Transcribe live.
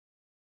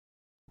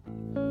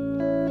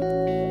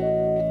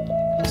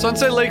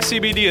Sunset Lake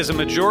CBD is a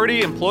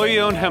majority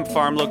employee-owned hemp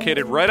farm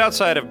located right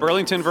outside of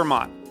Burlington,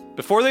 Vermont.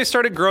 Before they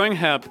started growing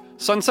hemp,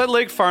 Sunset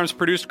Lake Farms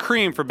produced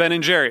cream for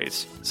Ben &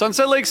 Jerry's.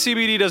 Sunset Lake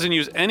CBD doesn't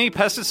use any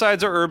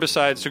pesticides or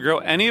herbicides to grow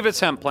any of its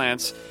hemp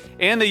plants,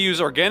 and they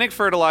use organic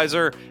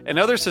fertilizer and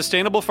other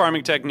sustainable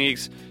farming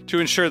techniques to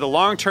ensure the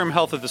long-term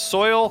health of the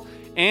soil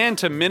and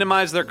to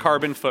minimize their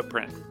carbon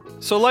footprint.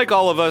 So like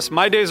all of us,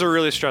 my days are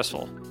really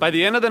stressful. By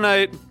the end of the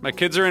night, my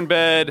kids are in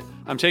bed,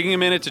 I'm taking a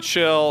minute to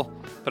chill,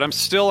 but I'm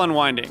still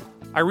unwinding.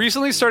 I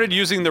recently started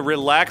using the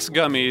Relax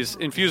gummies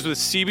infused with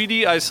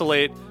CBD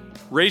isolate,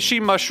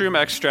 reishi mushroom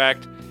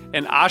extract,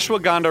 and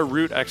ashwagandha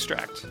root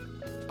extract.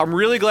 I'm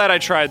really glad I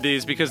tried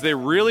these because they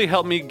really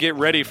helped me get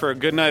ready for a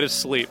good night of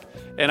sleep,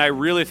 and I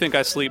really think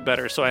I sleep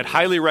better, so I'd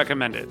highly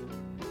recommend it.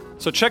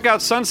 So check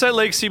out Sunset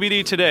Lake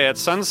CBD today at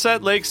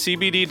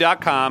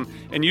sunsetlakecbd.com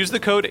and use the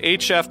code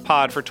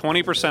HFPOD for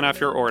 20% off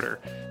your order.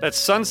 That's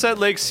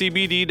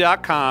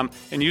sunsetlakecbd.com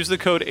and use the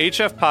code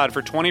HFPOD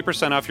for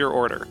 20% off your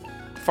order.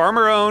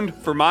 Farmer-owned,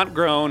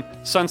 Vermont-grown,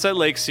 Sunset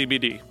Lake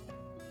CBD.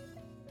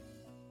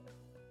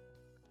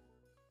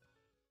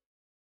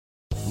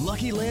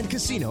 Lucky Land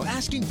Casino,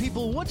 asking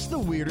people, what's the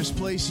weirdest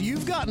place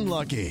you've gotten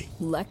lucky?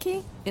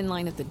 Lucky? In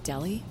line at the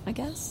deli, I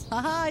guess?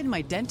 Aha, in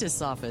my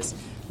dentist's office.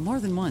 More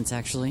than once,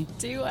 actually.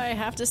 Do I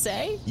have to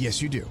say?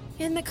 Yes, you do.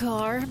 In the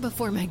car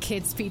before my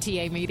kids'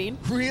 PTA meeting.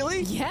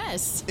 Really?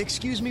 Yes.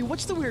 Excuse me,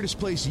 what's the weirdest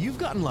place you've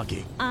gotten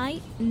lucky?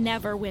 I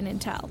never win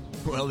and tell.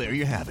 Well, there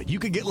you have it. You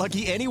can get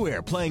lucky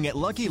anywhere, playing at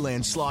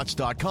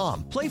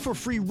LuckyLandSlots.com. Play for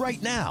free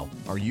right now.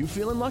 Are you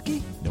feeling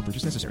lucky? No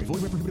purchase necessary.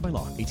 Void where prohibited by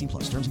law. 18+.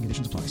 Terms and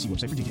conditions apply. See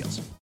website for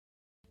details.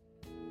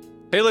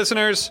 Hey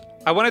listeners,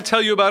 I want to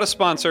tell you about a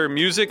sponsor,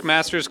 Music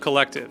Masters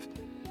Collective.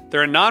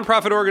 They're a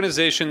nonprofit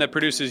organization that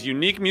produces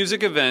unique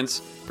music events,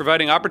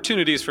 providing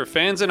opportunities for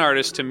fans and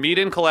artists to meet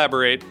and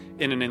collaborate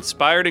in an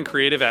inspired and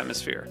creative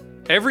atmosphere.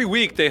 Every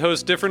week they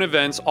host different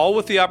events, all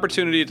with the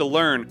opportunity to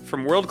learn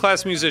from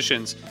world-class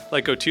musicians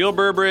like Oteil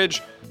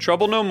Burbridge,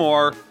 Trouble No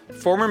More,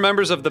 former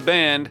members of the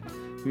band,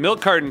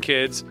 Milk Carton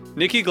Kids,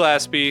 Nikki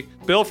Glaspie,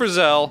 Bill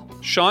Frisell,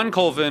 Sean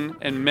Colvin,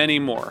 and many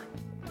more.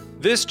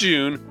 This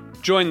June,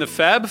 join the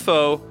Fab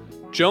Four,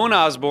 Joan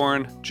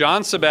Osborne,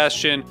 John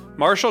Sebastian,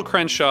 Marshall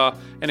Crenshaw,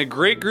 and a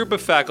great group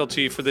of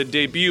faculty for the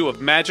debut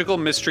of Magical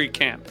Mystery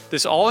Camp.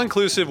 This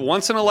all-inclusive,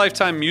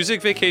 once-in-a-lifetime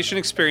music vacation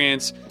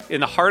experience in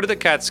the heart of the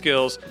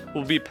Catskills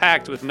will be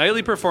packed with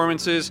nightly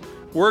performances,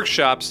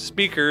 workshops,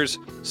 speakers,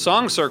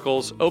 song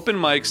circles, open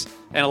mics,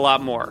 and a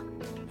lot more.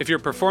 If you're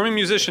a performing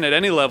musician at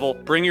any level,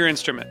 bring your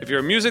instrument. If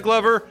you're a music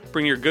lover,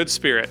 bring your good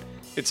spirit.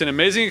 It's an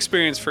amazing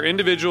experience for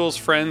individuals,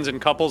 friends,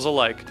 and couples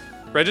alike.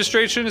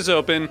 Registration is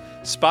open,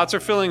 spots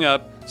are filling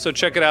up, so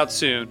check it out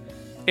soon.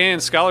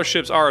 And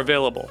scholarships are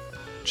available.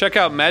 Check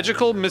out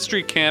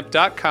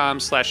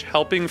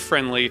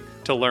magicalmysterycamp.com/helpingfriendly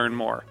to learn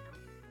more.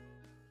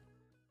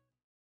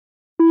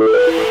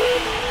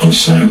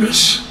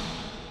 Osiris.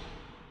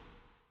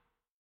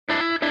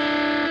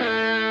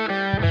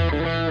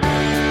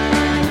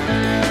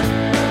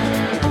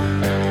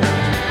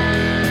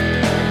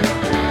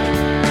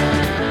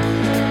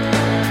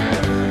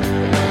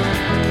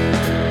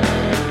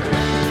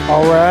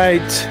 All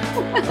right,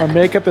 our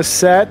makeup is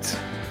set.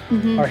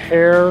 Our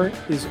hair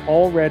is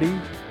all ready.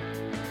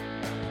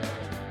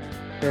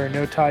 There are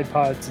no Tide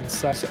Pods and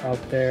such out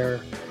there.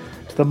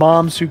 To the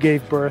moms who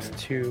gave birth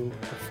to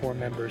the 4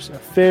 members of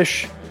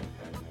Fish,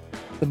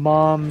 the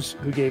moms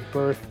who gave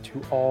birth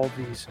to all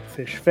these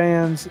Fish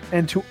fans,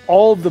 and to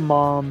all of the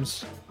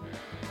moms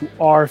who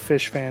are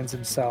Fish fans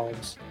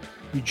themselves.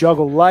 You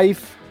juggle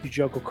life, you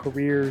juggle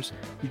careers,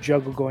 you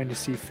juggle going to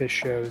see Fish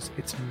shows.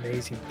 It's an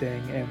amazing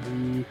thing, and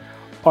we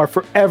are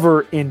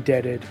forever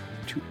indebted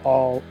to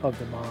all of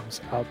the moms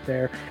out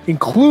there,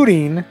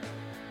 including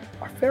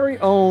our very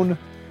own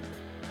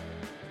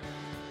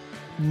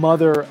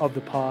mother of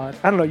the pod.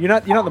 I don't know. You're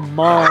not the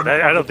mom.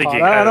 I don't think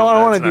you. I don't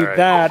want to do right.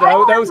 that.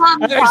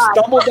 I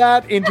stumbled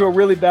that into a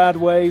really bad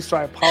way, so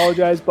I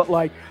apologize. But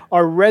like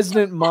our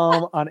resident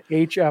mom on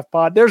HF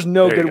Pod, there's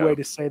no good way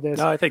to say this.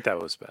 No, I think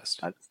that was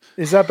best.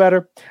 Is that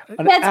better?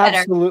 An That's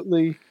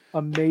absolutely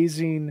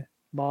amazing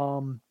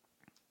mom,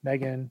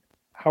 Megan.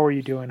 How are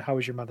you doing? How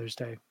was your Mother's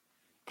Day?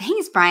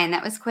 Thanks, Brian.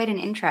 That was quite an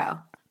intro.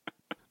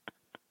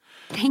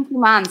 Thank you,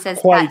 Mom, says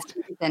Quite Pat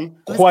Stevenson.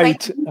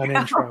 an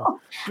intro.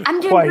 I'm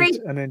doing Quite great.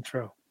 an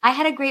intro. I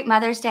had a great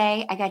Mother's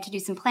Day. I got to do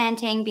some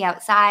planting, be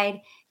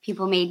outside.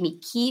 People made me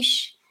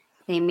quiche.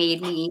 They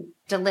made me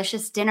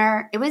delicious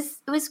dinner. It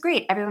was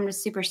great. Everyone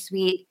was super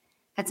sweet.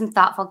 Had some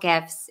thoughtful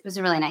gifts. It was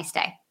a really nice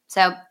day.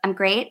 So I'm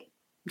great.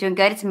 I'm doing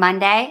good. It's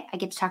Monday. I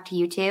get to talk to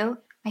you two.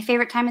 My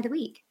favorite time of the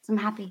week. So I'm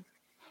happy.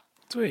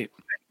 Sweet.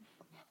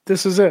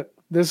 This is it.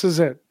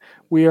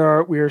 We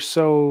are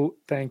so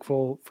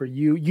thankful for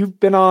you. You've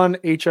been on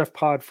HF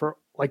Pod for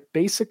like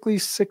basically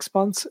 6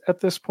 months at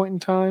this point in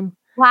time.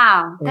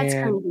 Wow, that's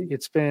and crazy.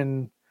 It's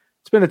been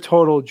a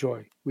total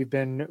joy. We've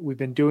been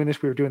doing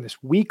this. We were doing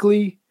this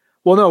weekly.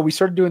 Well, no, we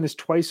started doing this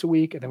twice a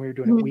week, and then we were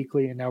doing it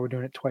weekly, and now we're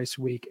doing it twice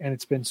a week. And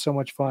it's been so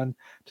much fun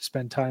to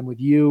spend time with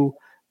you,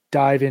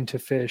 dive into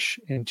Fish,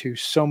 into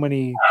so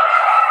many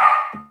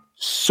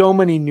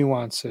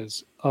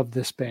nuances of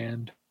this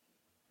band.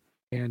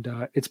 And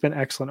it's been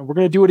excellent. And we're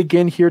going to do it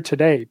again here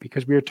today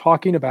because we are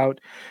talking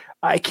about,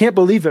 I can't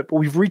believe it, but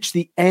we've reached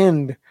the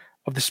end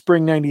of the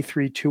Spring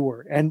 93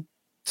 tour. And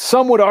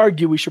some would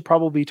argue we should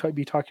probably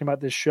be talking about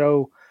this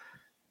show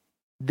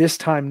this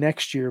time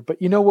next year.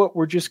 But you know what?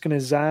 We're just going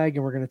to zag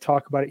and we're going to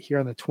talk about it here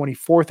on the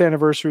 24th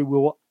anniversary. We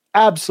will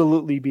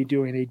absolutely be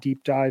doing a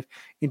deep dive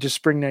into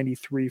Spring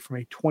 93 from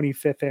a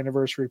 25th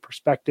anniversary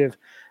perspective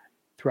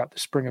throughout the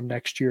spring of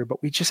next year.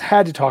 But we just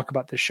had to talk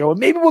about this show. And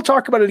maybe we'll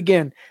talk about it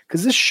again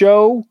because this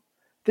show,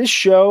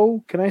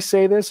 can I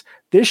say this?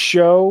 This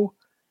show.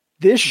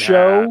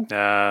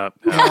 No,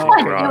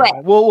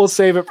 we'll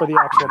save it for the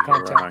actual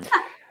content.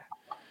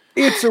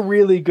 It's a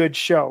really good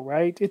show,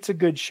 right? It's a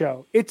good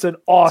show. It's an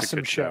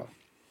awesome show.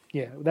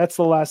 Yeah, that's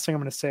the last thing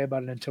I'm going to say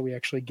about it until we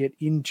actually get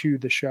into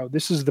the show.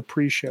 This is the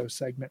pre-show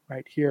segment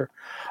right here.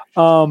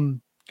 Let's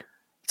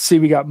see,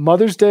 we got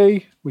Mother's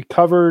Day. We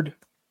covered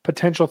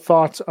potential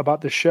thoughts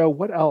about the show.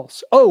 What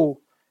else? Oh,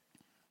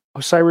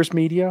 Osiris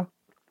Media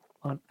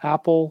on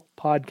Apple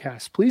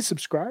Podcasts. Please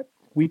subscribe.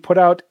 We put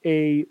out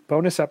a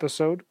bonus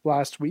episode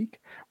last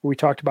week where we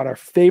talked about our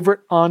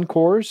favorite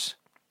encores,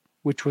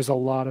 which was a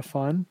lot of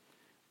fun.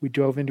 We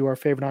dove into our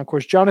favorite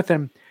encores.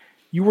 Jonathan,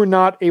 you were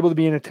not able to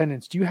be in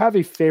attendance. Do you have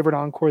a favorite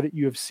encore that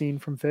you have seen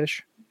from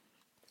Fish?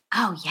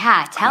 Oh,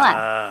 yeah. Tell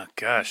us.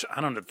 Gosh,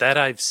 I don't know. That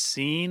I've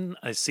seen,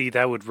 I see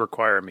that would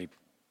require me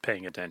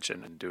paying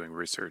attention and doing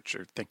research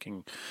or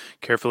thinking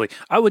carefully.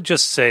 I would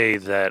just say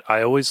that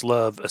I always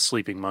love A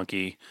Sleeping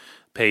Monkey.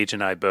 Paige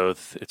and I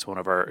both. It's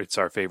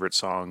our favorite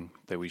song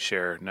that we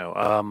share.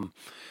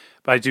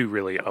 But I do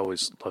really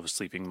always love a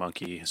Sleeping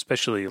Monkey,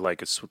 especially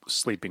like a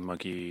Sleeping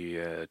Monkey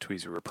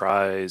Tweezer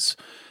reprise.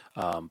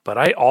 But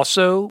I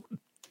also,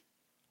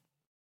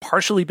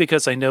 partially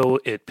because I know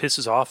it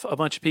pisses off a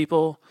bunch of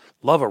people,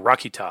 love a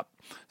Rocky Top.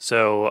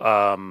 So,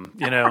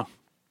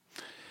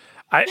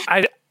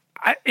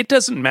 it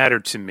doesn't matter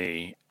to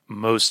me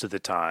most of the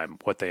time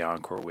what they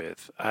encore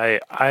with.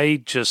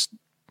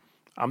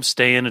 I'm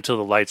staying until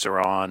the lights are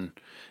on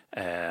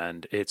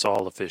and it's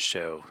all a Fish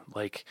show.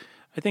 Like,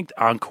 I think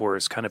the encore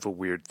is kind of a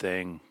weird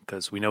thing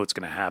because we know it's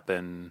going to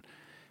happen.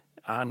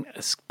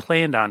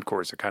 Planned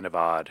encores are kind of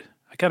odd.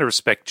 I kind of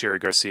respect Jerry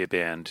Garcia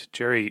Band.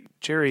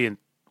 Jerry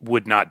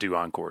would not do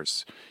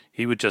encores.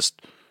 He would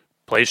just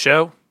play a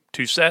show,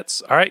 2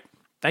 sets. All right,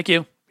 thank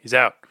you. He's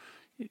out.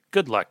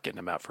 Good luck getting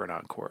him out for an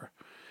encore.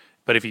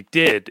 But if he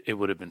did, it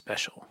would have been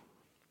special.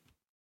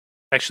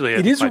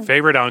 Actually, my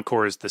favorite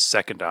encore is the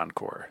second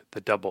encore, the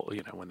double,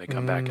 when they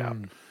come back out.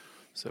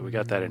 So we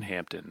got that in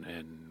Hampton,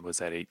 and was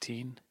that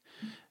 18?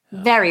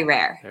 Very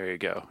rare. There you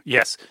go.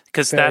 Yes,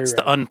 because that's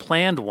the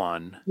unplanned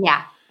one.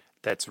 Yeah.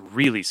 That's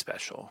really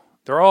special.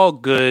 They're all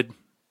good.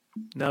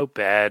 No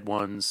bad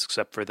ones,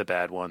 except for the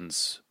bad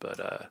ones.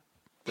 But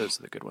those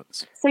are the good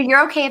ones. So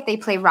you're okay if they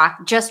play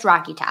just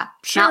Rocky Top?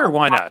 Sure,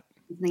 why not?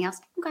 Something else?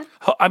 Okay.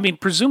 I mean,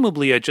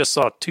 presumably I just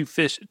saw 2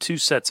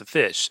 sets of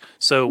Fish.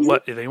 So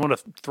what, if they want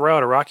to throw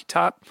out a Rocky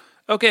Top?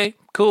 Okay,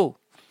 cool.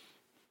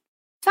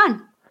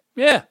 Fun.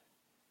 Yeah.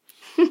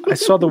 I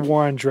saw the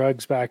War on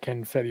Drugs back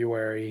in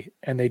February,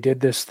 and they did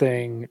this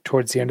thing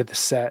towards the end of the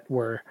set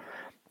where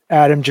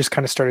Adam just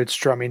kind of started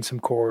strumming some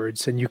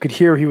chords, and you could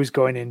hear he was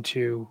going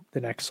into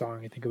the next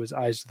song. I think it was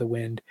Eyes of the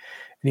Wind.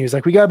 And he was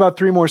like, we got about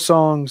 3 more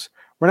songs.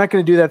 We're not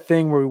going to do that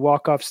thing where we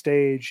walk off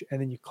stage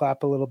and then you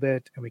clap a little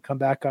bit and we come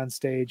back on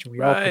stage and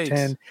we all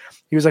pretend.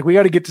 He was like, we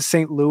got to get to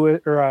St. Louis,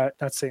 or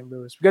not St.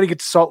 Louis. We got to get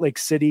to Salt Lake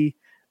City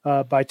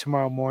by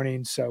tomorrow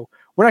morning. So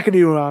we're not going to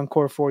do an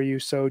encore for you.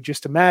 So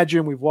just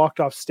imagine we've walked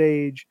off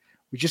stage.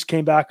 We just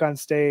came back on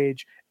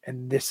stage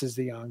and this is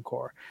the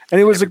encore. And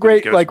it was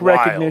Everybody a great wild,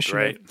 recognition.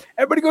 Right?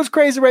 Everybody goes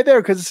crazy right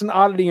there because it's an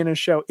oddity in a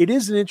show. It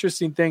is an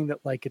interesting thing that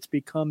it's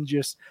become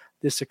just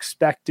this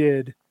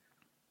expected,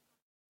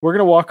 we're going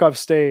to walk off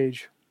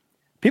stage.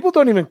 People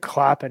don't even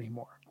clap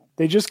anymore.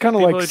 They just kind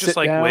of sit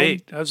down.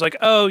 Wait. I was like,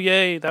 oh,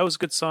 yay, that was a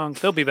good song.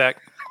 They'll be back.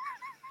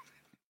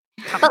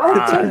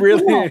 It's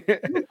really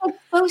it's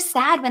so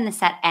sad when the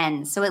set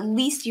ends. So at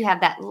least you have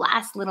that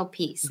last little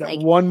piece.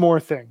 One more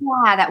thing.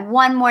 Yeah, that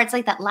one more. It's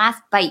like that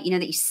last bite,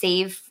 that you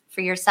save for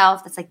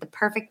yourself. That's like the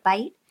perfect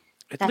bite.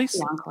 That's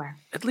the encore.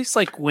 At least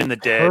when the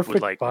dead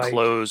would bite.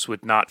 clothes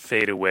would not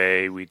fade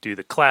away. We'd do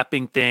the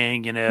clapping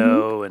thing, and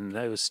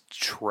that was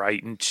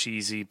trite and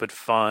cheesy but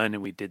fun,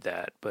 and we did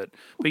that. But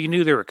you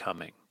knew they were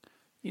coming.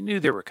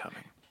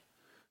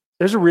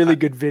 There's a really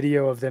good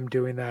video of them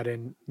doing that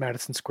in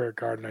Madison Square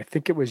Garden. I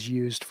think it was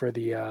used for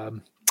the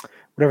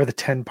whatever the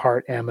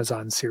 10-part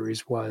Amazon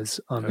series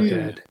was on the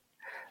dead.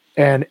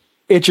 And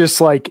it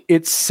just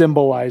it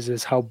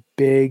symbolizes how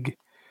big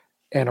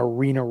and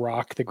arena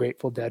rock the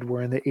Grateful Dead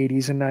were in the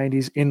 80s and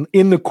 90s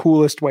in the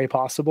coolest way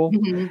possible.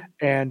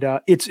 And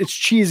it's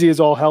cheesy as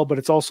all hell, but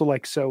it's also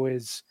so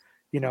is,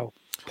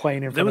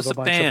 playing in front of a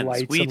bunch of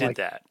lights. We did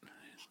that.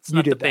 It's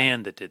not the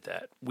band that did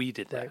that. We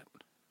did that.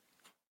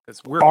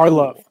 Because our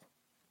love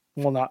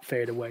will not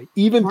fade away,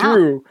 even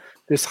through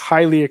this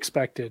highly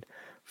expected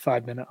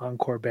 5-minute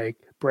encore break.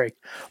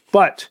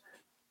 But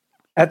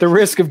at the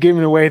risk of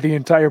giving away the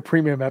entire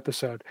premium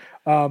episode,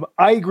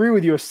 I agree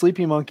with you. A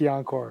Sleeping Monkey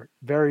encore,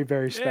 very,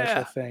 very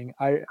special thing.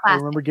 I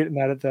remember getting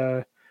that at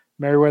the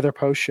Merriweather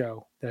Post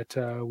show that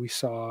we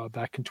saw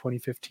back in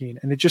 2015,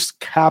 and it just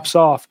caps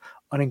off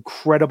an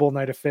incredible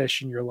night of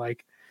Phish. And you're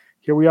like,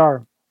 here we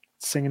are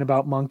singing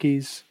about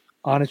monkeys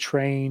on a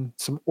train,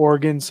 some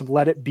organs, some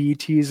Let It Be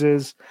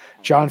teases,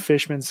 John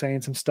Fishman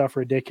saying some stuff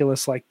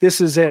ridiculous. Like,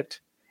 this is it.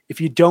 If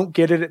you don't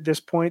get it at this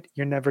point,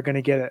 you're never going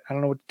to get it. I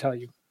don't know what to tell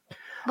you.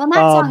 Well, that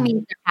song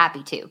means they're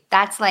happy too.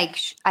 That's like,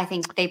 I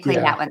think they played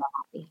that when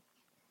they're happy.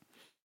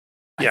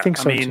 Yeah, I think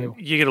so too.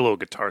 You get a little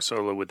guitar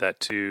solo with that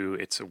too.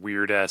 It's a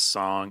weird ass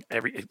song.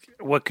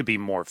 What could be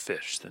more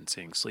Phish than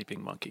seeing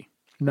Sleeping Monkey?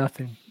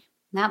 Nothing.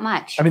 Not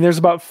much. I mean, there's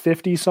about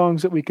 50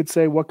 songs that we could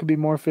say what could be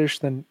more Phish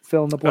than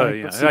fill in the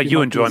blank. Oh yeah,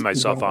 You Enjoy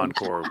Myself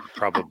encore would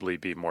probably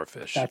be more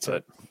Phish. That's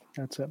it.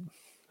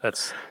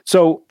 That's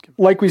so.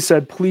 Like we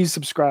said, please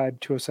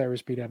subscribe to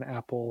Osiris Beat on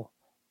Apple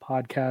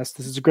Podcast.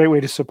 This is a great way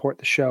to support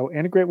the show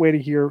and a great way to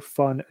hear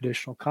fun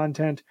additional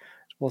content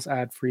as well as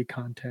ad-free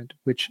content,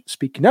 which,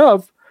 speaking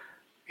of,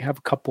 we have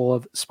a couple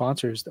of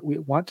sponsors that we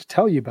want to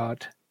tell you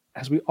about,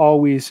 as we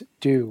always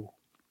do.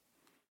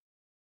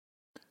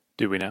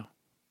 Do we now?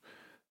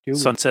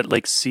 Sunset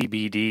Lake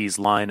CBD's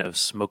line of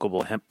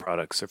smokable hemp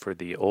products are for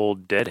the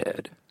old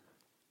deadhead.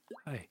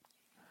 Hi.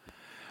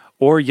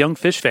 Or young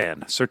Phish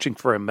fan searching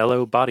for a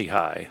mellow body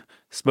high.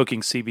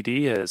 Smoking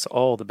CBD has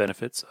all the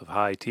benefits of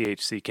high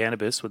THC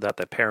cannabis without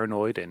the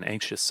paranoid and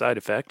anxious side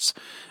effects.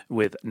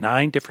 With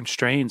 9 different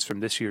strains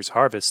from this year's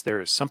harvest,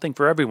 there is something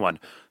for everyone.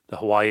 The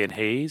Hawaiian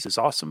Haze is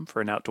awesome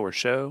for an outdoor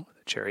show.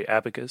 The Cherry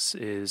Abacus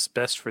is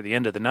best for the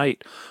end of the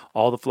night.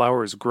 All the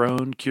flowers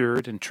grown,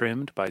 cured, and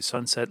trimmed by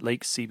Sunset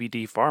Lake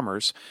CBD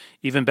farmers.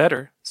 Even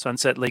better,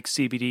 Sunset Lake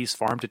CBD's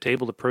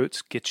farm-to-table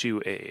approach gets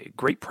you a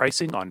great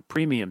pricing on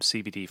premium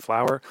CBD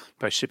flower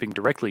by shipping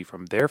directly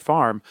from their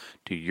farm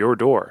to your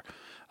door.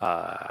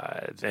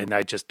 And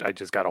I just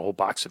got a whole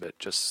box of it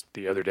just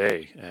the other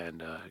day,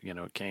 and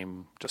it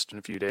came just in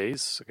a few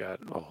days. I got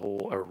a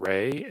whole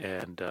array,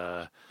 and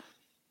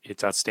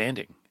it's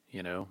outstanding.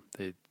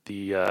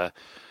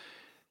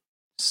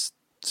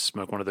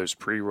 Smoke one of those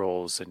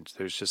pre-rolls, and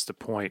there's just a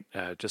point,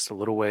 just a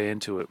little way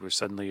into it, where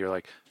suddenly you're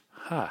like,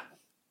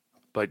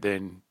 but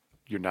then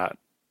you're not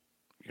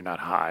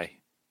high,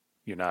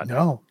 you're not.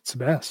 No, it's the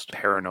best.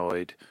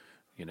 Paranoid,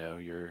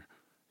 you're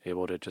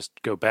able to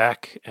just go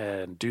back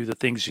and do the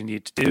things you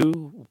need to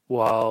do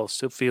while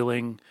still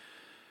feeling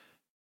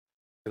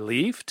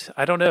relieved.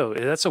 I don't know.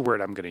 That's a word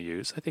I'm going to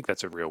use. I think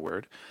that's a real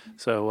word.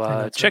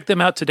 So check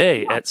them out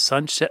today at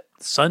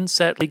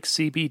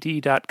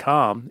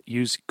sunsetlakecbd.com.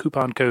 Use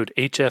coupon code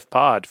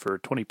HFPOD for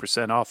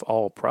 20% off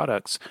all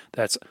products.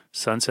 That's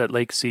Sunset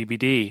Lake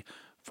CBD,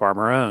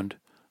 farmer owned,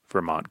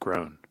 Vermont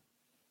grown.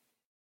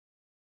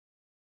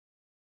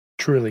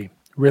 Truly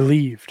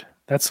relieved.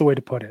 That's the way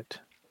to put it.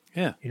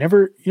 Yeah.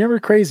 You're never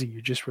crazy.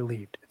 You're just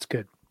relieved. It's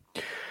good.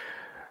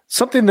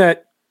 Something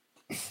that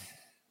you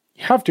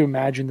have to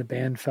imagine the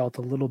band felt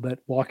a little bit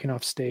walking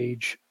off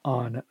stage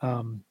on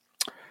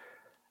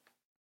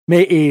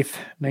May 8th,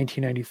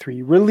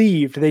 1993.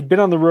 Relieved. They'd been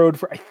on the road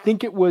for, I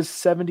think it was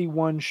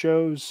 71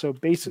 shows. So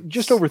basically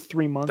just over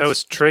 3 months. That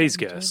was Trey's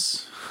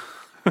guess.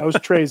 That was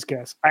Trey's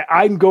guess.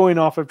 I'm going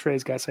off of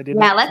Trey's guess. I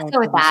didn't. Yeah, let's go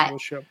with that.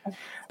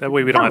 That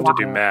way we don't have to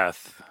do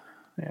math.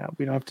 Yeah,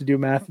 we don't have to do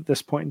math at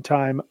this point in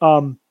time.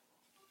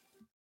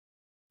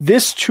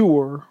 This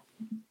tour,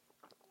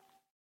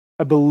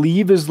 I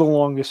believe, is the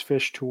longest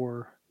Phish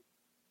tour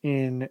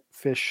in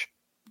Phish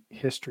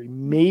history.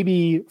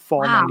 Maybe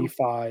Fall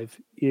 95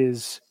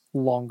 is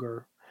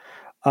longer.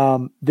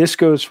 This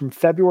goes from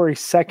February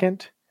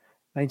 2nd,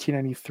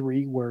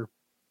 1993, where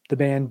the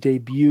band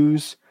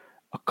debuts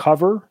a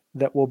cover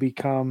that will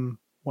become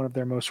one of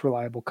their most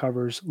reliable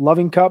covers,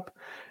 Loving Cup,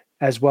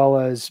 as well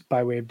as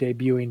by way of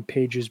debuting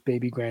Page's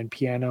Baby Grand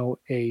Piano,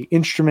 a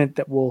instrument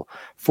that will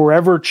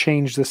forever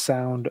change the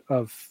sound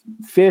of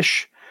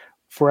Phish,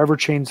 forever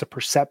change the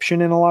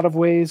perception in a lot of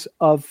ways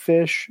of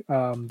Phish.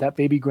 That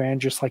Baby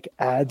Grand just like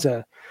adds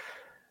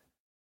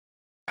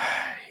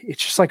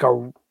it's just like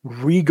a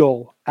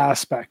regal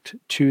aspect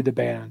to the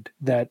band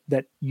that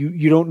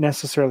you don't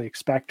necessarily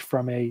expect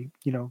from a,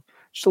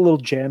 just a little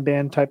jam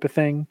band type of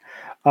thing.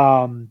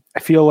 I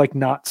feel like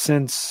not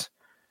since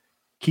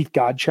Keith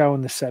Godchow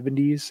in the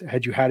 70s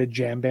had you had a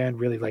jam band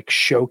really like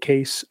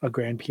showcase a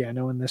grand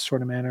piano in this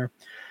sort of manner.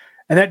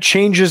 And that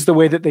changes the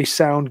way that they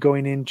sound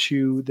going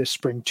into the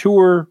spring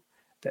tour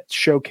that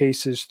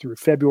showcases through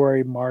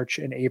February, March,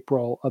 and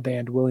April a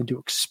band willing to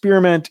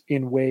experiment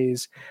in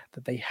ways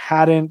that they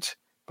hadn't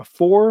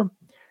before,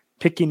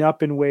 picking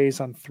up in ways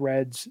on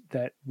threads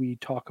that we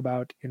talk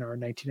about in our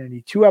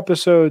 1992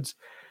 episodes.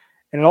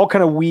 And it all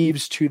kind of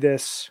weaves to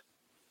this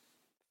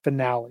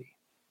finale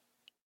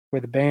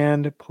where the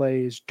band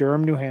plays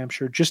Durham, New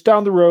Hampshire, just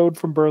down the road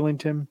from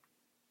Burlington,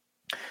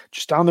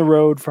 just down the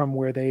road from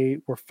where they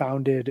were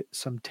founded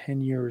some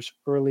 10 years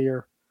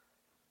earlier.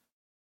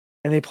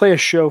 And they play a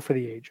show for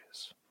the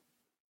ages.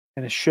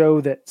 and a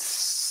show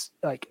that's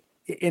like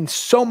in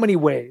so many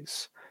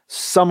ways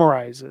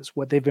summarizes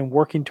what they've been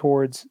working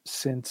towards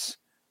since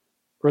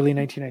early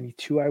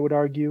 1992, I would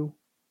argue,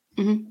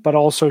 but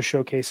also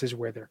showcases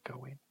where they're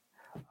going.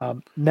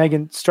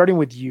 Megan, starting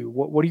with you,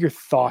 what are your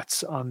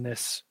thoughts on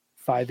this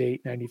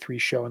 5/8/93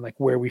 show and like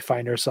where we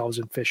find ourselves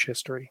in Phish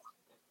history?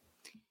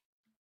 I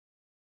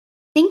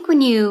think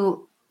when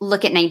you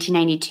look at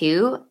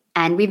 1992,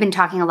 and we've been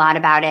talking a lot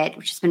about it,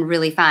 which has been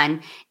really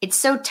fun, it's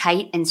so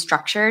tight and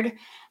structured.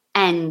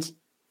 And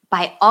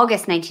by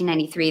August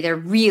 1993, they're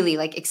really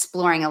like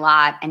exploring a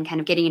lot and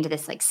kind of getting into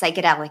this like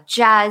psychedelic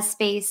jazz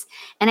space.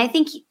 And I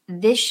think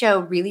this show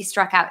really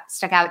stuck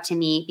out to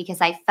me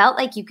because I felt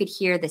like you could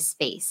hear the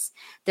space.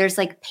 There's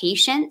like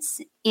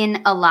patience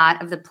in a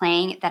lot of the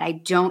playing that I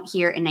don't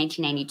hear in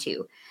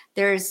 1992.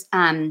 There's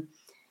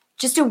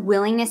just a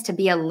willingness to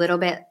be a little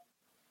bit,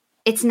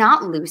 it's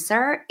not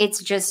looser,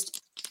 it's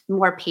just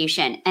more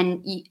patient.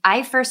 And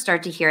I first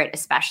start to hear it,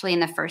 especially in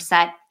the first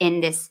set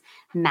in this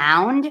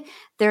mound.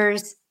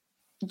 There's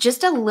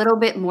just a little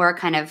bit more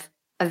kind of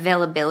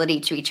availability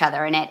to each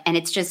other in it. And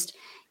it's just,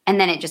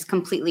 and then it just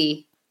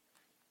completely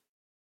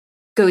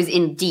goes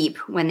in deep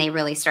when they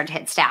really start to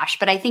hit Stash.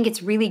 But I think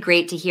it's really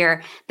great to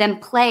hear them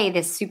play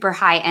this super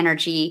high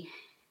energy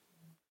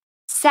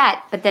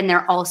set, but then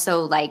they're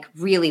also like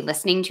really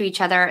listening to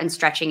each other and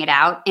stretching it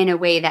out in a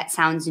way that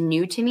sounds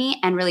new to me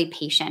and really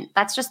patient.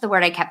 That's just the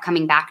word I kept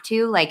coming back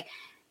to. Like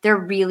they're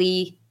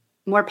really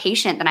more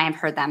patient than I have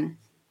heard them.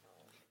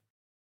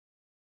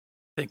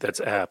 I think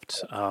that's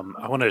apt.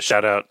 I want to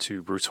shout out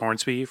to Bruce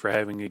Hornsby for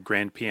having a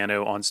grand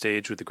piano on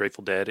stage with the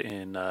Grateful Dead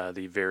in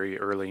the very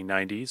early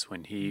 90s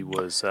when he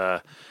was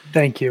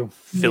thank you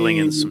filling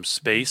in some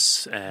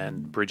space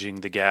and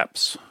bridging the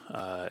gaps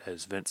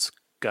as Vince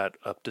got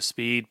up to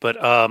speed. But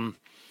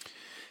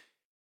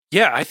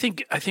yeah, I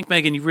think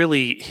Megan, you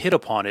really hit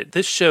upon it.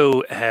 This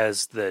show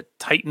has the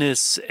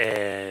tightness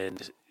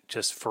and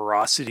just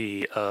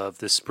ferocity of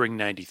the Spring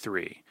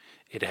 93.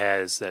 It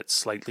has that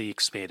slightly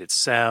expanded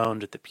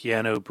sound that the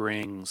piano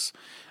brings,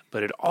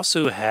 but it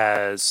also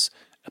has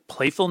a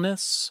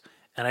playfulness.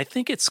 And I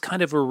think it's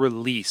kind of a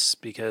release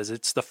because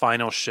it's the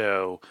final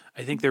show.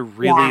 I think they're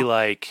really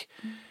like,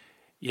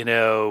 you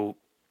know,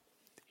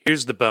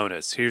 here's the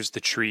bonus, here's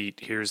the treat,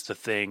 here's the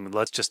thing.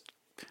 Let's just,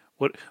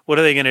 what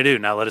are they going to do?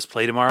 Now let us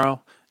play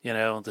tomorrow? You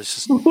know,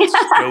 let's just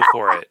go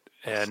for it.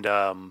 And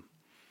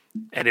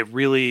it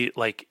really,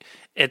 like,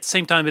 at the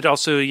same time, it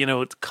also, you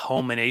know, it's a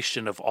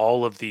culmination of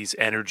all of these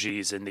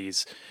energies and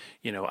these,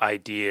 you know,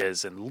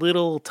 ideas and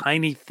little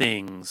tiny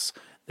things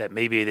that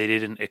maybe they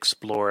didn't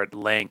explore at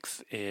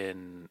length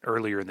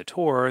earlier in the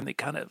tour, and they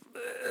kind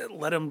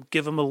of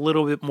give them a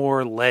little bit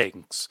more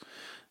legs.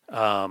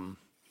 And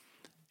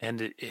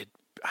it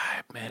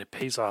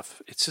pays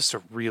off. It's just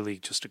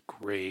a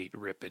great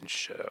ripping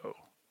show.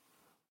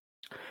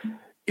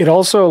 It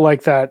also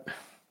like that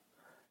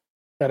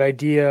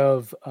idea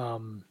of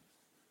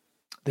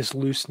this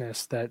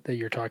looseness that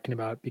you're talking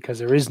about, because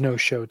there is no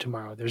show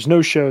tomorrow. There's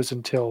no shows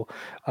until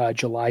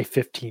July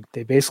 15th.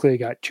 They basically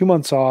got 2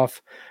 months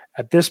off.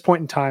 At this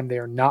point in time, they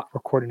are not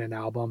recording an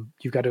album.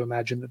 You've got to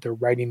imagine that they're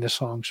writing the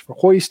songs for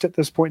Hoist at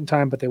this point in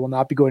time, but they will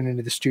not be going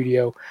into the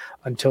studio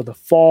until the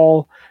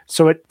fall.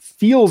 So it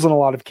feels in a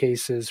lot of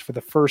cases for the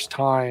first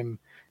time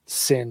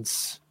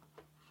since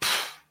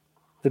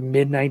the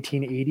mid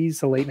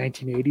 1980s, the late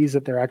 1980s,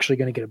 that they're actually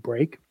going to get a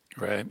break.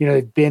 Right. You know,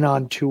 they've been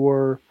on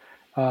tour.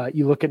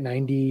 You look at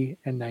 90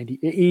 and 90,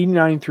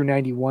 89 through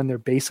 91, they're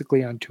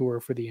basically on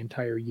tour for the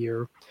entire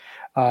year.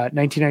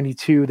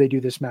 1992, they do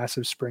this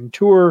massive spring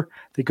tour.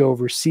 They go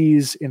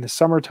overseas in the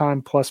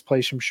summertime, plus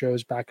play some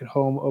shows back at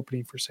home,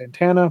 opening for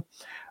Santana.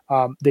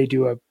 They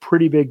do a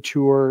pretty big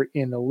tour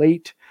in the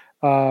late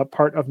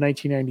part of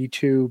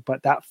 1992,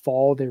 but that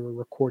fall they were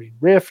recording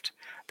Rift.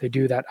 They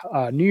do that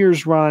New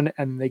Year's run,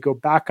 and they go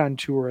back on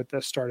tour at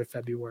the start of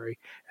February,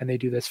 and they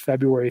do this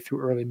February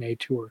through early May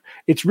tour.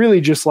 It's really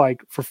just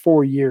like for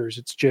 4 years,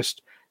 it's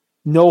just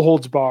no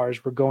holds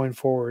bars. We're going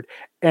forward.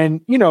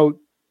 And, you know,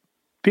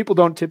 people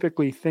don't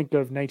typically think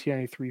of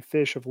 1993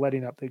 Phish of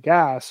letting up the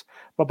gas,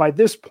 but by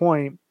this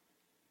point,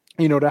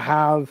 you know, to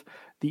have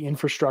the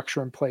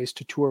infrastructure in place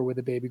to tour with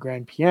a baby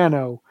grand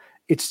piano,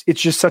 it's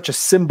just such a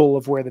symbol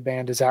of where the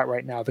band is at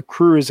right now. The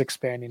crew is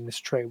expanding, this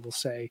Trey will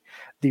say.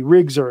 The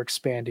rigs are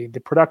expanding. The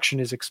production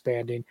is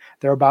expanding.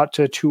 They're about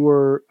to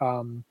tour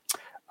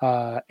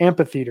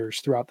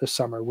amphitheaters throughout the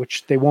summer,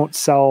 which they won't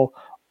sell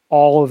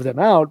all of them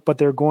out, but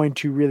they're going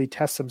to really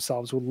test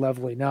themselves with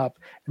leveling up.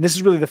 And this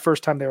is really the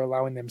first time they're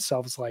allowing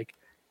themselves like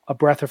a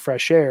breath of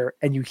fresh air.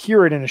 And you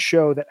hear it in a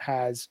show that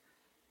has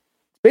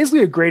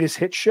basically a greatest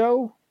hit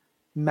show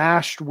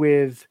mashed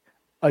with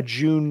a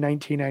June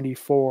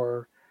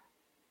 1994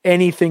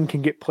 anything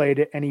can get played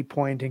at any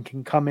point and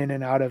can come in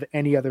and out of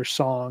any other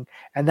song.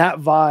 And that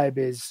vibe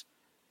is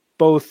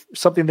both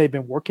something they've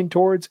been working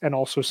towards and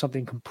also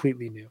something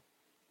completely new.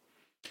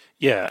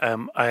 Yeah.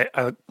 I'm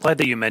glad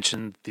that you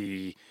mentioned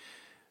the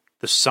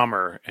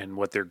summer and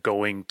what they're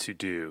going to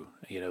do.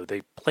 You know,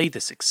 they play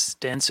this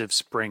extensive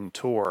spring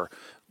tour,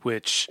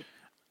 which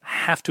I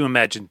have to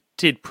imagine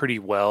did pretty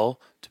well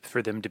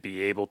for them to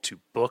be able to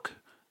book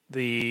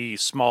the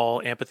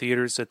small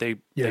amphitheaters that they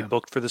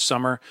booked for the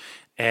summer.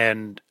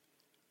 And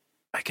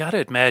I got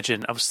to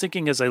imagine, I was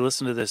thinking as I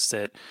listened to this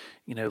that,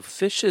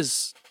 Phish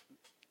is,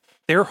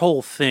 their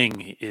whole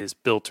thing is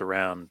built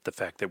around the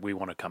fact that we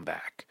want to come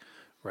back,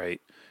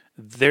 right?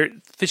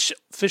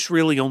 Phish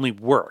really only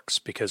works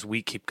because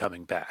we keep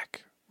coming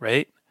back,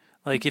 right?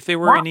 Like if they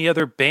were any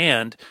other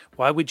band,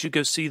 why would you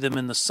go see them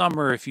in the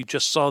summer if you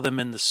just saw them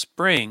in the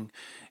spring?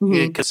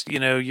 Because,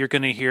 you're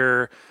going to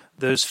hear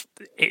those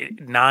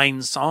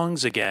 9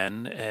 songs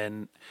again.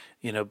 And,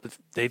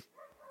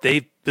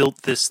 they've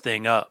built this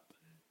thing up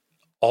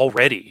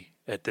already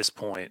at this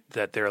point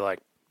that they're like,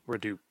 we're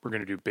going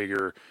to do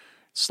bigger,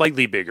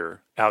 slightly bigger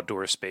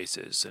outdoor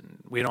spaces. And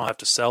we don't have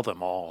to sell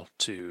them all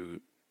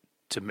to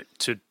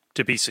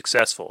be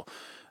successful.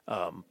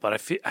 But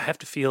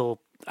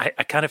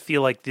I kind of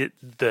feel like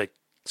the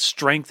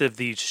strength of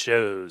these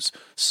shows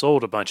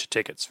sold a bunch of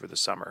tickets for the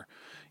summer,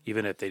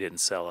 even if they didn't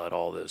sell out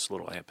all those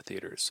little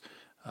amphitheaters.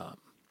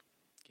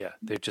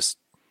 They're just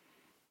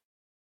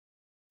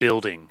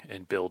building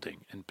and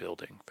building and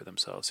building for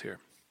themselves here.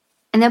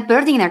 And they're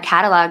building their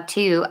catalog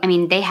too. I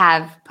mean, they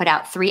have put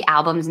out 3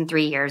 albums in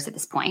 3 years at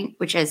this point,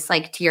 which is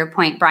like, to your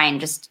point, Brian,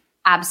 just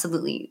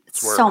absolutely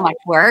so much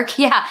work.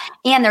 Yeah.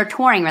 And they're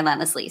touring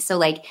relentlessly. So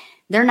like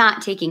they're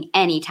not taking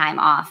any time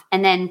off.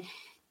 And then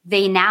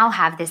they now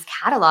have this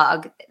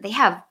catalog. They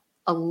have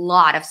a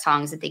lot of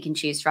songs that they can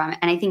choose from.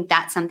 And I think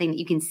that's something that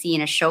you can see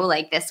in a show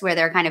like this, where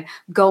they're kind of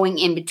going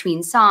in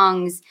between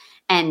songs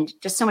and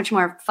just so much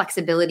more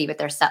flexibility with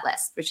their set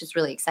list, which is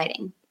really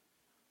exciting.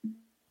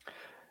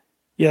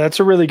 Yeah,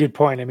 that's a really good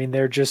point. I mean,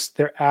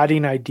 they're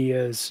adding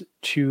ideas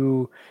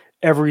to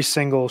every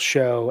single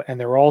show, and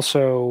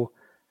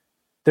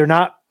they're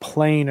not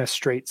playing a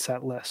straight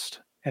set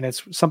list. And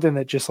it's something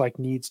that just like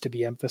needs to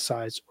be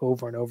emphasized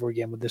over and over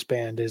again with this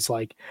band is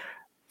like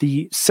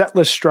the set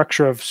list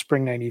structure of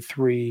Spring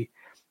 93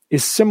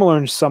 is similar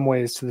in some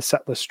ways to the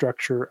set list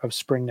structure of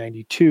Spring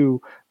 92,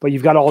 but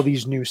you've got all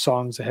these new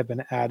songs that have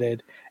been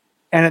added.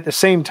 And at the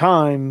same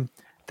time,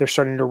 they're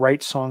starting to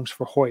write songs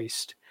for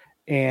Hoist.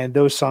 And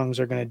those songs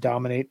are going to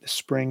dominate the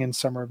spring and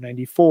summer of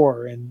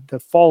 94 and the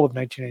fall of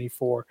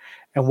 1994.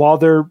 And while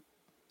they're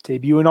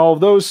debuting all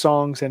of those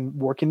songs and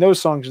working those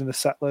songs in the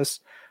set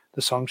list,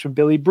 the songs from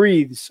Billy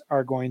Breathes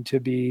are going to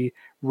be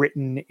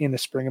written in the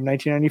spring of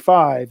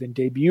 1995 and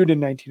debuted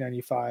in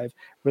 1995,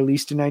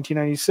 released in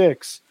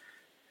 1996.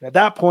 And at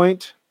that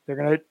point, they're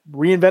going to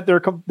reinvent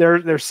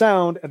their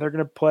sound, and they're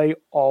going to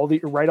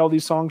write all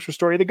these songs for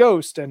Story of the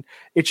Ghost. And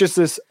it's just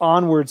this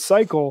onward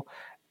cycle.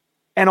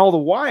 And all the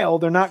while,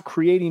 they're not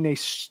creating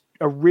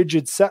a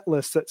rigid set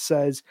list that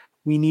says,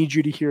 we need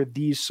you to hear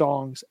these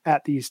songs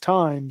at these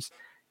times.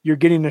 You're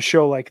getting a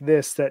show like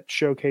this that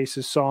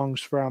showcases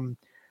songs from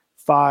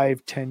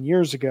 5-10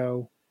 years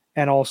ago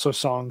and also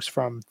songs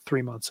from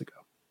 3 months ago.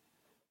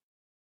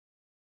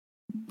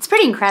 It's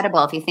pretty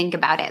incredible if you think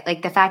about it.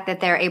 Like the fact that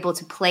they're able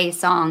to play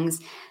songs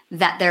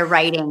that they're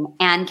writing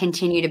and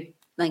continue to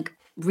like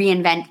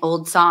reinvent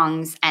old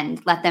songs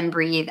and let them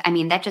breathe. I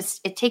mean,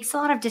 it takes a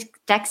lot of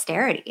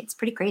dexterity. It's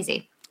pretty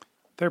crazy.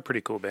 They're a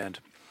pretty cool band.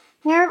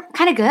 They're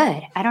kind of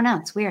good. I don't know.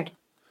 It's weird.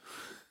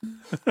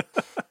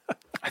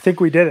 I think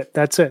we did it.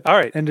 That's it. All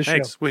right. End of show.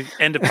 We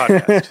end of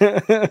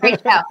podcast.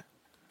 Great show.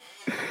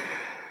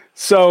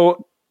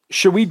 So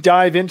should we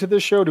dive into the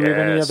show? Do we have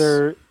any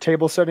other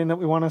table setting that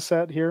we want to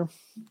set here?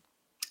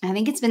 I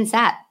think it's been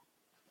set.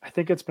 I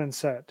think it's been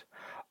set.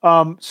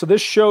 So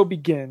this show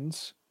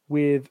begins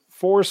with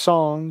 4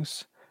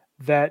 songs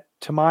that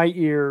to my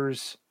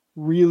ears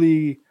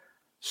really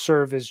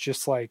serve as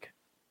just like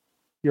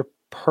your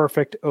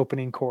perfect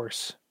opening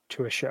course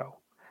to a show.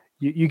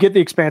 You get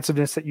the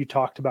expansiveness that you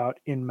talked about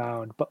in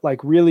Mound, but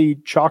like really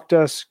Chalk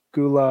Dust,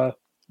 Gula,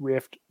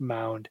 Rift,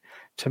 Mound,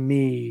 to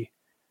me,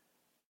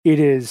 it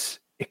is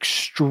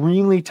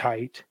extremely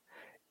tight.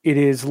 It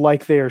is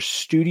like they are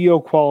studio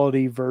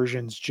quality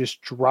versions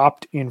just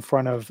dropped in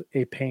front of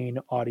a paying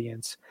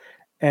audience.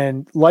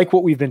 And like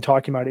what we've been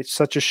talking about, it's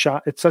such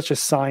a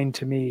sign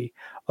to me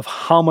of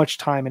how much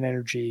time and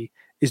energy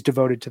is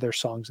devoted to their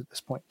songs at this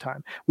point in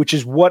time, which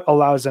is what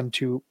allows them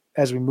to,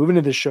 as we move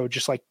into the show,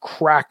 just like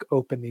crack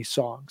open these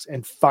songs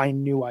and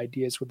find new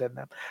ideas within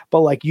them. But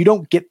like, you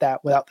don't get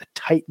that without the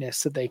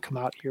tightness that they come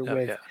out here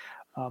with.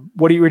 Yeah.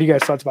 What do you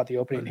guys thoughts about the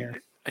opening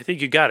here? I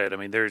think you got it. I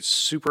mean, they're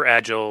super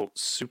agile,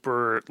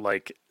 super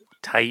like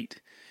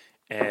tight,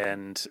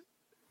 and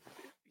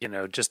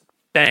just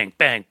bang,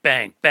 bang,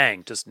 bang,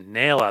 bang, just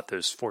nail out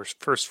those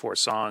first 4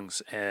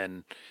 songs.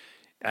 And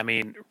I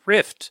mean,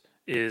 Rift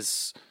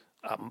is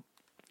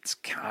it's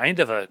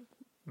kind of a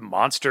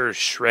monster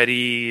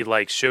shreddy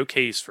like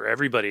showcase for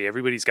everybody.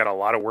 Everybody's got a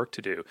lot of work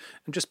to do.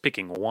 I'm just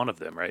picking one of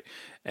them, right?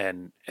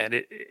 And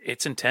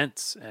it's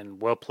intense and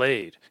well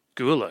played.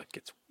 Gula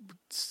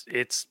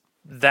it's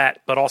that,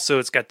 but also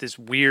it's got this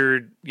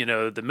weird,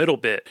 the middle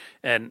bit,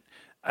 and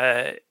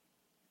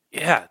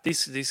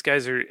these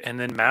guys are, and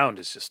then Mound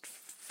is just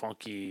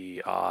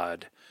funky,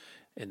 odd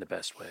in the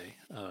best way.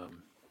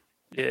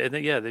 They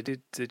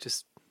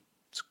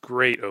It's a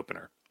great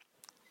opener.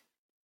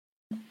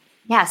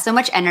 Yeah, so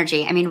much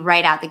energy. I mean,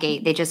 right out the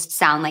gate, they just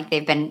sound like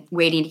they've been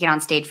waiting to get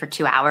on stage for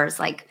 2 hours,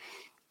 like,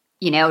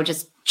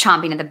 just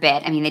chomping at the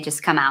bit. I mean, they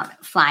just come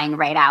out flying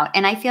right out.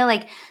 And I feel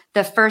like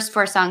the first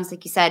 4 songs,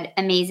 like you said,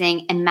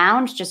 amazing. And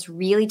Mound just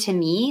really, to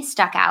me,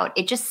 stuck out.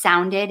 It just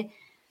sounded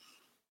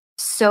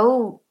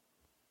so,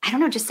 I don't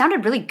know, just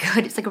sounded really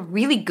good. It's like a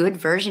really good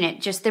version.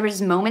 There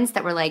was moments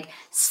that were like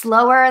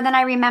slower than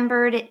I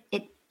remembered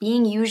it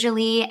being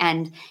usually,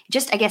 and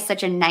just, I guess,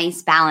 such a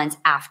nice balance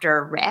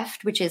after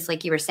Rift, which is,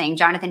 like you were saying,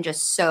 Jonathan,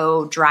 just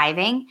so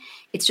driving.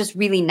 It's just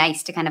really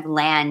nice to kind of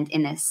land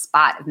in this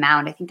spot of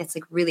Mound. I think that's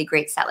like really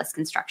great setlist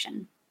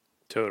construction.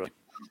 Totally.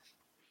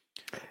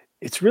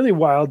 It's really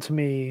wild to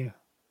me.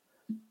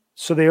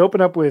 So they open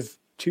up with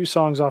 2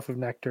 songs off of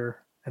Nectar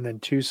and then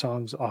 2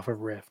 songs off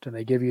of Rift, and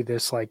they give you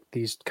this, like,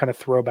 these kind of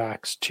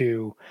throwbacks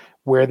to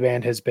where the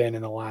band has been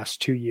in the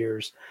last 2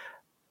 years.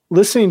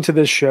 Listening to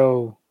this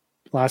show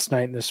last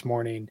night and this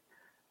morning,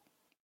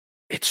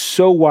 it's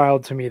so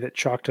wild to me that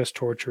Chalk Dust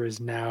Torture is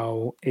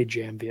now a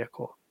jam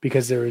vehicle,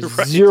 because there is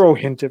zero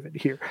hint of it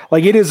here.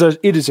 Like, it is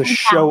a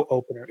show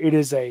opener. It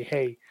is a,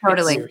 hey,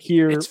 totally we're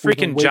here. It's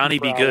freaking Johnny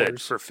Be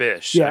Good for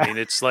Fish. Yeah. I mean,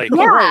 it's like,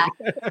 yeah,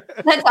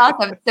 that's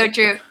awesome. So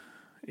true.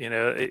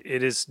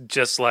 It is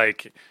just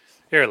like,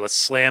 here, let's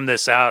slam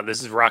this out.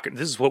 This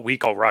is what we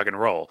call rock and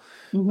roll.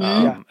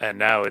 Mm-hmm. And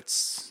now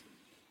it's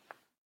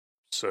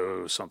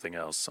so something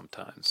else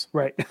sometimes.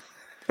 Right.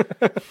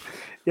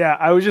 Yeah,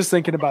 I was just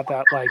thinking about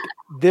that. Like,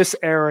 this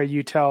era,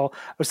 I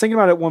was thinking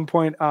about it at one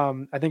point.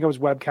 I think I was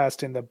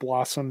webcasting the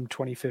Blossom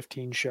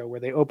 2015 show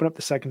where they open up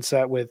the second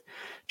set with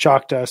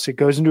Chalk Dust. It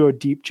goes into a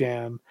deep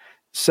jam,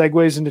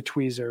 segues into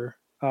Tweezer,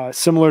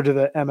 similar to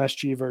the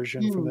MSG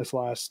version from this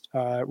last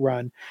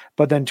run.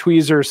 But then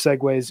Tweezer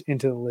segues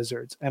into the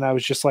Lizards. And I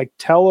was just like,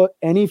 tell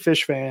any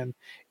Fish fan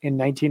in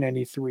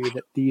 1993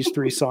 that these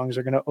 3 songs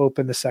are going to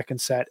open the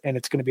second set, and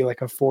it's going to be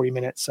like a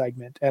 40-minute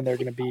segment, and they're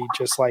going to be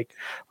just like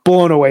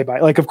blown away by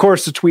it. Like, of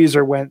course the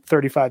Tweezer went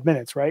 35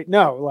 minutes, right?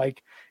 No,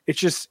 like,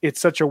 it's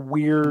such a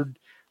weird,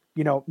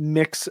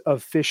 mix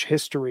of Fish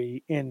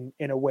history in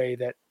a way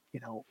that,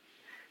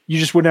 you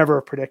just would never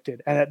have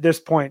predicted. And at this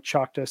point,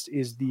 Chalk Dust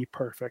is the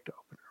perfect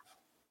opener.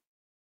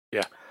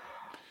 Yeah.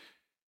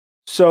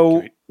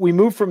 So we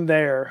move from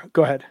there.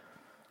 Go ahead.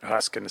 I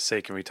was going to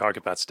say, can we talk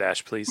about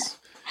Stash, please?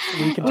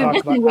 We can talk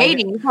We've been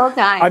waiting this whole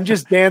time. I'm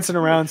just dancing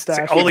around Stash.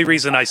 It's the only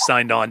reason I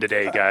signed on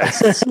today,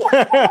 guys.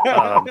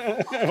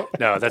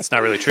 No, that's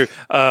not really true.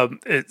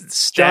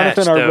 Stash,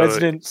 Jonathan, our though,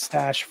 resident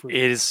Stash freak.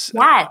 is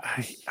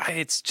Yes.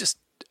 it's just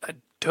a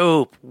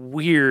dope,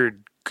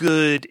 weird,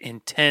 good,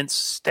 intense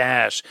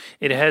Stash.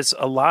 It has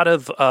a lot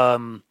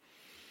in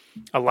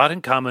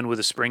common with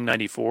a Spring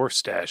 '94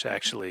 Stash.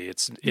 Actually,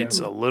 it's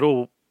a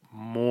little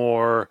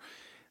more.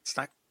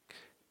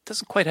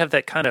 Doesn't quite have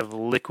that kind of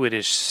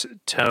liquidish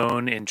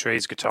tone in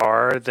Trey's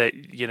guitar that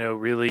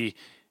really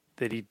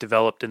that he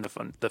developed in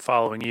the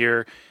following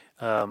year.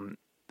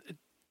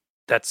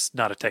 That's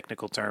not a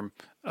technical term,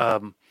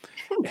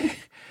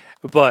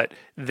 but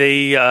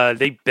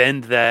they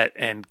bend that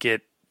and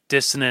get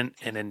dissonant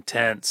and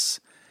intense,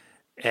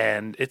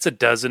 and it's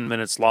 12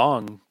 minutes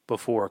long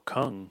before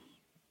Kung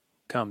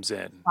comes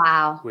in.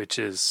 Wow, which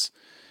is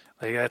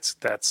like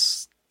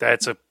that's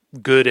a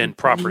good and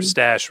proper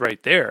Stash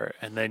right there,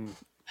 and then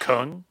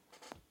Kung,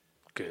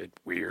 good,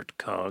 weird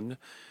Kung,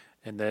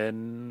 and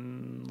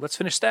then let's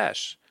finish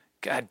Stash.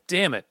 God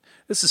damn it.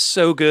 This is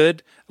so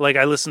good. Like,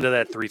 I listened to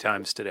that 3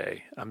 times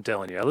today. I'm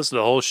telling you. I listened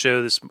to the whole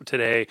show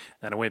today,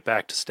 and I went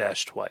back to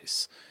Stash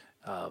twice.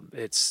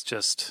 It's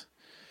just,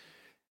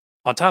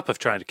 on top of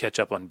trying to catch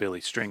up on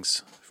Billy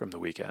Strings from the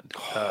weekend.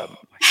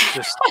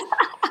 Just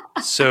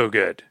so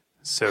good.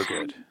 So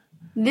good.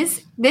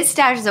 This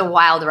Stash is a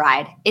wild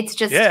ride. It's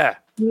just,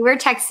 we were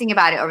texting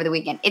about it over the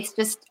weekend. It's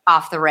just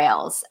off the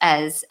rails,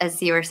 as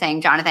you were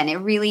saying, Jonathan. It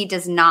really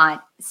does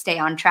not stay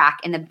on track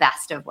in the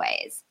best of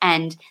ways.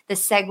 And the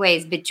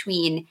segues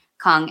between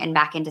Kung and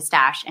back into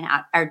Stash and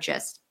out are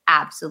just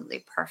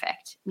absolutely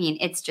perfect. I mean,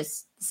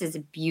 this is a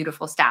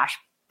beautiful Stash.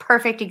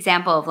 Perfect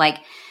example of, like,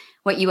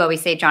 what you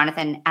always say,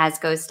 Jonathan, as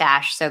goes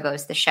Stash, so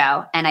goes the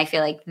show. And I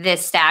feel like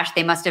this Stash,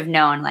 they must have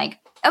known, like,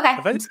 okay.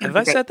 Have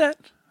I said that?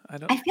 I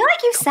feel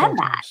like you said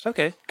that.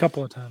 Okay. A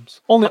couple of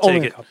times. Only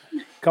a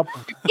couple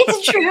of times.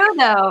 It's true,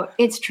 though.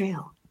 It's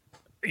true.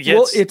 Yeah,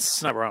 well,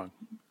 it's not wrong.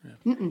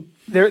 Yeah.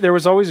 There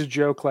was always a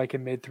joke, like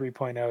in mid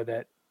 3.0,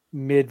 that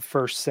mid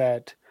first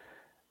set,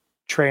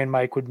 Trey and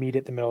Mike would meet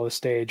at the middle of the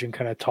stage and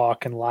kind of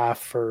talk and laugh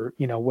for,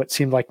 what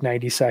seemed like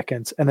 90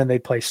 seconds. And then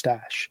they'd play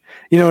Stash,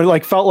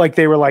 like felt like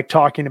they were like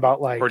talking about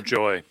like, or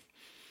Joy.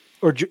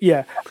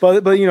 Yeah.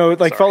 But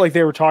felt like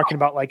they were talking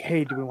about like,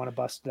 hey, do we want to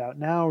bust it out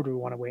now? Or do we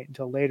want to wait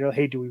until later?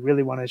 Hey, do we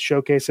really want to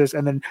showcase this?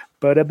 And then,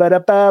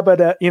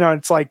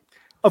 it's like,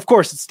 of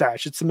course it's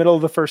Stash. It's the middle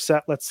of the first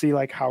set. Let's see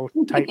like how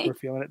tight we're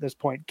feeling at this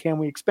point. Can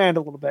we expand a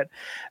little bit?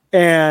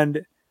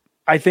 And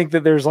I think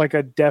that there's like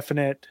a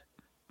definite,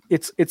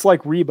 it's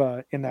like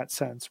Reba in that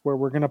sense, where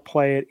we're going to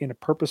play it in a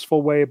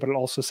purposeful way, but it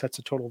also sets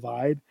a total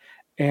vibe.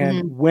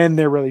 And when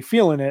they're really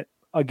feeling it,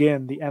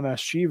 again, the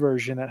MSG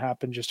version that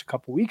happened just a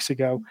couple weeks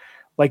ago,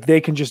 like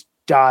they can just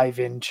dive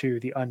into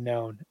the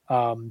unknown.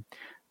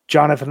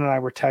 Jonathan and I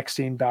were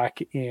texting back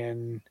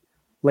in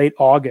late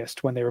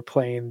August when they were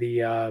playing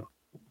the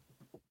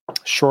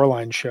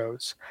Shoreline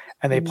shows,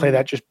 and they play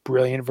that just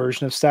brilliant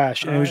version of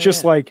Stash. And it was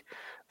just like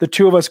the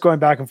two of us going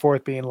back and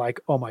forth being like,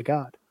 oh my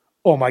God,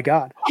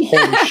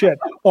 holy shit,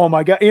 oh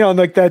my God. And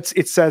like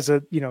it says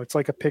it's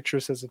like a picture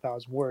says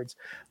 1,000 words.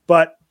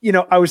 But,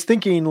 I was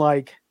thinking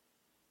like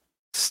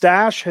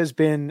Stash has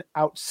been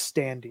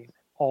outstanding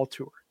all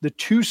tour. The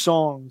two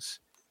songs,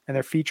 and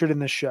they're featured in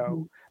the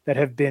show, that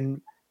have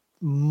been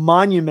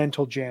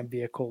monumental jam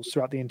vehicles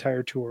throughout the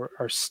entire tour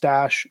are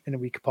Stash and A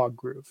Weekapaug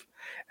Groove.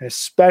 And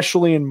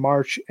especially in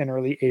March and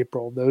early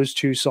April, those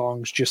two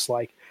songs just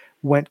like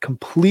went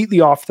completely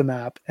off the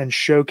map and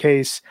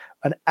showcase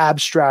an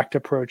abstract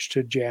approach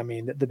to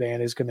jamming that the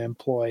band is going to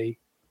employ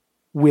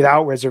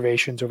without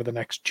reservations over the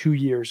next 2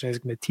 years, and is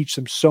going to teach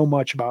them so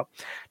much about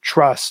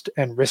trust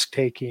and risk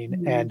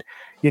taking and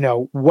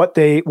what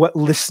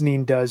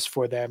listening does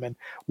for them, and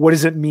what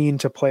does it mean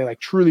to play like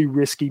truly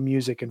risky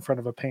music in front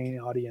of a paying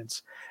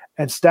audience.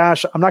 And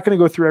Stash, I'm not going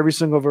to go through every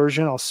single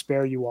version, I'll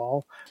spare you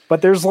all,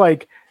 but there's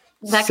like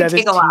that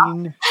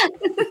 17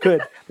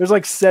 there's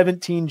like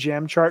 17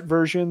 jam chart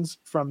versions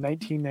from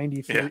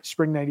 1993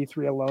 spring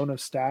 93 alone of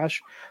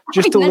Stash,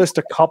 just to list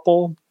a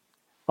couple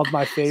of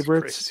my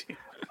favorites.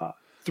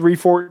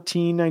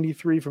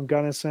 314.93 from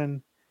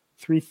Gunnison,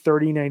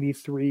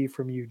 330.93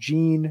 from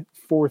Eugene,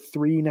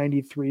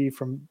 4.3.93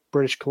 from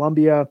British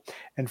Columbia,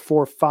 and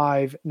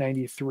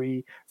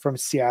 4.5.93 from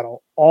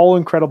Seattle. All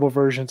incredible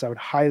versions. I would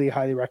highly,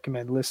 highly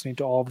recommend listening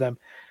to all of them.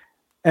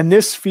 And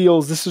this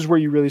is where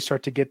you really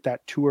start to get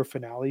that tour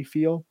finale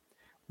feel,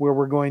 where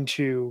we're going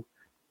to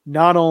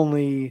not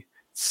only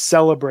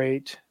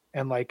celebrate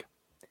and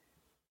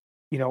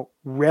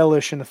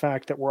relish in the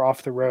fact that we're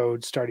off the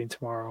road starting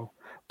tomorrow,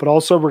 but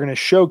also we're going to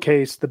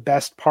showcase the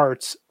best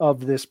parts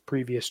of this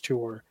previous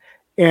tour,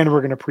 and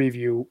we're going to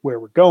preview where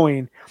we're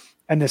going.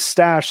 And the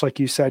Stash, like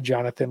you said,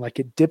 Jonathan, like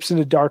it dips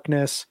into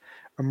darkness,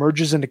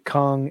 emerges into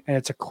Kung, and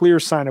it's a clear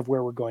sign of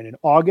where we're going in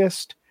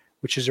August,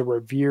 which is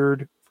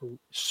for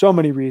so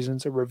many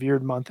reasons, a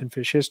revered month in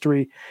Phish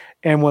history,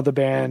 and where the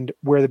band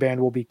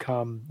will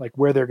become, like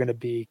where they're going to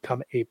be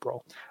come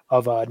April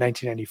of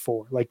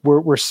 1994. Like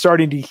we're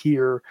starting to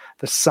hear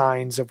the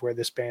signs of where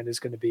this band is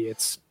going to be.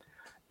 It's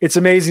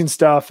amazing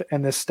stuff,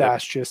 and this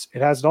Stash it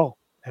has it all.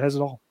 It has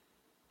it all.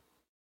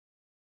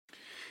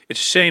 It's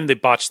a shame they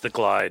botched the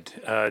glide.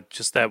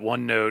 Just that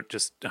one note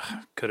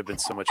could have been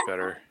so much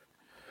better.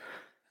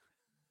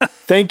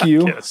 Thank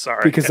you,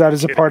 because that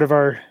is a kidding. part of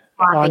our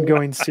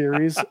ongoing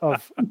series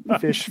of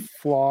Phish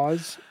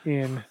flaws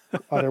in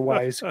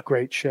otherwise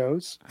great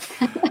shows.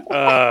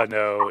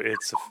 No,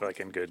 it's a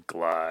fucking good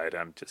glide.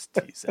 I'm just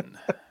teasing.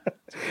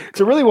 It's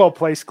a really well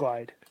placed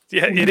glide.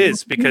 Yeah, it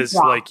is, because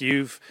like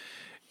you've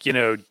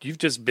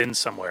just been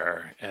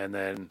somewhere, and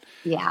then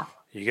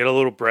you get a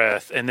little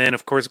breath, and then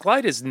of course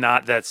glide is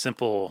not that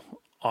simple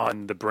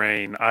on the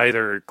brain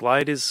either.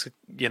 Glide is,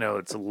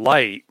 it's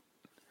light,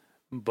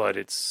 but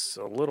it's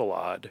a little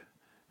odd.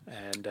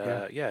 And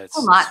it's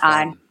a lot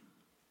odd.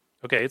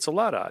 Okay, it's a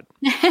lot odd.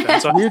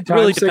 It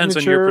really depends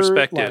on your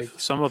perspective.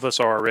 Some of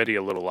us are already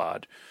a little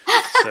odd.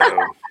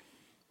 So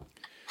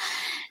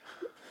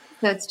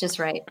that's just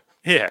right.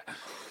 Yeah.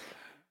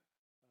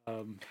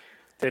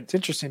 It's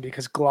interesting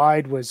because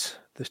Glide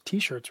the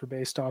t-shirts were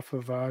based off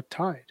of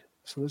Tide.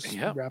 So this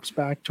wraps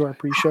back to our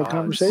pre-show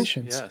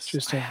conversations.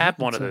 Yes, I had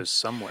one of those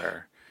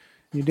somewhere.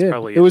 You did.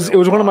 It was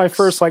one of my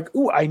first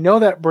I know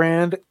that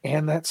brand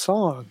and that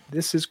song.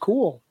 This is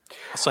cool.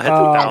 Also, I had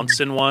the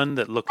bouncing one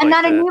that looked like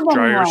the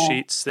dryer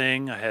sheets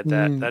thing. I had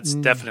that. That's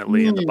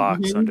definitely in the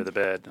box under the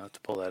bed. I'll have to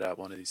pull that out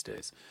one of these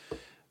days.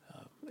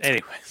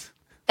 Anyways.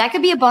 That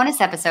could be a bonus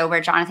episode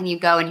where, Jonathan, you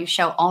go and you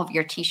show all of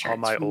your t-shirts. All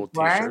my old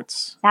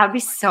t-shirts. That would be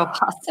so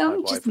awesome. My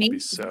wife would be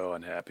so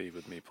unhappy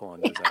with me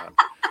pulling those out.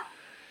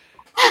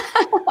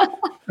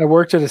 I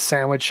worked at a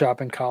sandwich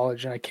shop in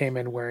college, and I came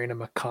in wearing a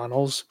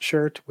McConnell's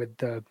shirt with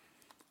the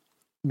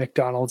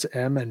McDonald's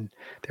M, and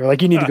they were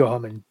like, you need to go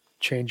home and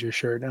change your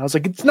shirt. And I was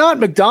like, it's not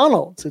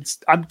McDonald's.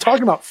 I'm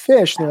talking about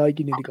Phish. And they're like,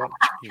 you need to go home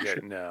and change your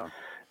shirt. No.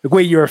 Like,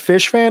 wait, you're a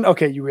Phish fan?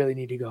 Okay, you really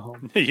need to go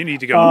home. You need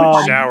to go home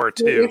and shower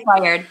too. You're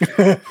fired.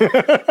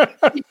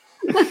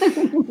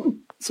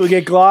 So we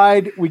get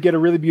Glide. We get a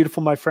really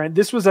beautiful My Friend.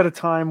 This was at a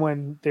time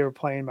when they were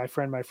playing My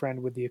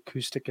Friend with the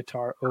acoustic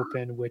guitar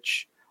open,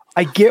 which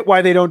I get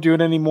why they don't do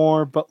it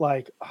anymore, but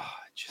I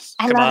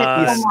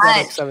love it so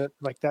much. Of it,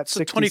 like that. It's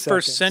the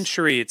 21st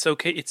century. It's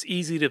okay. It's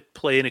easy to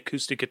play an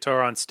acoustic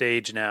guitar on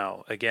stage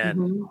now.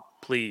 Again,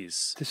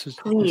 please. This is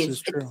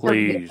true.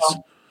 Please.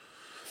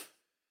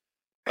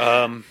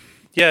 And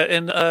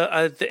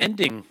the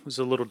ending was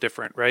a little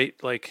different, right?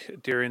 Like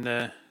during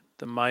the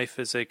MIFE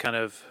as they kind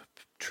of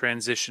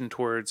transition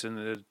towards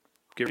and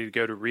get ready to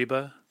go to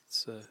Reba.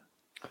 It's a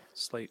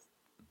slight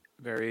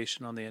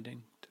variation on the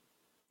ending.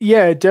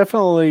 Yeah, it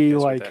definitely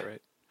that,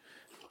 right?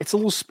 It's a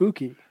little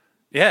spooky.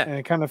 Yeah. And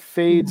it kind of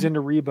fades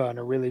into Reba in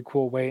a really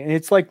cool way. And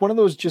it's like one of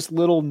those just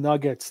little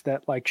nuggets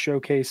that like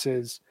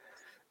showcases,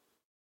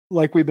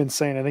 like we've been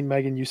saying, I think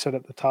Megan, you said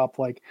at the top,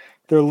 like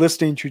they're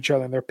listening to each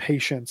other and their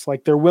patience,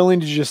 like they're willing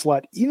to just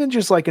let even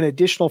just like an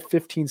additional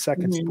 15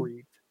 seconds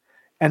breathe.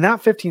 And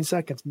that 15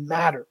 seconds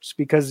matters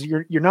because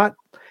you're not,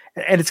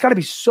 and it's got to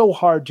be so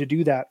hard to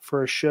do that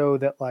for a show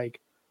that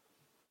like,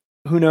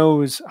 who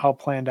knows how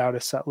planned out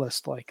a set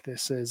list like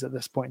this is at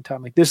this point in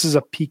time. Like this is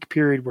a peak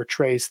period where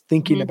Trey's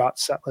thinking about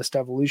set list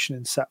evolution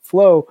and set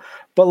flow,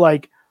 but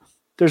like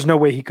there's no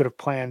way he could have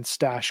planned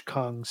Stash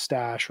Kung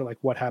Stash or like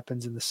what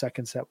happens in the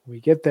second set when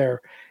we get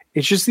there.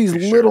 It's just these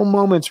little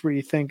moments where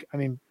you think, I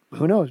mean,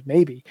 who knows?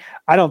 Maybe.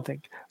 I don't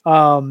think.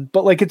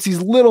 But like it's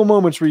these little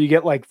moments where you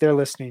get like they're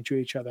listening to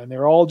each other and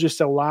they're all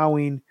just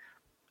allowing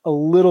a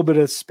little bit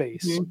of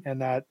space.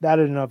 And that in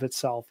and of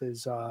itself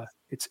is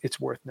it's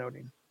worth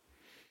noting.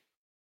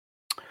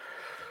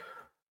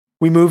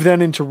 We move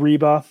then into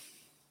Reba,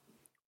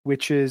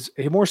 which is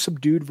a more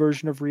subdued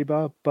version of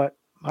Reba, but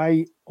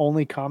my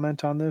only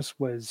comment on this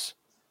was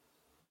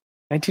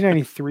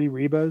 1993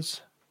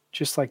 Reba's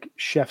just like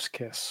chef's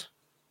kiss.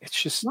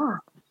 It's just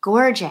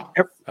gorgeous.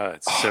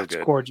 It's so good.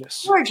 It's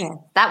gorgeous. Gorgeous.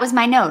 That was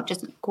my note.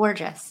 Just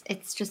gorgeous.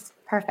 It's just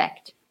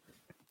perfect.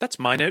 That's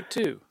my note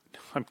too.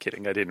 I'm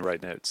kidding. I didn't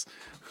write notes,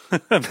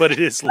 but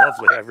it is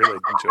lovely. I really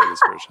enjoy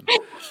this version.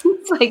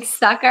 It's like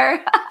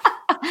sucker.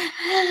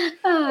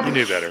 You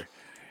knew better.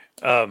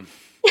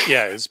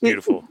 Yeah, it's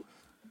beautiful.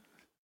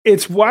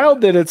 It's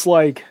wild that it's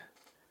like,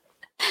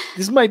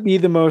 this might be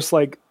the most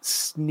like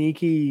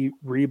sneaky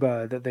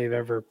Reba that they've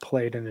ever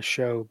played in a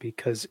show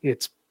because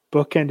it's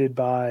bookended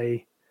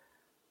by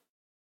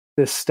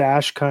the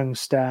Stash Kung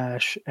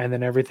Stash and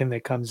then everything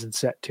that comes in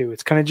set two.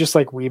 It's kind of just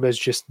like Reba's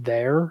just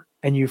there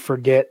and you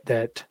forget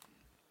that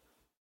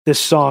this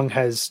song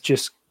has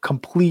just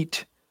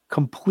complete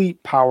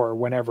power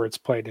whenever it's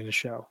played in a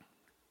show.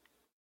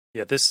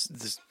 Yeah,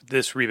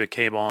 this Reba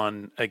came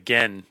on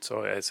again.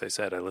 So as I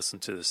said, I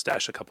listened to the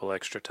Stash a couple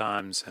extra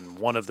times, and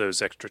one of those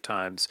extra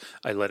times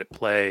I let it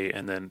play,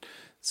 and then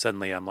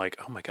suddenly I'm like,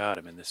 oh my god,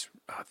 I'm in this.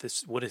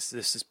 What is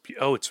this?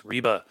 It's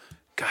Reba.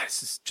 God,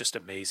 this is just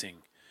amazing.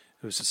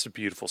 It was just a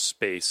beautiful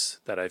space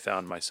that I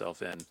found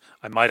myself in.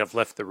 I might have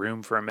left the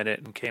room for a minute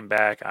and came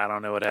back. I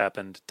don't know what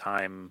happened.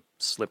 Time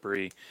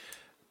slippery.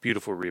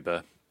 Beautiful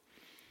Reba.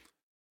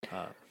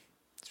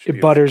 It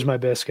butters my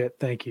biscuit.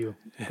 Thank you.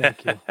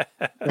 That's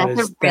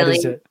a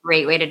really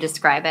great way to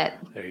describe it.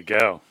 There you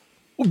go.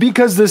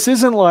 Because this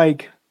isn't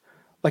like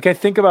I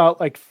think about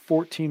like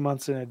 14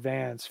 months in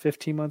advance,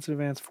 15 months in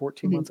advance,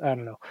 14 months. I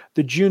don't know.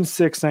 The June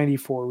 6,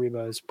 94 Reba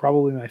is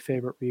probably my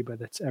favorite Reba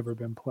that's ever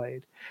been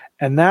played.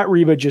 And that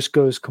Reba just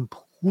goes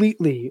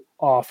completely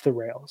off the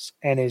rails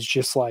and is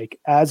just like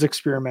as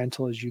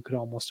experimental as you could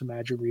almost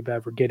imagine Reba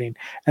ever getting.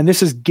 And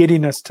this is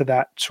getting us to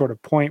that sort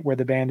of point where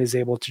the band is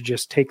able to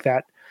just take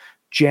that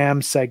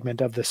jam segment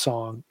of the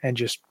song and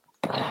just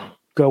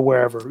go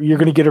wherever. You're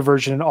going to get a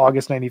version in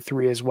August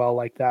 93 as well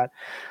like that.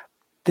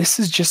 This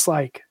is just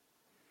like,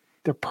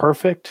 they're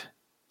perfect.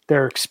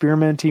 They're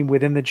experimenting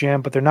within the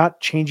jam, but they're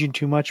not changing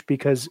too much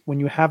because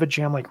when you have a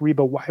jam like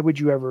Reba, why would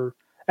you ever,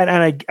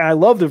 and I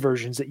love the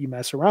versions that you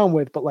mess around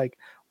with, but like,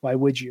 why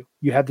would you?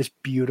 You have this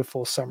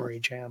beautiful summery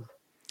jam.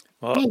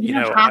 Well,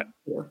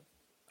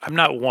 I'm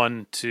not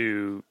one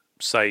to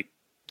cite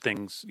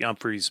things,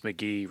 Humphreys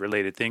McGee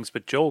related things,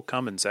 but Joel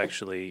Cummins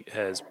actually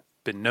has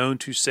been known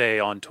to say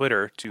on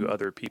Twitter to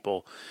other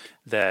people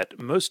that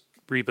most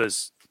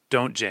Rebas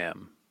don't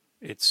jam.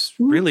 It's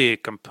really a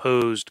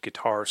composed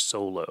guitar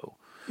solo,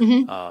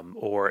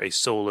 or a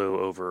solo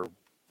over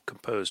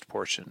composed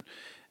portion.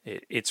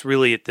 It's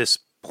really at this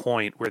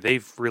point where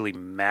they've really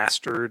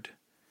mastered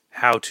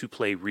how to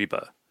play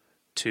Reba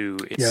to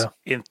its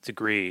nth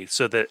degree,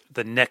 so that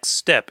the next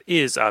step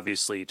is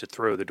obviously to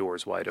throw the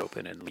doors wide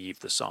open and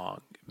leave the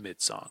song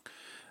mid-song.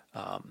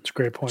 That's a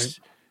great point.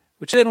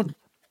 Which they haven't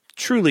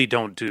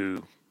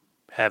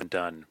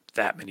done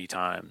that many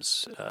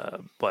times,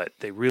 but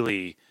they've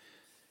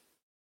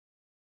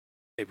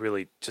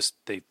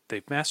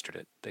mastered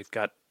it. They've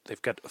got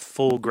a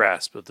full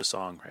grasp of the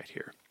song right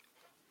here.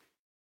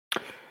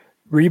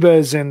 Reba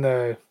is in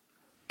the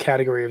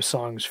category of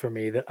songs for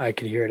me that I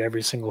could hear at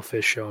every single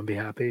Phish show and be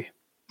happy.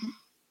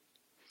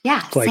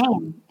 Yeah,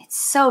 same. It's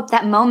so,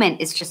 that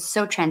moment is just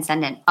so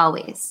transcendent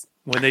always.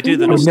 When they do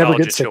the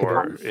nostalgia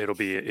tour, it'll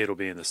be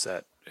in the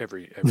set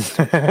every time.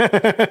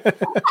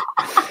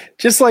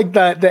 Just like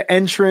the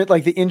entrant,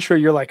 like the intro,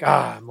 you're like,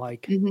 I'm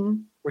like,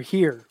 we're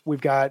here.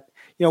 We've got,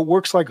 it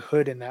works like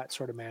Hood in that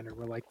sort of manner.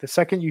 Where like the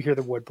second you hear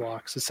the wood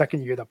blocks, the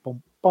second you hear the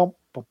boom, boom,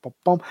 boom, boom,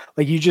 boom,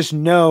 like you just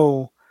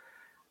know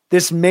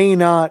this may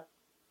not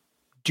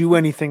do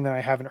anything that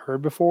I haven't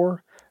heard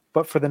before,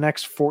 but for the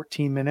next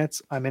 14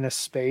 minutes, I'm in a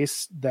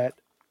space that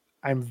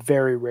I'm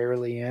very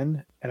rarely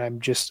in, and I'm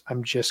just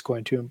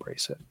going to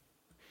embrace it.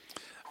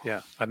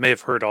 Yeah, I may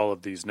have heard all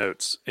of these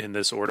notes in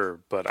this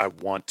order, but I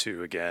want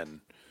to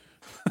again.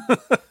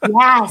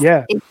 Yes.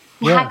 Yeah.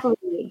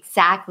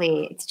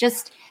 Exactly. It's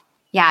just,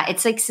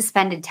 it's like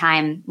suspended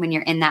time when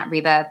you're in that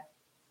Reba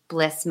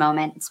bliss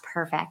moment. It's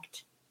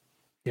perfect.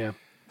 Yeah,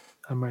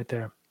 I'm right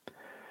there.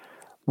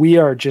 We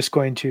are just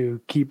going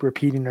to keep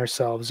repeating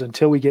ourselves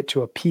until we get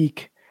to a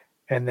peak,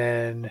 and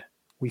then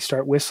we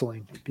start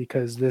whistling,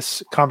 because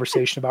this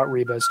conversation about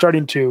Reba is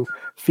starting to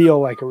feel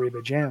like a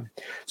Reba jam.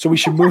 So we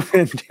should move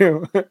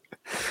into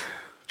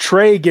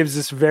Trey gives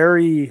this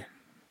very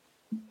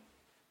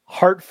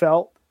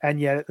heartfelt and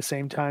yet at the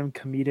same time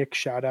comedic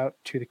shout out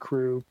to the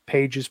crew.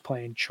 Paige is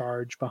playing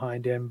Charge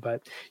behind him,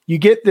 but you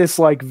get this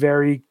like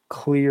very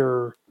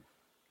clear,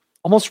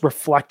 almost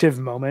reflective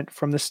moment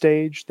from the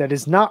stage that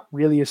is not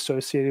really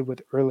associated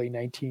with early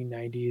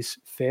 1990s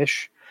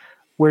Phish,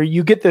 where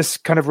you get this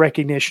kind of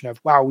recognition of,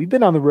 wow, we've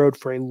been on the road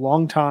for a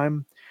long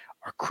time.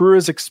 Our crew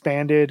has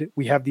expanded.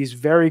 We have these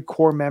very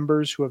core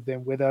members who have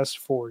been with us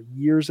for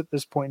years at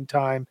this point in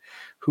time,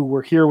 who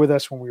were here with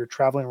us when we were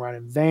traveling around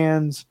in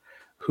vans,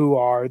 who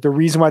are the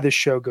reason why this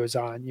show goes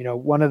on. You know,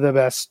 one of the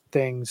best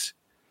things,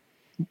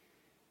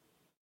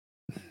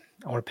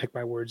 I want to pick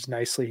my words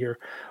nicely here.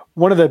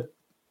 One of the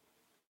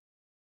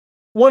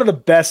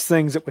best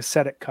things that was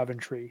said at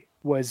Coventry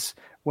was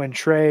when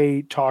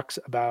Trey talks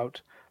about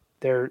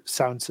their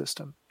sound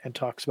system and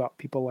talks about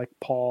people like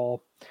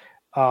Paul,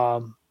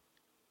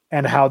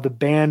 and how the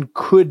band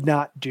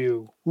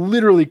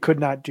literally could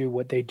not do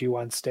what they do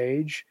on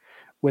stage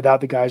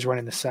without the guys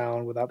running the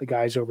sound, without the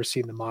guys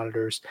overseeing the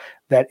monitors.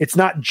 That it's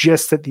not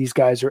just that these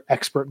guys are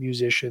expert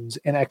musicians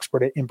and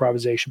expert at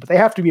improvisation, but they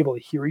have to be able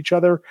to hear each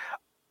other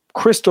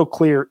crystal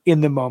clear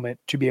in the moment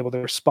to be able to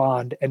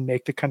respond and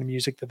make the kind of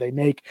music that they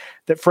make,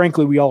 that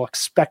frankly we all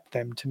expect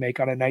them to make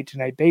on a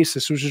night-to-night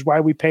basis, which is why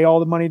we pay all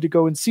the money to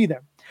go and see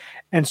them.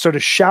 And so to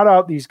shout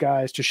out these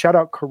guys, to shout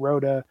out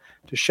Kuroda,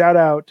 to shout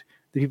out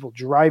the people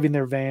driving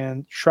their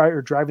van,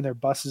 driving their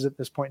buses at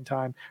this point in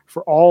time,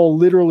 for all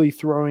literally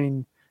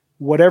throwing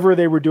whatever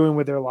they were doing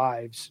with their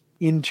lives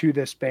into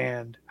this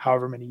band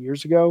however many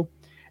years ago,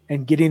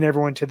 and getting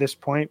everyone to this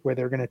point where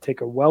they're going to take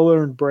a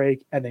well-earned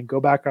break and then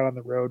go back out on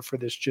the road for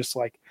this just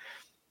like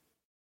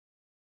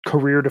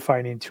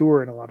career-defining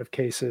tour in a lot of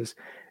cases.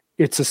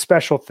 It's a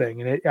special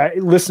thing.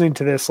 And listening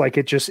to this, like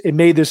it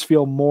made this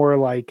feel more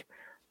like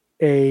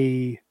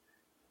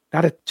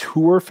not a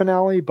tour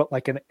finale, but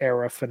like an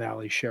era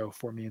finale show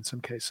for me in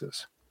some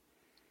cases.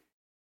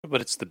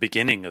 But it's the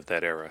beginning of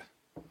that era.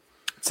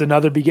 It's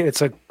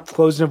it's a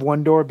closing of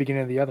one door,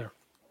 beginning of the other.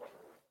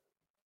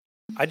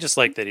 I just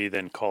like that he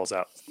then calls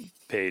out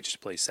Paige to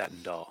play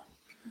Satin Doll.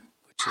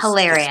 Which is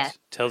hilarious.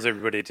 Tells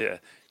everybody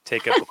to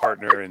take up a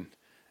partner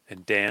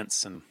and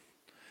dance, and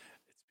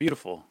it's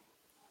beautiful.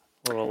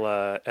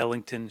 Little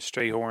Ellington,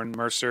 Strayhorn,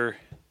 Mercer.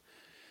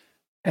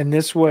 And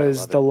this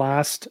was the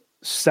last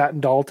Satin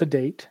Doll to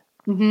date.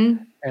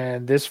 Mm-hmm.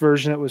 And this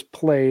version that was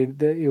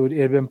played, it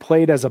had been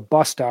played as a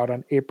bust out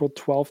on April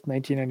 12th,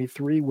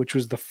 1993, which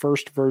was the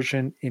first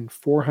version in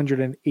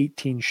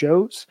 418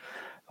 shows.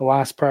 The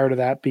last prior to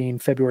that being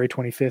February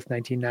 25th,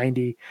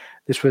 1990.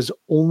 This was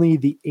only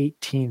the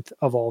 18th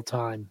of all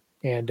time.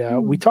 And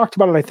we talked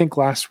about it, I think,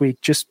 last week.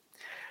 Just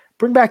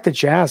bring back the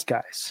jazz,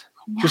 guys.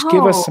 Just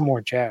give us some more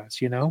jazz,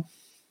 you know?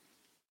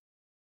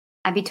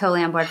 I'd be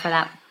totally on board for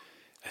that.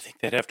 I think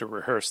they'd have to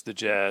rehearse the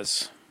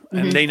jazz.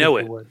 And they know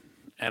it.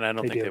 And I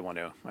don't think do. they want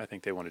to. I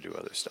think they want to do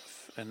other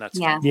stuff. And that's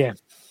Yeah. Yeah.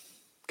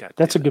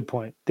 That's a good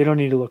point. They don't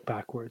need to look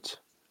backwards.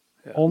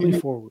 Yeah. Only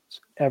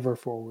forwards. Ever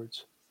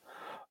forwards.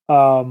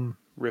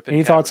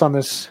 Any thoughts on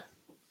this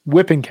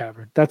Whipping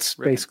Cavern? That's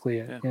basically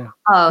it. Yeah.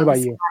 Oh, what about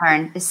you?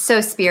 Cavern is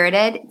so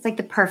spirited. It's like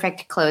the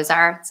perfect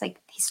closer. It's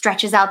like he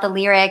stretches out the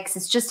lyrics.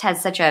 It just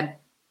has a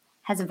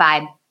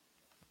vibe.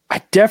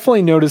 I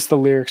definitely noticed the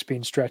lyrics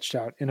being stretched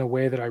out in a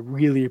way that I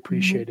really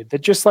appreciated. That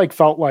just like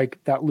felt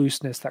like that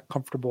looseness, that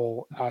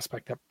comfortable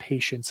aspect, that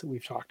patience that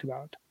we've talked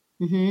about.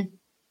 Mm-hmm.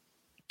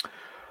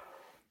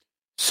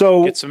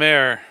 So get some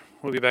air.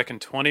 We'll be back in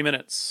 20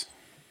 minutes.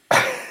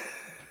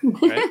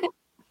 Right?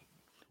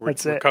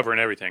 We're covering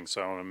everything,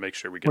 so I want to make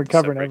sure we get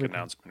the break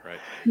announcement right.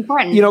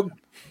 Important. You know,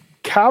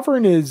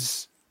 Cavern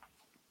it's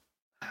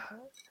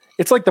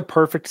like the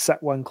perfect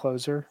set one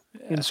closer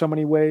in so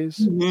many ways.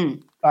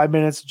 Mm-hmm. 5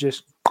 minutes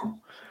just.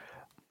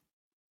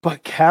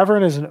 But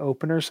Cavern as an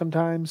opener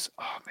sometimes,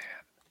 oh man,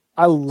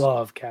 I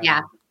love Cavern.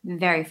 Yeah,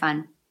 very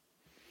fun.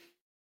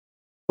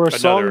 For a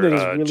song that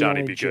is really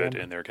Johnny B. Good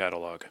in their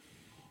catalog.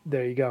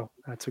 There you go.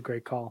 That's a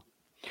great call.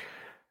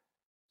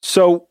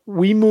 So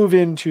we move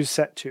into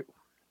set two.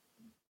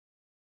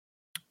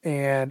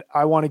 And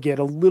I want to get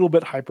a little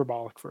bit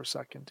hyperbolic for a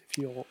second, if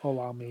you'll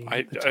allow me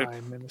the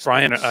time. And the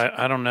Brian,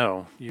 I don't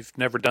know. You've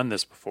never done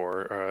this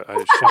before.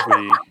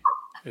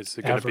 Is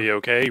it going to be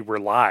okay? We're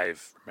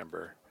live,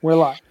 remember? We're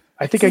live.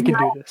 I think I can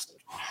do this.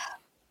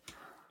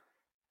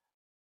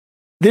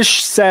 This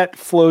set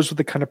flows with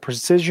the kind of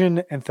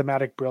precision and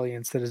thematic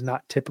brilliance that is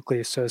not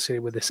typically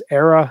associated with this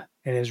era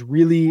and is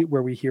really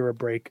where we hear a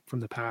break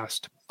from the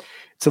past.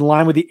 It's in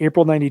line with the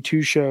April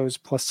 92 shows,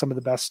 plus some of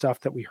the best stuff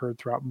that we heard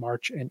throughout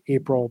March and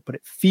April, but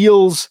it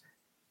feels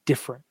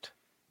different.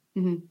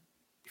 Mm-hmm.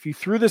 It if you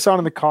threw this on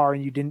in the car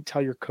and you didn't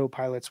tell your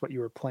co-pilots what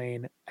you were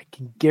playing, I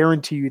can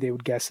guarantee you they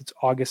would guess it's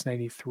August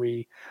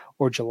 93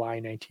 or July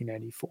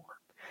 1994.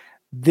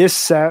 This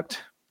set,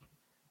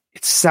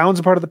 it sounds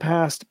a part of the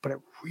past, but it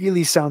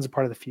really sounds a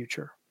part of the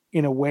future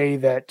in a way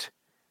that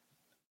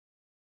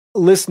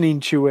listening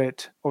to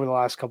it over the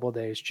last couple of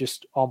days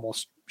just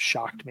almost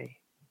shocked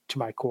me to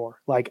my core.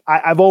 Like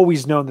I've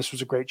always known this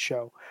was a great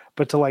show,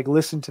 but to like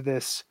listen to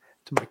this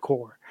to my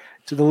core,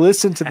 to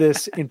listen to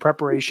this in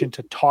preparation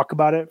to talk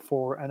about it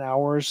for an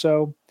hour or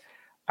so,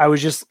 I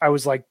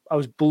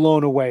was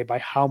blown away by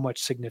how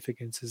much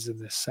significance is in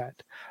this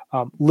set.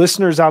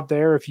 Listeners out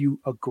there, if you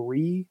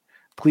agree,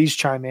 please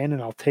chime in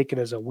and I'll take it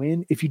as a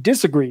win. If you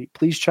disagree,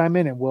 please chime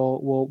in and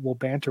we'll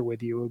banter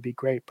with you. It would be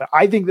great. But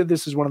I think that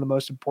this is one of the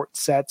most important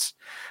sets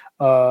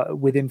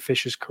within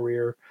Phish's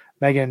career.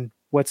 Megan,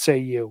 what say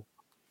you?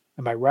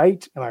 Am I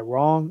right? Am I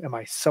wrong? Am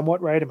I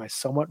somewhat right? Am I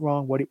somewhat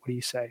wrong? What do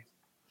you say?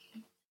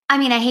 I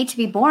mean, I hate to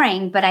be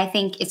boring, but I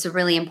think it's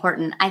really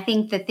important. I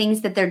think the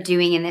things that they're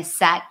doing in this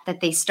set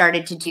that they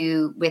started to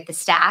do with the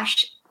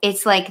Stash,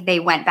 it's like they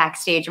went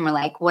backstage and were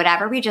like,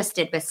 whatever we just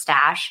did with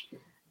Stash,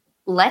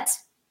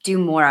 let's do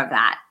more of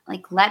that.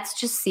 Like, let's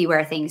just see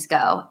where things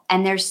go.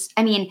 And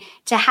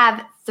to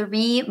have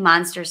 3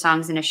 monster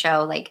songs in a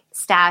show like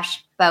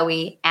Stash,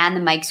 Bowie, and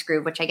the Mike's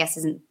Groove, which I guess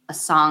isn't a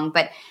song,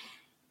 but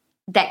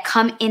that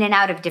come in and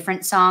out of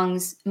different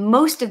songs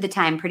most of the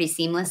time pretty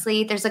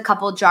seamlessly. There's a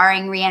couple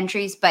jarring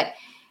reentries, but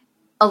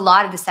a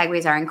lot of the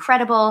segues are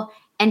incredible.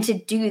 And to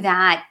do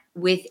that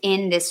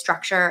within this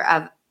structure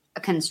of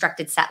a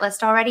constructed set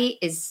list already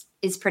is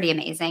pretty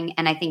amazing.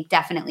 And I think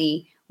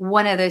definitely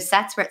one of those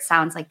sets where it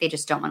sounds like they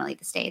just don't want to leave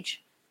the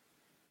stage.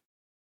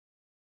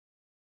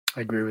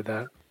 I agree with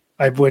that.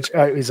 Which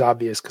is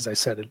obvious because I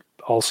said it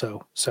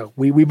also. So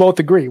we both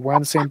agree. We're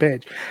on the same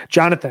page.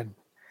 Jonathan.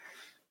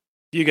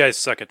 You guys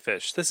suck at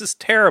Phish. This is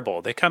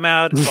terrible. They come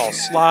out, it's all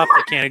slop.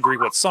 They can't agree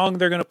what song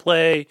they're going to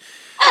play.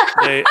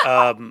 They,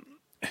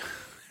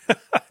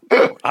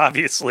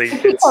 obviously,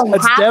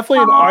 that's definitely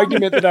an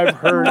argument that I've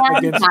heard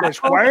against Phish.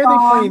 Why are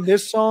they playing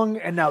this song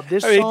and now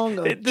this song?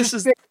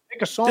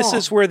 Pick a song. This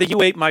is where the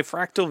 "You Ate My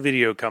Fractal"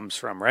 video comes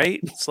from, right?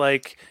 It's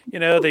like,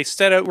 they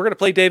said we're going to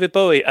play David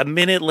Bowie. A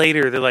minute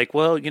later, they're like,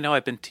 well,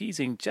 I've been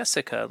teasing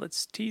Jessica.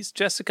 Let's tease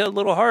Jessica a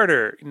little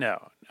harder.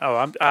 No.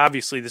 Oh,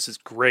 obviously this is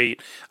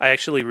great. I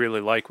actually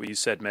really like what you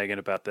said, Megan,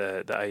 about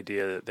the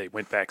idea that they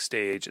went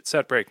backstage at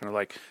set break and they're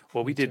like,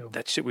 well, we did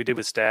that shit we did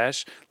with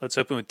Stash. Let's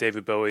open with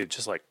David Bowie.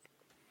 Just like,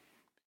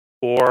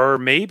 or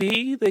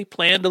maybe they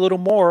planned a little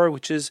more,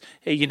 which is,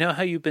 hey, you know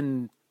how you've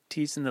been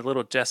teasing the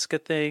little Jessica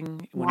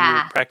thing when you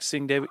were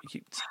practicing, David?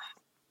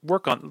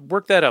 Work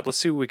that up. Let's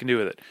see what we can do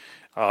with it.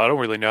 I don't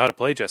really know how to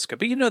play Jessica,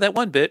 but that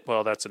one bit.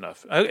 Well, that's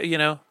enough.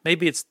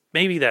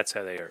 Maybe that's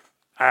how they are.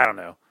 I don't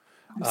know.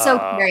 I'm so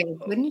curious.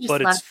 Wouldn't you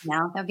just love to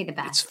know? That would be the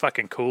best. It's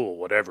fucking cool,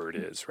 whatever it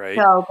is, right?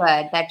 So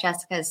good. That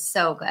Jessica is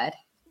so good.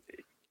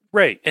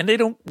 Right. And they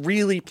don't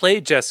really play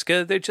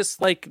Jessica. They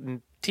just like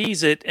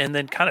tease it and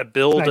then kind of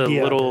build a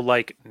little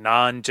like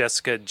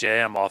non-Jessica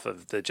jam off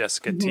of the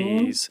Jessica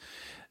tease.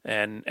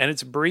 And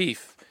it's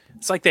brief.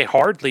 It's like they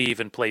hardly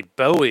even play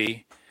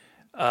Bowie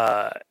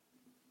at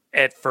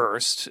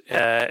first.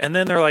 And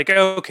then they're like,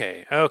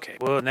 okay,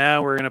 well,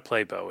 now we're going to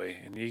play Bowie.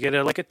 And you get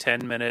a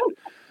 10-minute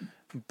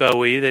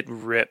Bowie that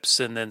rips,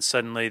 and then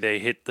suddenly they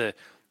hit the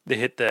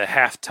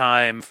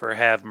halftime for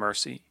Have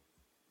Mercy.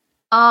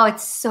 Oh,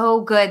 it's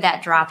so good,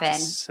 that drop in.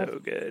 So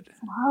good.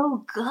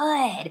 So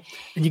good.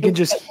 And you can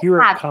just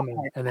hear it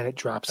coming, and then it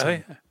drops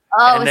in. Yeah.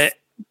 Oh, so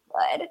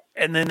good.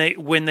 And then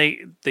when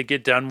they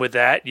get done with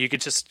that, you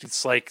could just,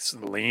 it's like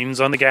leans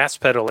on the gas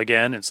pedal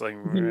again. It's like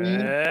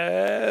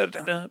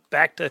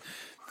back to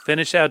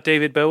finish out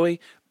David Bowie.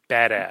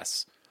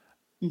 Badass.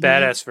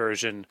 Badass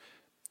version.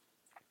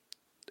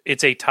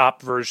 It's a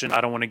top version.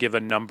 I don't want to give a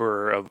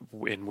number of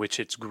in which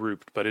it's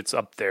grouped, but it's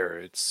up there.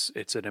 It's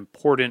an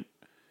important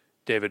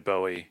David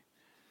Bowie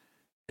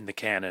in the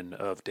canon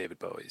of David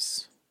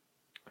Bowie's.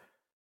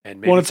 And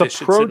maybe Phish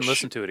should sit and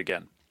listen to it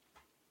again.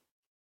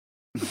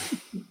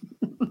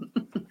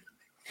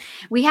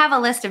 We have a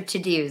list of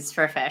to-dos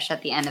for Phish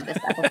at the end of this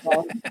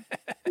episode.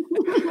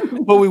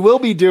 Well, we will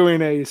be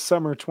doing a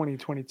summer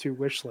 2022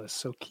 wish list,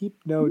 so keep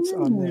notes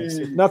on this.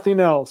 If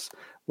nothing else,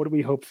 what do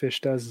we hope Phish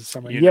does this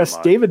summer? Yes,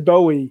 David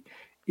Bowie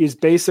is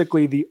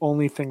basically the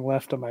only thing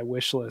left on my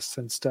wish list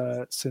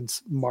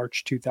since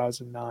March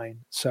 2009.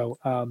 So,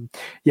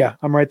 yeah,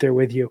 I'm right there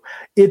with you.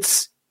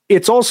 It's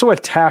also a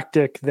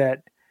tactic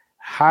that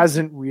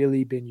hasn't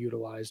really been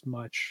utilized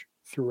much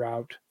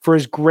throughout. For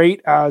as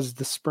great as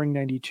the Spring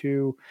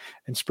 92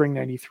 and Spring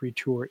 93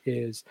 tour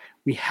is,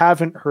 we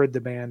haven't heard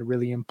the band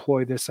really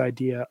employ this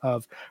idea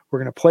of we're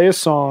going to play a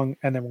song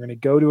and then we're going to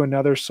go to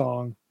another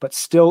song, but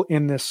still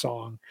in this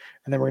song.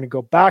 And then we're going to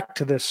go back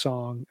to this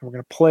song and we're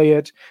going to play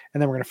it.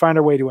 And then we're going to find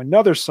our way to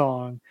another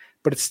song,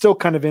 but it's still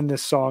kind of in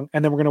this song.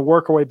 And then we're going to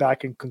work our way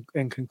back and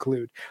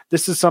conclude.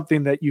 This is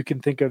something that you can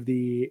think of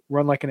the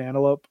Run Like an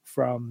Antelope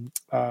from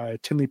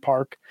Tinley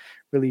Park,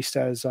 released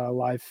as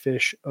Live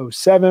Phish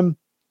 07.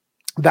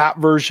 that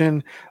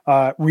version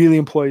really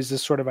employs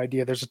this sort of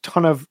idea. There's a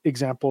ton of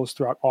examples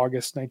throughout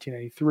August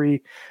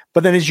 1993.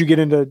 But then as you get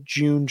into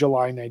June,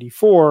 July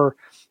 94,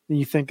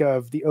 you think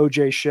of the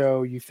OJ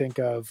show, you think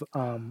of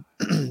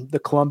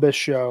the Columbus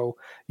show,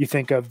 you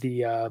think of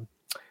the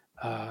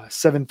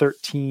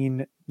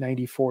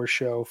 7/13/94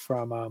 show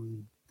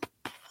from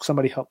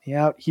somebody help me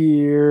out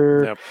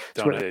here. Yep,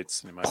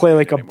 play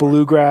like a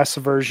bluegrass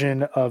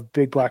version of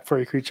Big Black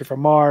Furry Creature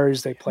from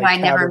Mars. They play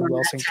Cavern,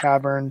 Wilson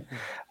Cavern.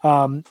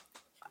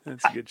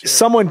 That's a good show.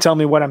 Someone tell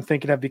me what I'm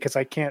thinking of, because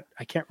I can't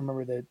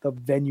remember the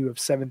venue of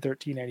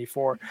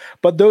 7/13/94.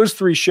 But those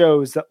three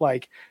shows that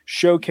like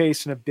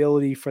showcase an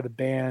ability for the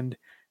band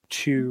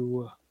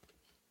to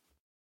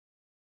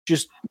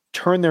just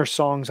turn their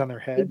songs on their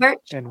head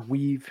and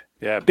weave.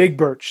 Yeah, Big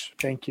Birch.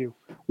 Thank you.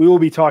 We will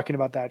be talking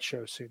about that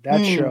show soon.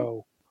 That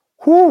show.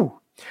 Whoo.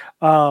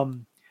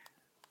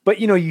 But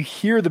you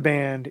hear the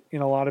band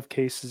in a lot of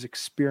cases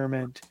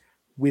experiment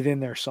within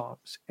their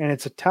songs, and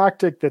it's a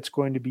tactic that's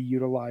going to be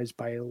utilized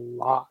by a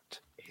lot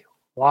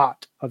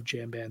of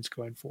jam bands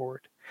going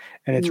forward.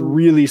 And it's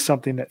really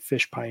something that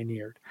Phish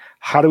pioneered.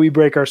 How do we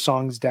break our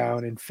songs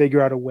down and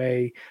figure out a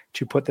way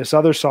to put this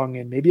other song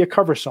in, maybe a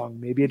cover song,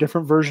 maybe a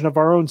different version of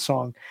our own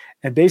song,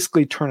 and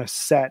basically turn a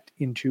set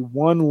into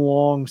one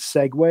long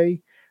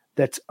segue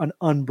that's an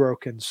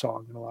unbroken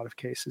song in a lot of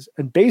cases.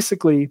 And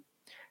basically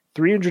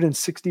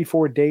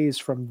 364 days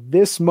from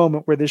this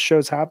moment where this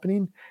show's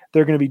happening,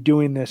 they're going to be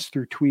doing this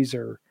through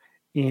Tweezer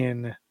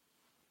in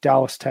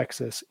Dallas,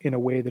 Texas, in a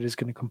way that is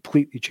going to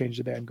completely change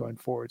the band going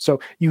forward.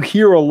 So you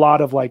hear a lot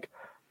of like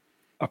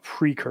a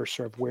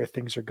precursor of where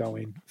things are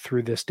going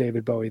through this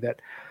David Bowie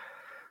that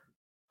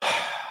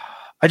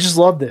I just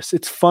love this.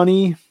 It's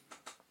funny,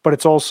 but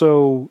it's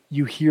also,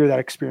 you hear that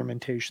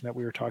experimentation that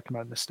we were talking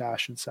about in the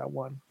Stash in set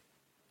one.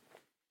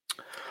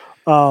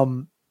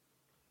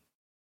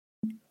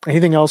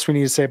 Anything else we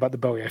need to say about the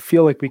Bowie? I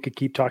feel like we could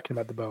keep talking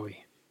about the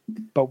Bowie,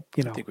 but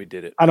I think we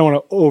did it. I don't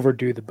want to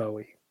overdo the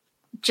Bowie.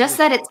 Just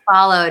that it's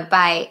followed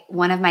by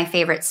one of my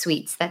favorite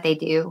suites that they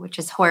do, which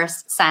is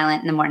Hoarse, Silent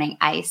in the Morning,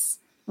 Ice.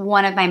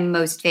 One of my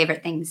most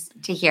favorite things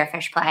to hear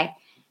Phish play.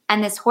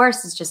 And this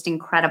Hoarse is just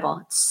incredible.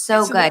 It's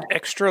so Isn't good. It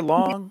extra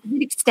long? Is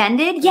it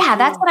extended? Yeah,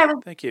 that's what I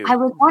was. Thank you. I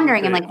was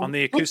wondering. I'm like, on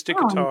the acoustic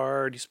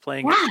guitar, he's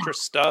playing extra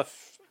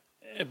stuff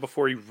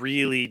before he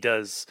really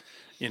does,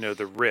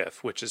 the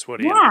riff, which is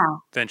what he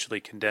eventually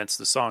condensed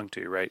the song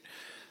to, right?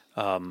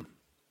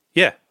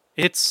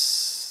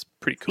 It's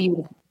pretty cool.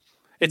 Beautiful.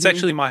 It's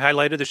actually my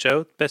highlight of the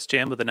show, best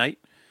jam of the night.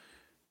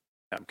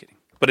 No, I'm kidding,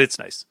 but it's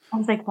nice. I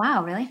was like,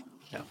 wow, really?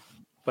 Yeah,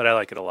 but I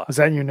like it a lot. Is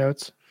that in your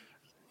notes?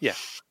 Yeah.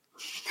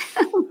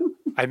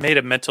 I made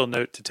a mental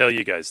note to tell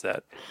you guys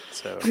that.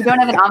 So you don't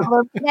have an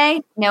envelope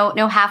today?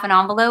 No half an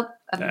envelope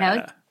of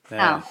notes?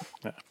 No.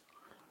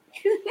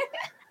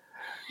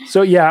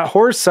 So yeah,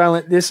 Hoarse,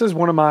 Silent. This is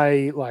one of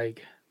my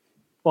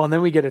and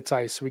then we get It's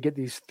Ice. So we get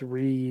these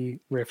three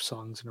riff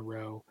songs in a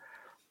row.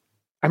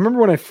 I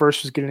remember when I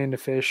first was getting into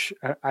Phish,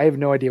 I have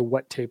no idea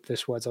what tape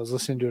this was. I was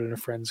listening to it in a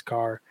friend's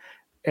car,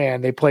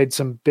 and they played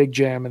some big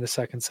jam in the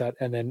second set,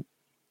 and then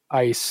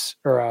Ice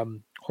or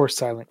Hoarse,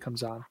 Silent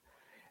comes on.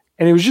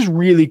 And it was just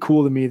really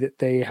cool to me that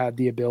they had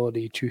the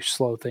ability to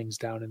slow things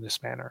down in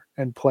this manner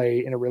and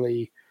play in a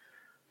really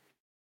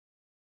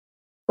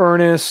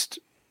earnest,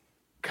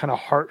 kind of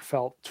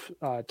heartfelt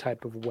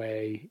type of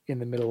way in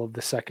the middle of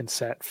the second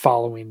set,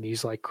 following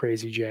these like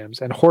crazy jams.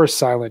 And Hoarse,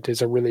 Silent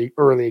is a really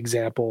early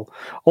example,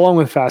 along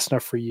with Fast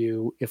Enough for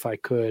You, If I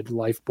Could,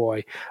 Life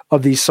Boy,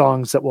 of these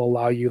songs that will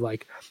allow you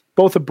like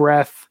both a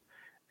breath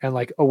and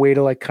like a way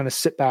to like kind of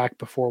sit back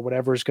before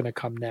whatever's going to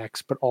come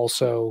next, but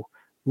also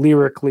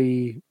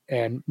lyrically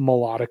and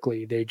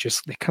melodically, they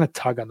kind of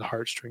tug on the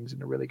heartstrings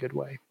in a really good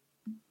way.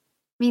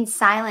 I mean,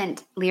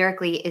 Silent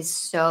lyrically is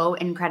so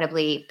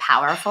incredibly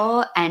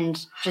powerful,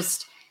 and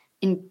just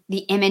the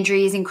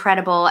imagery is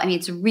incredible. I mean,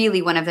 it's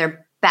really one of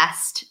their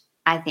best,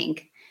 I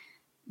think,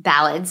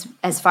 ballads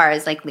as far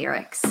as like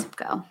lyrics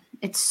go.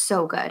 It's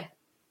so good.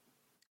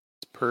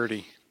 It's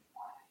pretty.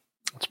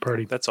 It's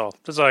pretty. That's all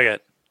I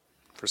get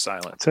for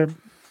Silent. So,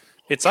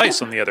 It's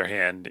Ice, on the other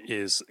hand,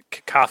 is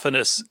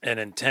cacophonous and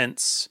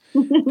intense,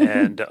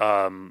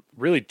 and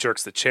really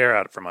jerks the chair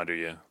out from under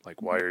you.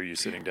 Like, why are you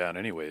sitting down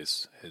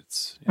anyways?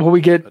 It's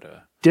we get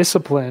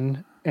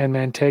Discipline and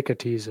Manteca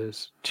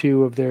teases,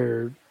 two of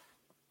their,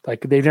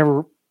 like, they've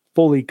never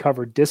fully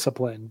covered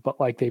Discipline, but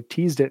like they've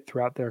teased it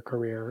throughout their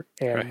career.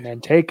 And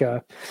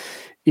Manteca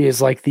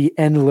is like the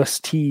endless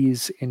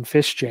tease in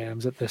Phish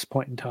jams at this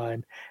point in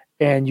time.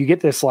 And you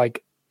get this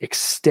like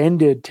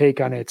extended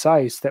take on It's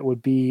Ice that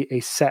would be a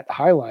set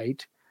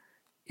highlight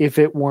if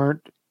it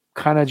weren't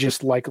kind of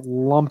just like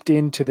lumped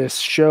into this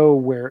show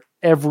where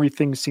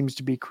everything seems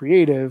to be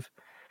creative,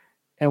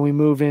 and we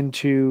move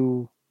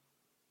into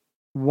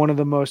one of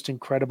the most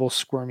incredible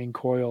Squirming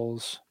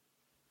Coils.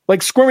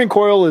 Like Squirming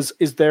Coil is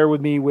there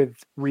with me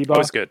with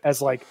Reba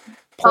as like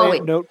play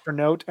it note for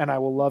note, and I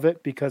will love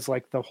it because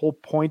like the whole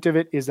point of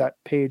it is that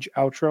page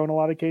outro in a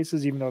lot of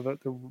cases, even though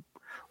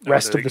the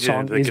rest of the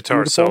song the is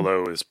guitar beautiful.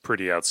 solo is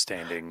pretty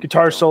outstanding.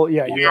 Guitar solo,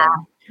 yeah.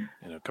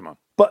 Come on.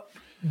 But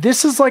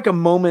this is like a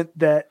moment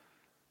that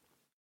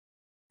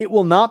it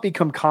will not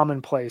become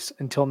commonplace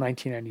until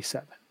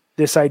 1997.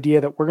 This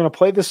idea that we're going to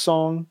play this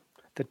song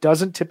that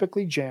doesn't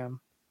typically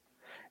jam,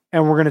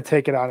 and we're going to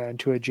take it out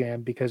into a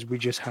jam because we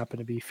just happen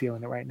to be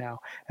feeling it right now.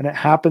 And it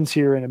happens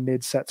here in a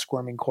mid-set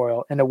Squirming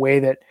Coil in a way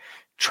that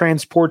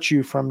transports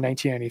you from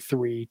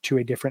 1993 to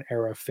a different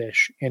era of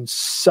Phish in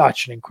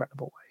such an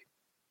incredible way.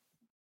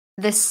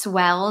 The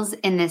swells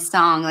in this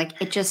song, like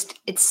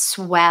it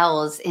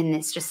swells in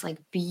this just like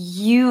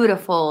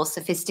beautiful,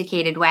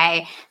 sophisticated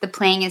way. The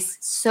playing is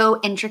so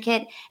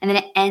intricate, and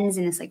then it ends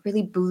in this like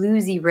really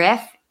bluesy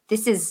riff.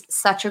 This is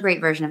such a great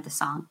version of the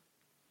song.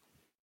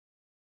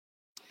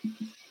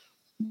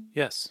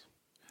 Yes,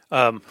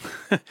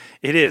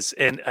 it is,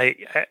 and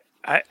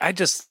I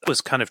just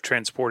was kind of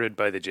transported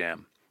by the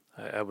jam.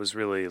 I was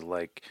really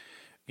like,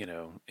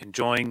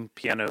 enjoying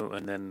piano,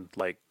 and then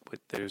like,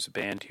 there's a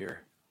band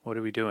here. What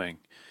are we doing?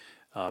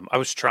 I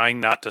was trying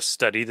not to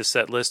study the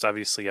set list.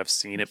 Obviously, I've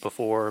seen it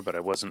before, but I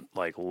wasn't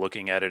like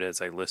looking at it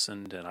as I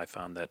listened, and I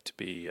found that to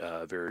be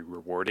very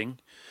rewarding.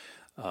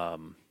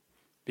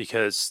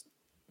 Because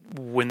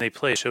when they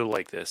play a show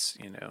like this,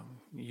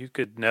 you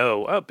could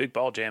know, oh, Big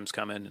Ball Jam's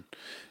coming,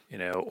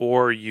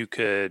 or you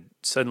could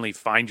suddenly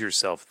find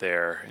yourself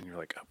there, and you're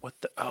like,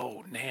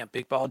 damn,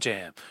 Big Ball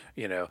Jam.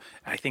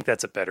 I think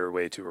that's a better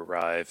way to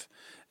arrive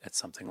at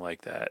something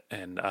like that.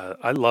 And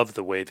I love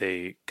the way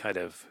they kind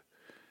of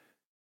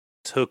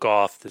took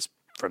off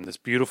from this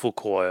beautiful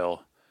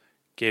coil,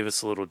 gave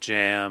us a little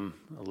jam,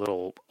 a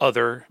little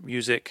other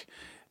music,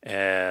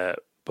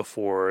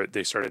 before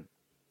they started,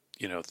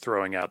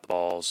 throwing out the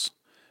balls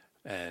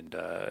and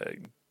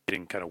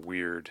getting kind of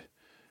weird.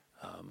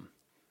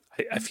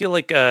 I feel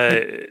like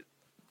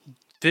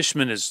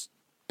Fishman is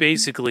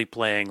basically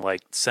playing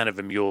like Son of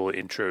a Mule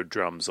intro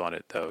drums on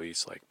it, though.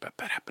 He's like,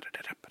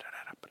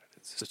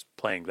 it's just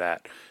playing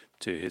that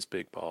to his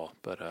big ball.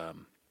 But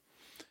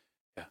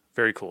yeah,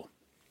 very cool.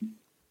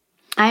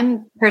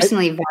 I'm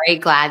personally very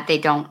glad they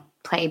don't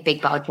play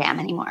Big Ball Jam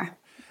anymore.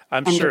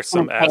 I'm sure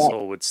some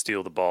asshole would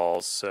steal the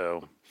balls,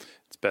 so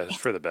it's best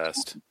for the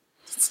best.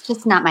 It's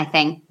just not my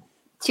thing.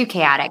 Too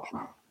chaotic.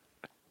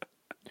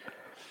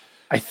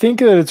 I think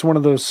that it's one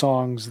of those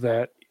songs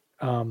that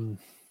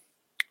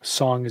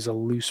song is a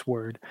loose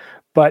word,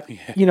 but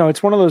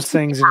it's one of those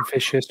things in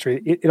Phish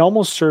history. It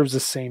almost serves the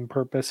same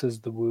purpose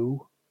as the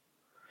Woo,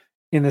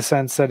 in the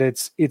sense that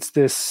it's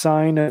this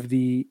sign of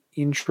the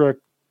intra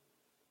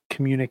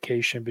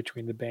communication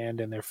between the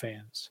band and their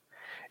fans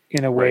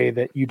in a way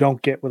that you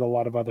don't get with a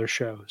lot of other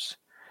shows.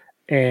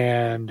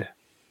 And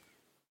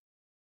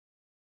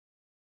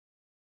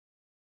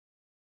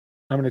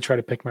I'm going to try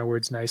to pick my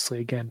words nicely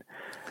again.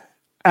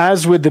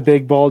 As with the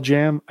Big Ball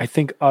Jam, I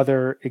think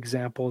other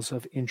examples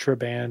of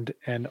intra-band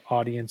and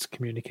audience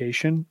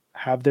communication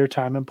have their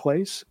time and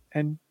place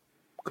and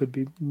could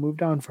be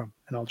moved on from.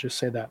 And I'll just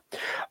say that.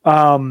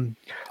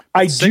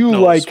 I do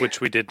like... which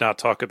we did not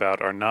talk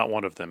about, are not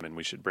one of them, and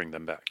we should bring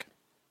them back.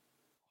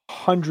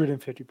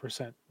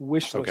 150%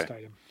 wish list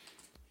item.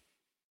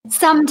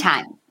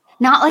 Sometime.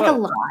 Not like a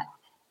lot.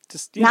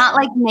 Just, not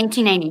like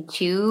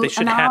 1992. They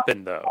should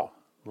happen, though.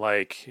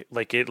 Like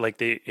the at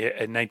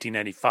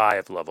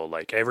 1995 level,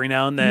 like every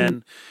now and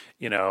then,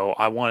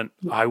 I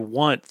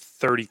want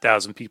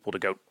 30,000 people to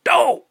go,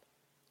 no.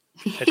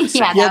 It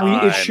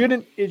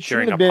shouldn't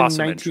have been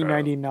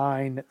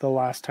 1999 intro. The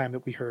last time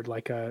that we heard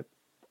like a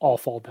all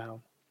fall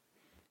down.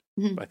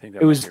 I think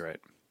that was right.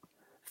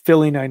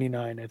 Philly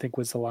 99, I think,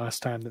 was the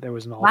last time that there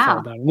was an all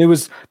fall down. And it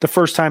was the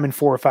first time in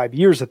 4 or 5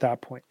 years at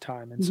that point in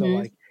time. And so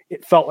like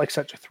it felt like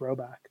such a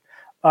throwback.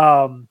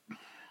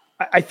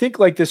 I think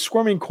like this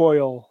Squirming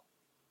Coil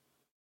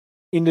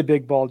into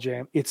Big Ball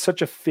Jam, it's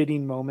such a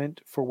fitting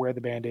moment for where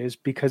the band is,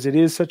 because it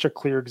is such a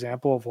clear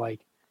example of like,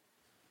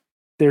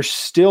 they're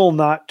still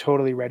not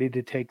totally ready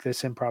to take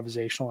this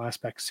improvisational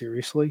aspect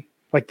seriously.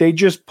 Like they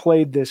just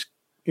played this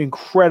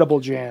incredible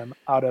jam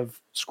out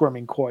of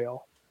Squirming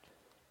Coil.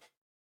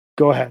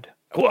 Go ahead.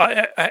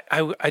 Well,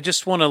 I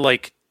just want to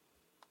like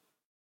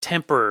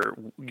temper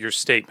your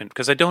statement,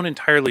 because I don't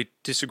entirely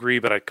disagree,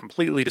 but I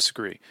completely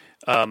disagree.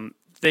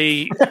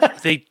 They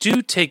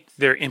do take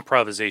their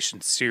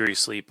improvisation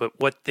seriously, but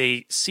what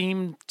they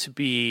seem to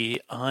be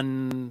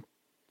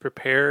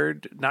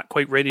unprepared, not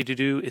quite ready to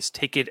do, is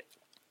take it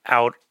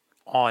out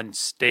on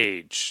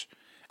stage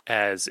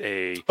as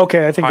a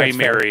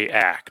primary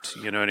act.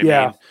 You know what I mean?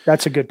 Yeah,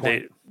 that's a good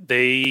point.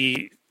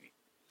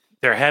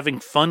 They're having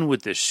fun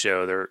with this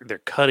show.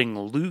 They're cutting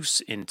loose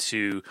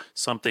into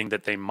something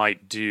that they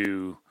might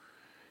do.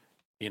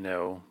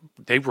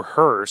 They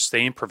rehearse,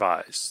 they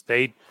improvise.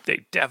 They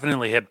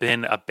definitely have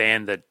been a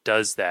band that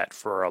does that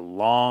for a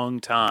long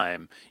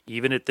time.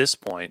 Even at this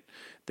point,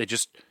 they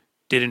just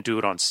didn't do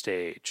it on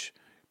stage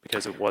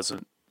because it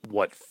wasn't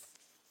what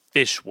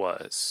Phish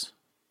was.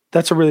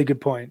 That's a really good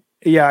point.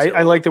 Yeah,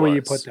 I like the way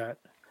you put that.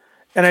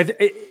 And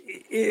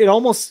it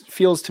almost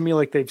feels to me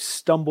like they've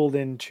stumbled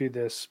into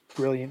this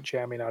brilliant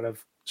jamming out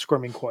of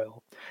Squirming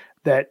Coil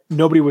that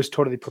nobody was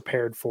totally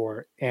prepared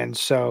for. And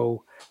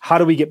so how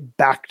do we get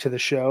back to the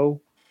show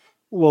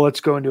well,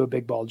 let's go into a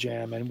big ball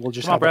jam and we'll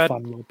just Come on, have Brad. a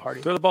fun little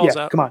party. Throw the balls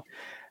out. Come on.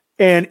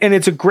 And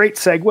it's a great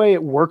segue.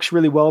 It works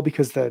really well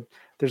because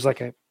there's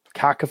like a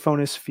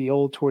cacophonous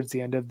feel towards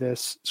the end of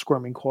this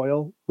Squirming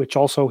Coil, which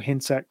also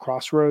hints at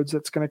Crossroads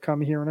that's going to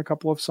come here in a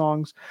couple of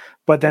songs.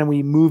 But then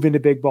we move into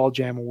Big Ball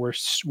Jam and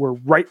we're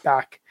right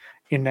back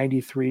in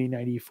 93,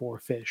 94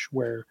 Phish,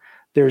 where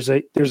there's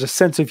a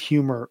sense of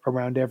humor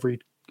around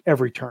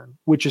every turn,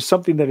 which is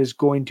something that is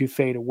going to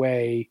fade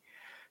away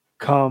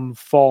come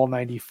fall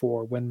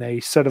 94 when they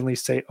suddenly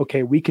say,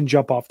 okay, we can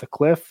jump off the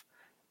cliff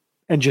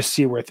and just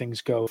see where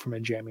things go from a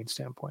jamming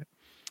standpoint.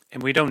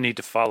 And we don't need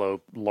to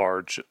follow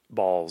large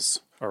balls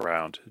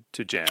around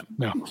to jam.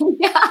 No.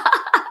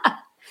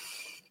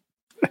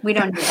 We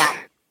don't need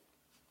that.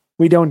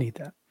 We don't need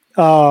that.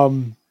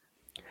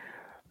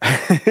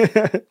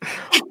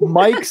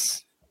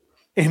 Mike's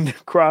in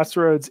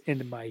Crossroads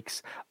into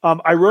Mike's.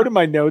 I wrote in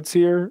my notes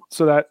here,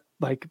 so that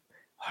like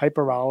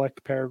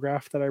hyperbolic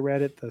paragraph that I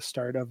read at the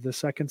start of the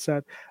second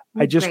set,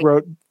 I just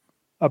wrote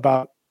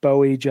about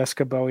Bowie,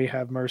 Jessica Bowie,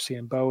 Have Mercy,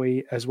 and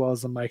Bowie, as well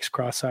as the Mike's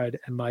Cross-Eyed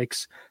and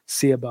Mike's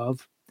See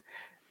Above.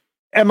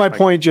 And my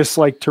point, just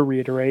like to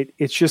reiterate,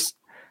 it's just,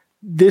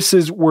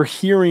 we're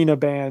hearing a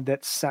band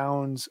that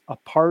sounds a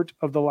part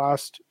of the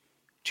last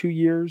 2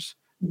 years,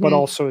 but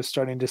also is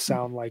starting to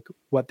sound like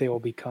what they will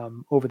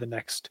become over the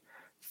next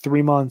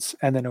 3 months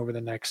and then over the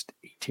next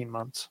 18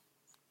 months.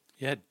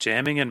 Yeah,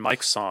 jamming in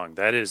Mike's song.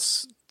 That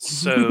is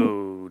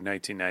so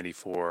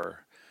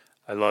 1994.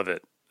 I love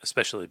it,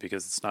 especially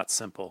because it's not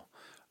simple.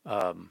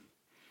 And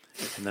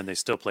then they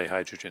still play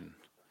Hydrogen.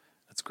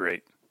 That's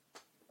great.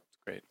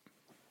 Great.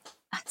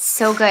 That's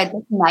so good.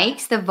 The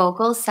mics, the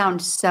vocals sound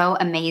so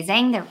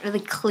amazing. They're really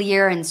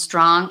clear and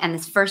strong. And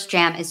this first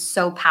jam is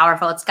so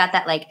powerful. It's got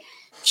that like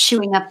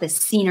chewing up the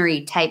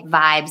scenery type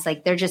vibes.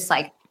 Like they're just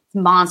like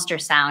monster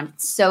sound.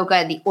 It's so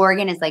good. The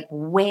organ is like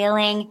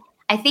wailing.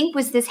 I think,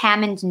 was this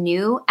Hammond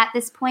new at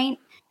this point?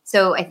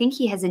 So I think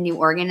he has a new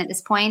organ at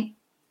this point.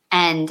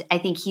 And I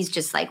think he's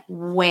just like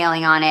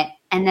wailing on it.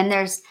 And then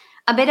there's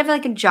a bit of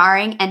like a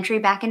jarring entry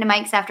back into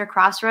Mike's after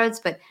Crossroads,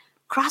 but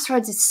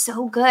Crossroads is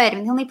so good. I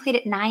mean, they only played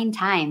it 9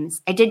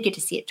 times. I did get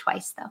to see it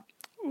twice, though.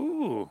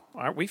 Ooh,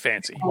 aren't we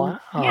fancy? Wow.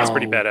 That's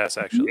pretty badass,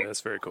 actually.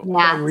 That's very cool.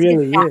 Yeah, It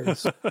really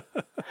is.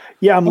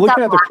 Yeah, I'm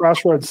looking at the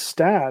Crossroads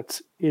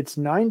stats. It's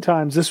 9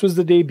 times. This was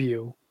the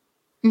debut.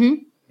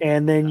 Mm-hmm.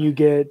 And then you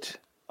get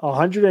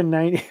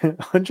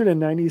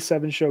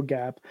 197 show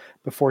gap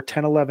before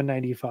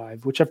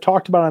 10/11/95, which I've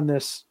talked about on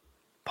this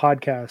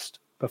podcast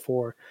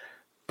before.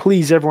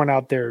 Please, everyone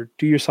out there,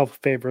 do yourself a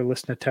favor,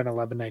 listen to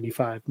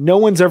 10/11/95. No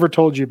one's ever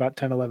told you about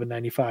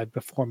 10/11/95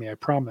 before me, I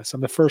promise.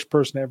 I'm the first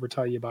person to ever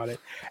tell you about it.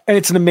 And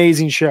it's an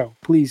amazing show.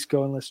 Please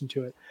go and listen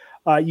to it.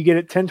 You get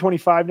it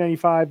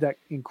 10/25/95, that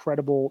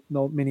incredible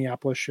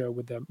Minneapolis show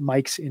with the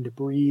mics into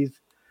Breathe.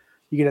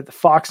 You get it the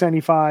Fox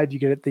 95. You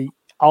get it the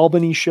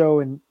Albany show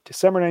in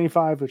December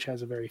 95, which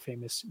has a very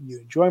famous You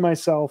Enjoy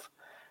Myself.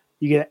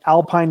 You get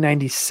Alpine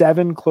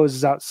 97,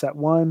 closes out set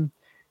 1.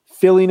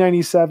 Philly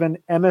 97,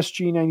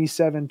 MSG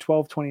 97,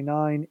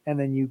 12/29, and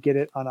then you get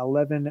it on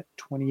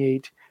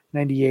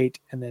 11/28/98,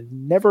 and then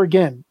Never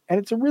Again. And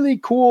it's a really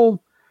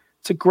cool,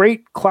 it's a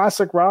great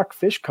classic rock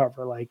Phish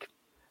cover. Like,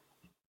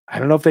 I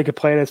don't know if they could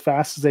play it as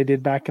fast as they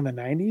did back in the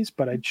 90s,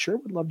 but I sure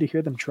would love to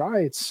hear them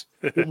try.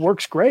 It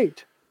works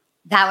great.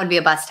 That would be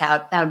a bust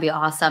out. That would be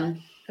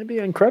awesome. That'd be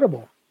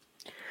incredible.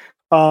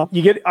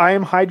 You get I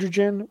Am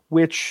Hydrogen,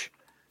 which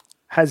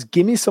has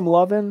Gimme Some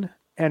Lovin'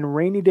 and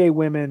Rainy Day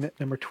Women,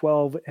 number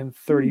 12 and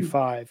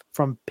 35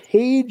 from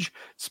Page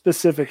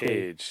specifically.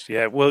 Page.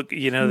 Yeah. Well,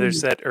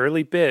 there's that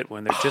early bit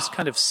when they're just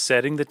kind of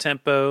setting the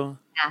tempo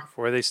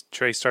before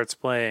Trey starts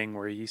playing,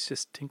 where he's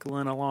just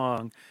tinkling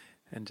along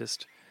and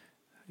just,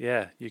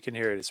 you can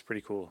hear it. It's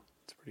pretty cool.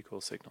 It's pretty cool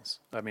signals.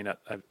 I mean,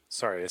 I'm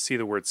sorry, I see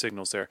the word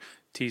signals there.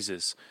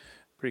 Teases.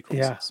 Pretty cool.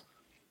 Yeah.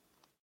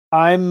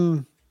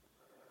 I'm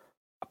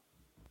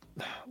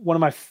one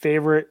of my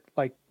favorite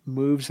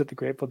moves that the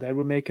Grateful Dead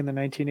would make in the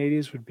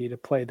 1980s would be to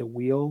play the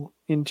wheel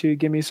into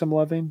Gimme Some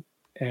Lovin'.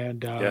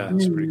 And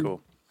it's pretty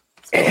cool.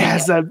 It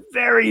has a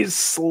very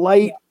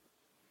slight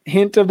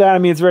hint of that. I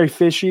mean, it's very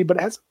fishy, but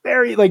it has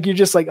very you're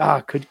just like,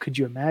 could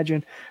you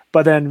imagine?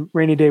 But then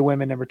Rainy Day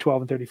Women, number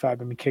 12 and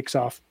 35, kicks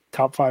off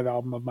top 5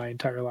 album of my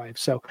entire life.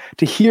 So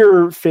to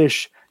hear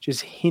Phish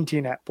just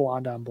hinting at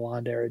Blonde on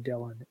Blonde era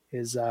Dylan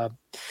is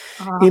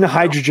In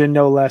Hydrogen,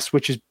 no less,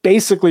 which is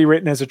basically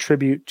written as a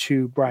tribute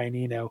to Brian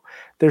Eno.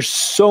 There's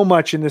so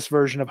much in this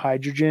version of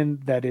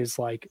Hydrogen that is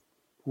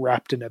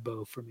wrapped in a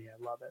bow for me. I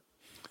love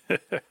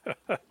it.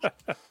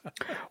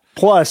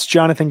 Plus,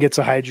 Jonathan Gets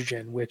a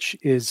Hydrogen, which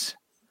is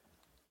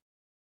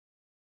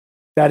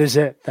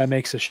it. That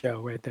makes a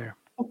show right there.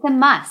 It's a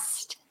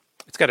must.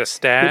 It's got a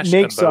stash,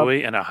 a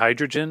Bowie, and a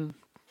Hydrogen.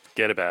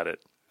 Get about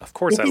it. Of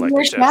course, I like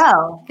the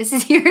show. This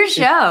is your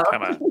show.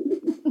 Come on.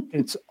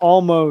 It's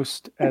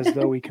almost as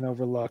though we can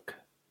overlook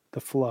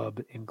the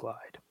flub in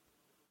Glide.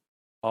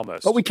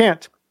 Almost. But we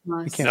can't.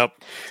 We can't. Nope.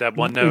 That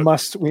one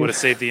note would have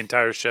saved the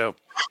entire show.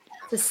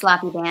 It's a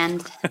sloppy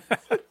band.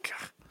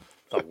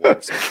 The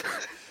worst.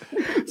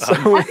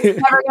 I'm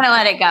never gonna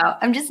let it go.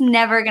 I'm just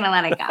never gonna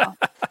let it go.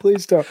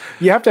 Please don't.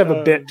 You have to have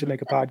a bit to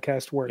make a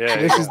podcast work.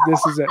 Yeah, So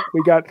this is it.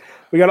 We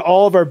got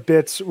all of our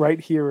bits right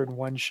here in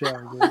one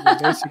show. We're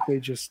basically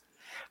just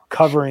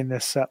covering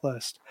this set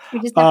list. We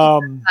just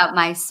have to talk about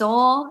My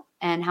Soul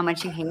and how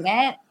much you hate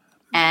it,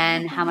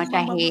 and how much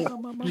I hate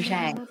Boucher.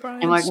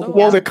 And we're good to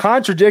Well, go.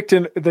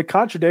 the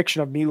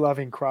contradiction of me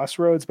loving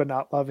Crossroads but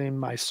not loving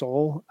My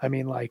Soul. I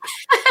mean, like,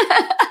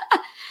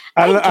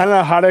 I don't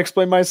know how to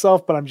explain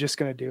myself, but I'm just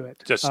going to do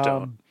it. Just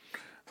don't.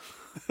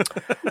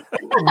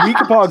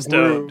 Weekapaw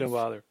Groove. Don't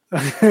bother.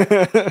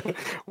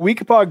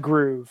 Weekapaw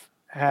Groove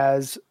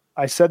has,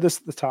 I said this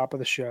at the top of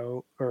the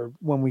show, or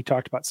when we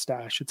talked about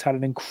Stash, it's had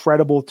an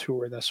incredible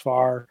tour thus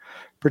far,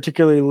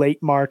 particularly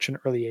late March and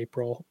early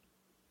April.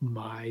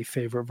 My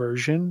favorite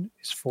version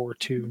is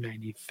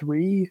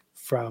 4293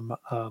 from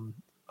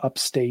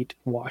upstate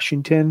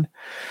Washington.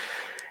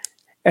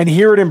 And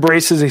here it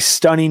embraces a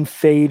stunning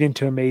fade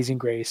into Amazing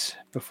Grace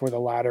before the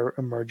latter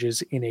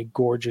emerges in a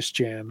gorgeous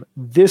jam.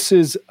 This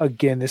is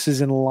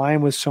in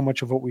line with so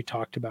much of what we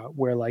talked about,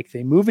 where like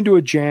they move into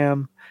a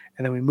jam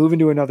and then we move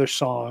into another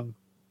song.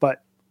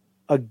 But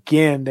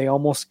again, they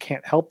almost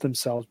can't help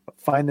themselves,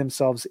 but find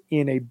themselves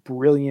in a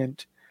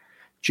brilliant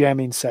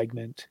jamming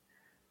segment.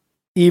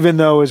 Even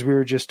though, as we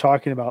were just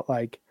talking about,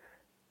 like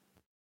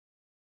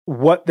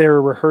what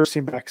they're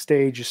rehearsing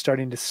backstage is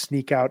starting to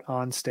sneak out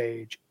on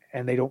stage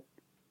and they don't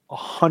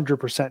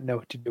 100% know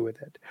what to do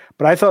with it.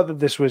 But I thought that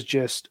this was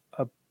just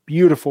a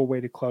beautiful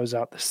way to close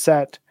out the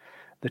set,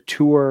 the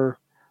tour.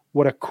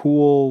 What a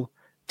cool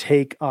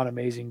take on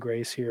Amazing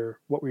Grace here.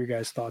 What were your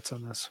guys' thoughts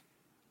on this?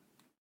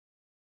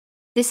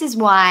 This is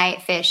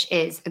why Fish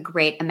is a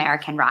great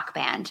American rock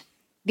band.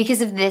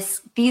 Because of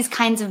these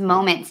kinds of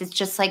moments, it's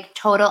just like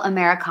total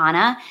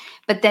Americana,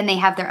 but then they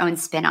have their own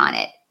spin on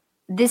it.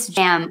 This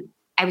jam,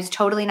 I was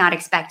totally not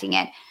expecting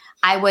it.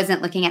 I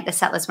wasn't looking at the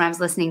set list when I was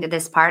listening to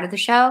this part of the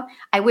show.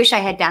 I wish I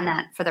had done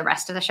that for the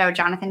rest of the show,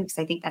 Jonathan, because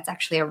I think that's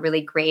actually a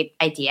really great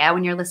idea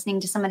when you're listening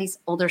to some of these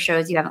older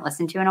shows you haven't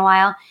listened to in a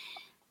while.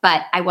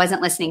 But I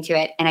wasn't listening to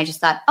it, and I just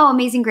thought, oh,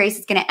 Amazing Grace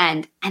is going to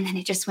end. And then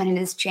it just went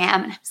into this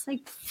jam, and I was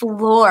like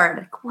floored.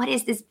 Like, what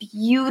is this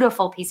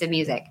beautiful piece of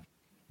music?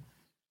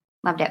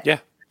 Loved it. Yeah,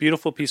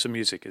 beautiful piece of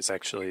music is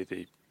actually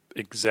the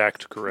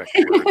exact correct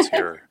words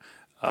here.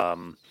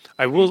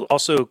 I will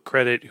also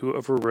credit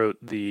whoever wrote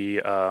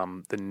the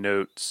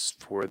notes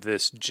for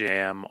this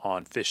jam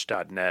on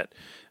Fish.net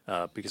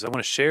because I want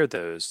to share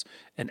those.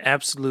 An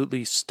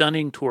absolutely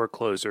stunning tour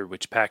closer,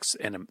 which packs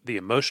the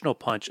emotional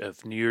punch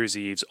of New Year's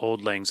Eve's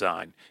Old Lang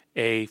Syne.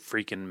 A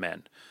freaking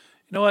men.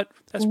 You know what?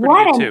 That's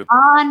pretty good too.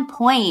 On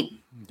point.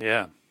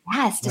 Yeah.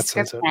 Yes,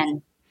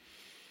 description.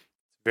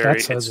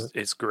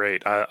 It's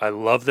great. I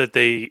love that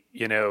they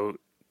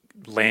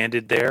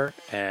landed there,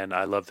 and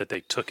I love that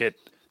they took it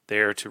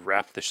there to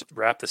wrap the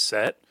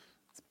set.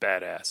 It's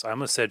badass. I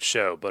almost said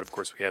show, but of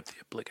course we have the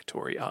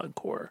obligatory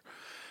encore.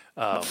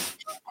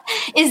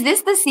 Is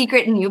this the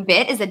secret new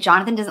bit? Is that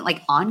Jonathan doesn't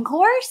like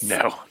encores?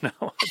 No,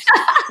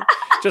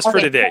 just for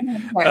today.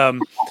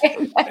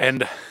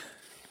 And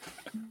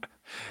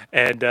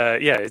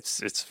yeah,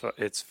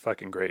 it's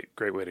fucking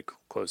great way to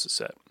close the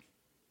set.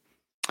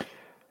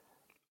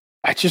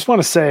 I just want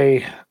to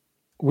say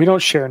we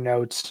don't share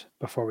notes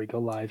before we go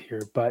live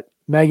here, but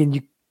Megan,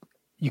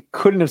 you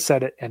couldn't have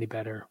said it any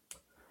better.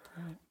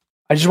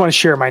 I just want to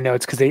share my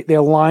notes because they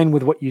align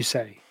with what you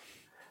say.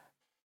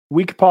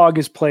 Weekapaw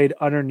is played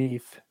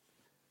underneath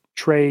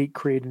Trey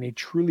creating a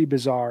truly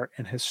bizarre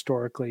and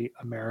historically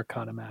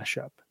Americana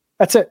mashup.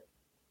 That's it.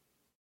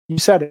 You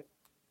said it.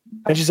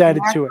 I just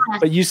added to it,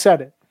 but you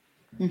said it.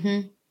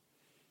 Mm-hmm.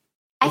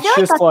 I feel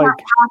like that's not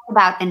talked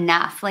about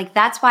enough. Like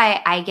that's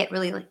why I get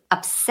really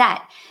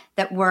upset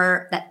that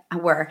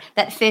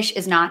that Fish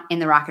is not in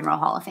the Rock and Roll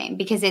Hall of Fame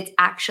because it's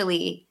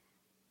actually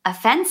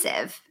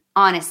offensive.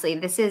 Honestly,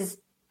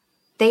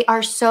 they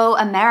are so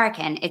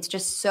American. It's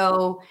just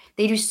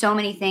they do so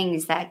many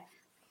things that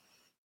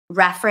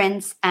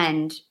reference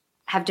and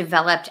have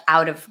developed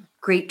out of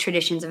great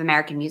traditions of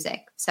American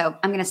music. So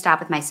I'm going to stop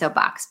with my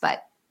soapbox,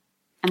 but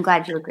I'm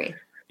glad you agree.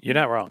 You're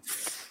not wrong.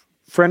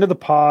 Friend of the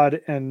pod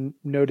and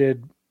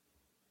noted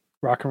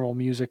rock and roll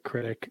music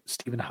critic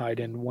Stephen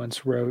Hayden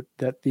once wrote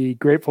that the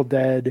Grateful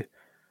Dead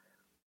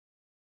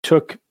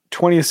took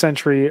 20th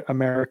century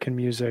American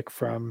music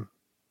from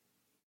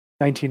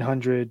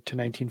 1900 to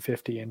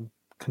 1950 and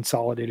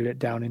consolidated it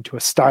down into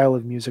a style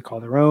of music all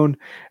their own,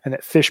 and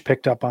that Fish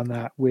picked up on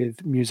that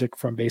with music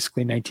from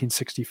basically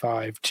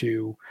 1965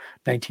 to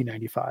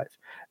 1995.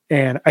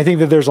 And I think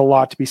that there's a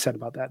lot to be said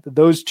about that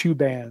those two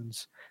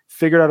bands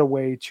figured out a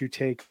way to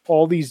take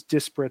all these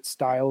disparate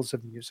styles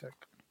of music.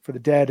 For the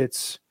Dead,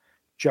 it's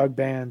jug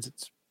bands,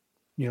 it's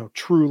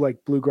true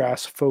like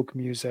bluegrass, folk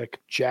music,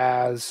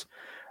 jazz,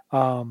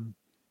 and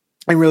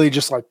really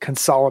just like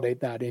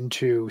consolidate that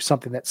into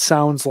something that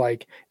sounds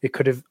like it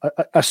could have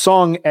a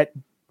song at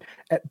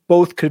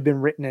both could have been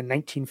written in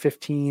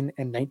 1915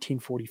 and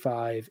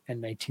 1945 and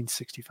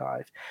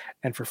 1965.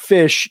 And for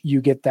Fish,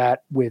 you get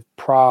that with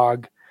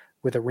Prague,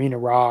 with Arena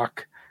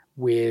Rock,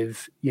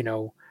 with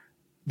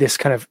this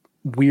kind of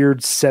weird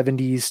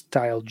 70s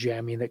style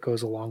jamming that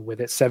goes along with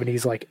it.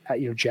 70s, like,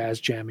 jazz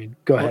jamming.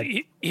 Go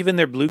ahead. Even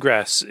their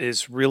bluegrass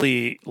is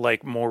really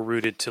like more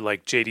rooted to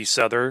like J.D.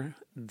 Souther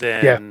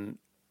than,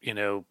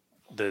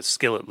 the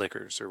Skillet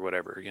Lickers or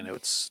whatever.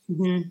 It's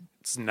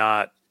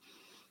not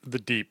the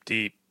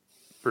deep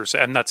per se.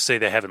 I'm not to say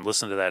they haven't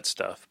listened to that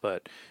stuff,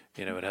 but,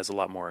 it has a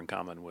lot more in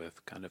common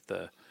with kind of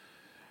the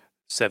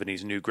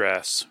 70s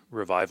newgrass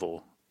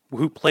revival,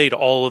 who played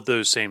all of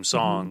those same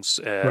songs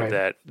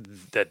that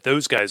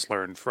those guys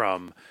learned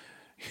from,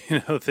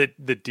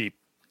 the deep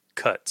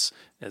cuts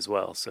as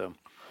well. So,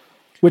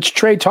 which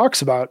Trey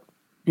talks about,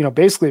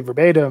 basically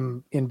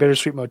verbatim in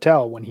Bittersweet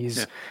Motel when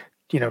he's,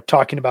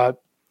 talking about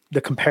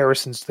the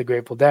comparisons to the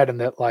Grateful Dead, and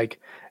that like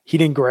he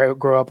didn't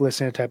grow up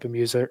listening to the type of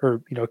music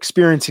or,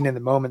 experiencing in the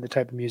moment the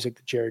type of music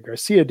that Jerry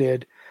Garcia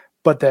did,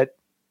 but that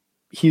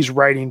he's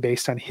writing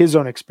based on his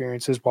own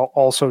experiences while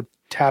also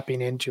tapping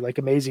into like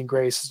Amazing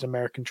Grace is an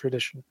American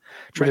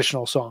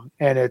traditional song,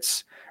 and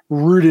it's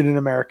rooted in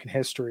American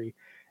history.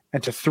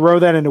 And to throw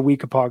that into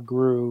Weekapaug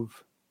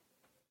Groove,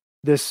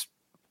 this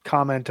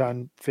comment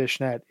on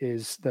Fishnet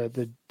is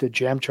the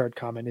jam chart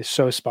comment is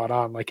so spot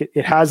on. Like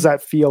it has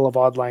that feel of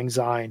Auld Lang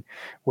Syne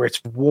where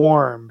it's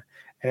warm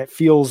and it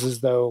feels as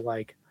though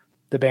like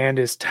the band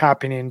is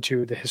tapping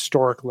into the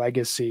historic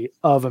legacy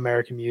of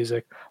American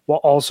music while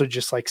also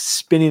just like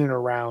spinning it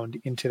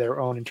around into their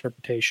own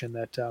interpretation.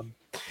 That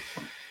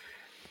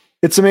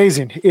it's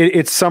amazing.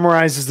 It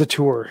summarizes the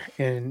tour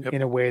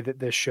in a way that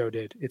this show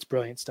did. It's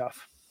brilliant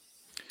stuff.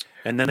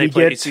 And then they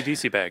play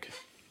AC/DC bag.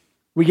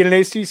 We get an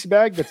AC/DC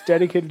bag that's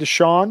dedicated to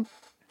Sean.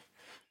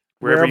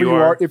 Wherever you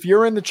are. If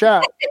you're in the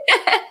chat,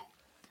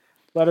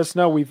 let us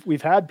know.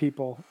 We've had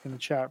people in the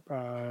chat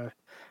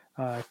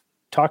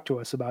talk to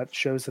us about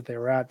shows that they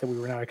were at that we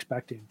were not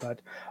expecting. But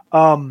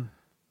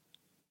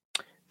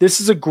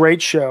this is a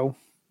great show.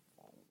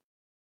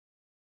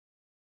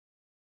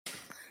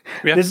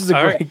 Yeah. This is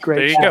a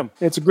great show.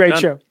 It's a great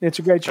show. It's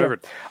a great show.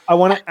 Covered. I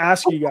want to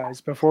ask you guys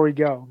before we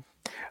go,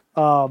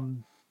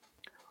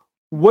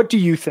 what do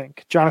you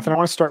think? Jonathan, I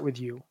want to start with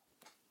you.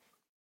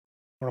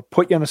 I want to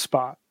put you on the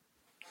spot.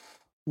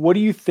 What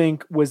do you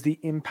think was the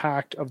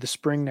impact of the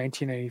spring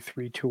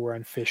 1993 tour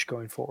on Phish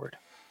going forward?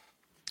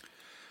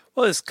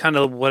 Well, it's kind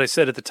of what I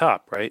said at the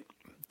top, right?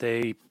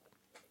 They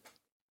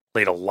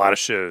played a lot of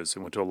shows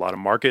and went to a lot of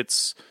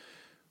markets,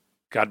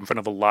 got in front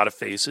of a lot of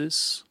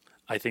faces.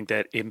 I think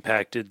that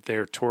impacted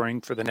their touring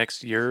for the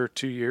next year or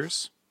 2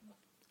 years,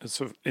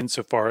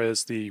 insofar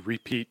as the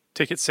repeat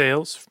ticket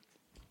sales.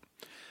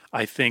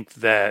 I think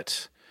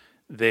that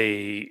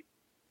they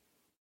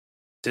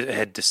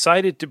had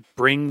decided to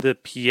bring the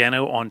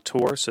piano on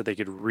tour so they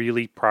could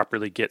really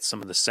properly get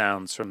some of the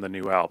sounds from the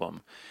new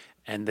album.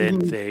 And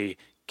then they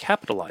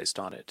capitalized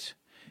on it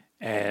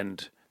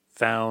and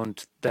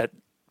found that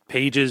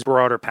Page's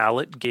broader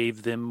palette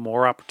gave them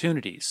more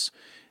opportunities.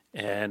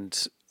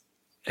 And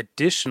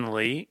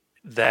additionally,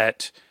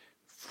 that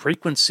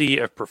frequency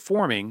of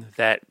performing,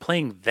 that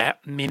playing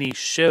that many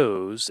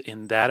shows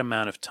in that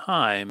amount of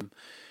time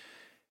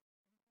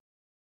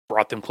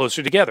brought them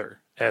closer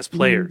together as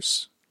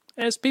players,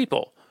 as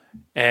people,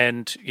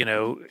 and,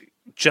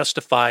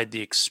 justified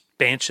the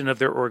expansion of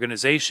their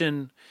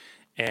organization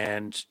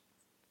and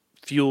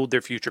fueled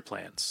their future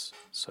plans.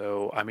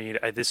 So, I mean,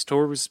 this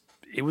tour was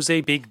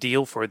a big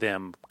deal for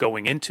them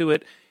going into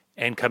it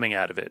and coming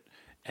out of it.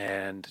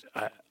 And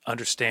I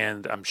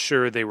understand, I'm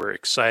sure they were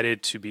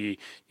excited to be,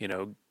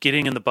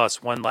 getting in the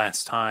bus one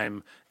last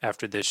time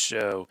after this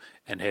show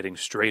and heading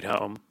straight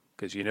home,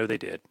 because they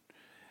did.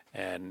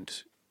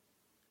 And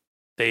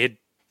they had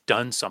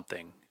done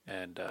something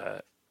and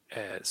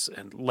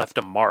left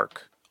a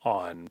mark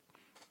on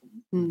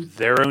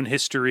their own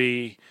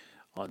history,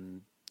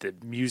 on the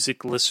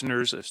music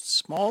listeners, a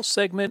small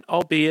segment,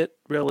 albeit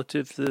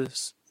relative to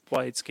this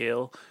wide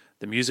scale,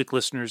 the music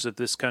listeners of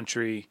this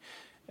country,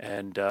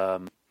 and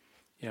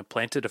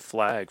planted a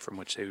flag from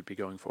which they would be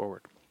going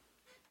forward.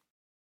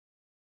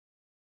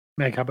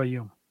 Meg, how about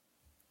you?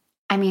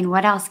 I mean,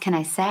 what else can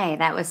I say?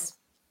 That was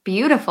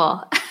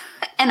beautiful.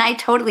 And I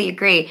totally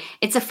agree.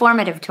 It's a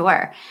formative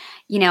tour.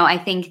 I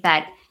think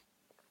that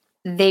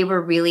they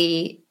were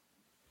really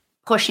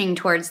pushing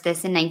towards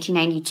this in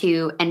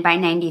 1992. And by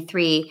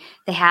 93,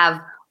 they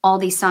have all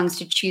these songs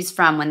to choose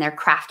from when they're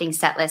crafting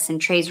set lists. And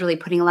Trey's really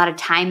putting a lot of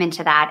time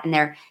into that. And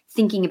they're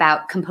thinking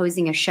about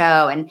composing a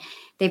show. And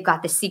they've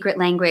got this secret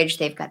language.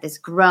 They've got this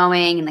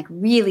growing and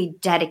really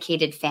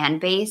dedicated fan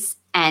base.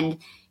 And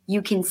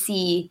you can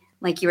see,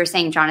 like you were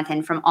saying,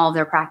 Jonathan, from all of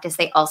their practice,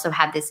 they also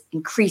have this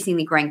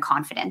increasingly growing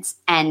confidence.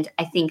 And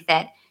I think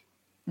that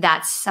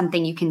that's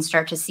something you can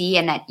start to see,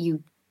 and that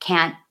you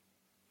can't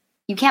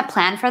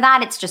plan for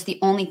that. It's just the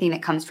only thing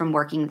that comes from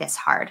working this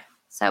hard.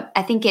 So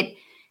I think it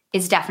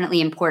is definitely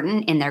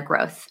important in their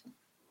growth.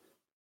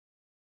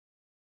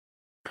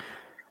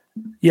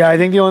 Yeah, I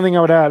think the only thing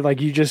I would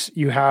add,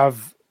 you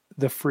have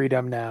the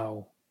freedom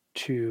now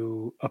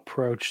to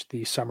approach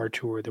the summer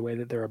tour the way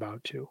that they're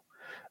about to.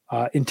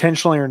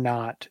 Intentionally or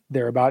not,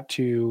 they're about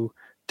to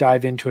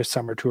dive into a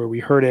summer tour. We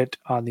heard it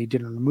on the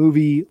Dinner and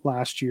Movie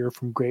last year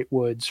from Great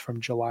Woods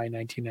from July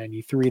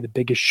 1993, the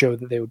biggest show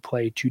that they would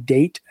play to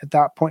date at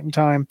that point in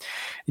time.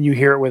 And you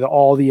hear it with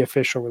all the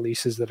official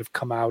releases that have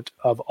come out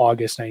of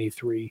August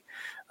 93,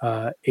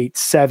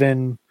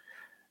 8/7,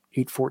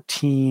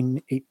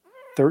 8/14,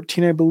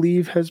 8/13, I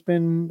believe, has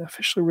been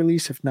officially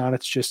released. If not,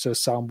 it's just a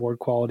soundboard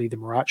quality, the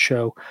Marat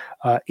Show.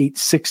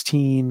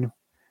 8/16,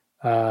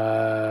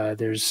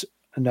 there's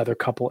another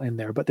couple in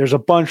there, but there's a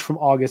bunch from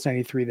August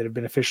 93 that have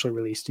been officially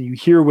released. And you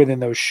hear within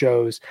those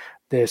shows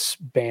this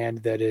band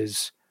that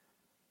is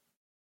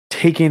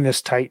taking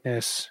this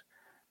tightness,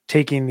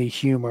 taking the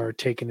humor,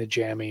 taking the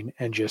jamming,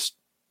 and just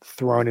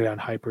throwing it on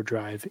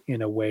hyperdrive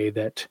in a way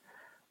that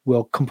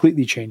will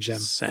completely change them.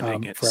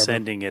 Sending it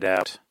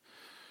out.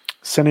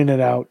 Sending it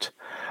out.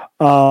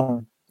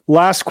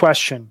 Last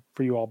question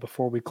for you all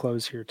before we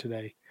close here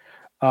today.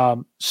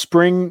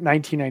 Spring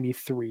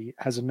 1993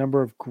 has a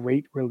number of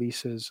great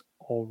releases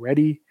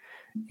already,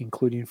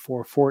 including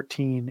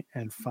 4/14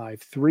 and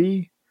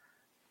 5/3.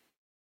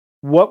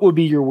 What would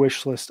be your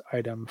wish list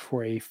item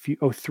for a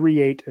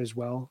 3/8 as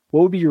well?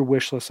 What would be your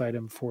wish list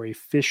item for a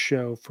Phish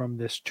show from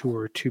this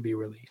tour to be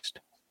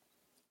released?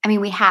 I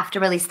mean, we have to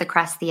release the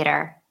Crest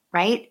Theater,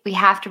 right? We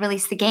have to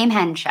release the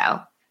Gamehen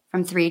show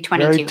from 3/22.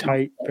 Very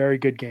tight, very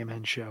good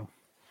Gamehen show.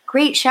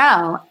 Great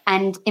show,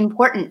 and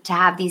important to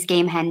have these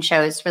Gamehen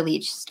shows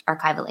released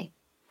archivally.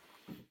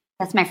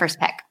 That's my first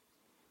pick.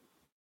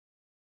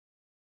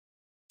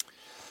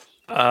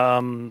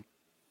 Can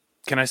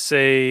I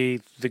say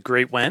The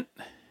Great Went?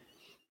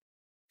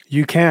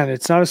 You can.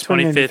 It's not a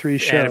Spring 93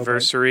 show.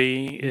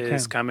 Anniversary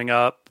is coming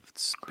up.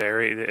 It's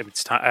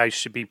time. I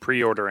should be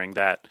pre-ordering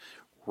that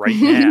right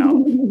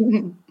now.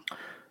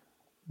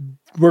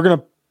 We're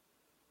gonna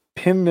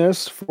pin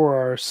this for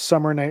our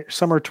summer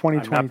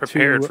 2022. I'm not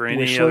prepared for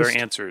any other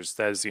answers.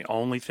 That is the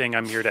only thing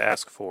I'm here to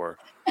ask for.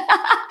 I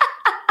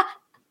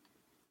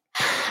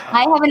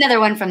have another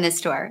one from this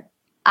tour.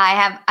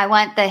 I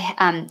want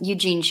the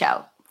Eugene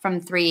show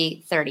from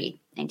 3/30,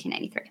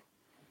 1993.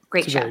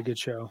 Great show. Very good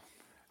show.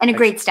 And a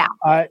great staff.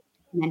 I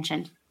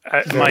mentioned.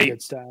 Very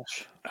good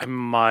stash. I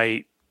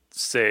might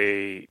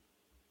say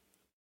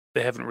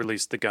they haven't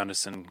released the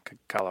Gunnison,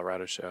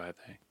 Colorado show, have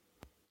they?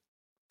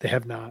 They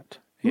have not.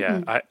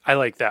 Yeah, I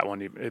like that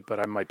one, but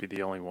I might be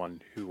the only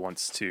one who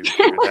wants to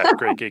hear that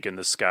Great Gig in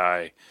the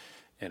Sky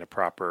in a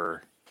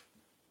properly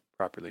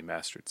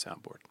mastered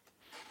soundboard.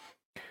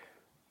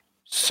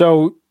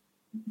 So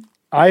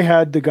I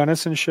had the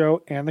Gunnison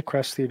show and the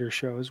Crest Theater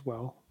show as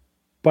well,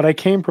 but I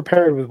came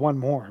prepared with one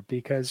more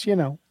because, you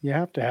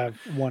have to have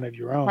one of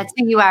your own. That's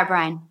who you are,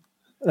 Brian.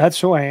 That's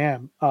who I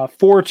am.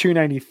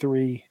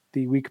 4/2/93,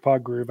 the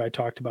Weekapaug Groove I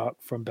talked about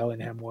from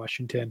Bellingham,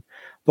 Washington.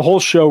 The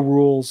whole show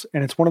rules,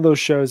 and it's one of those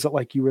shows that,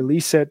 like, you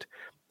release it.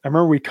 I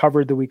remember we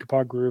covered the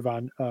Weekapaug Groove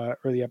on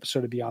early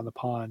episode of Beyond the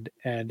Pond,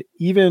 and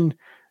even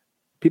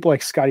people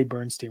like Scotty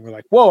Bernstein were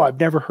like, whoa, I've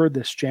never heard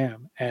this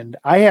jam. And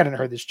I hadn't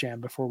heard this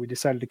jam before we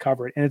decided to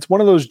cover it. And it's one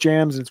of those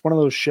jams, it's one of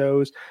those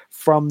shows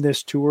from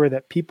this tour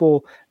that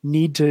people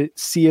need to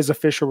see as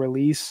official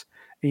release.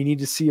 And you need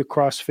to see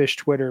across Phish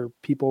Twitter,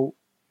 people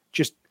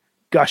just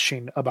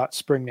gushing about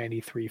Spring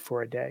 93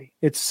 for a day.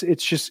 It's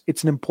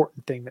an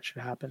important thing that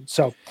should happen.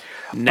 So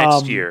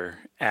next year,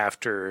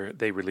 after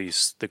they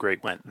release The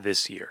Great Went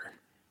this year,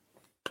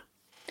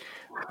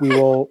 we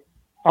will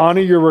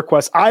honor your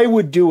request. I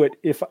would do it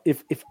if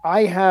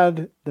I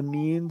had the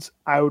means.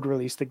 I would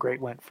release The Great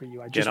Went for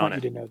you. I just want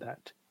you to know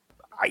that.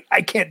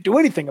 I can't do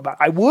anything about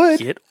it. I would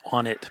get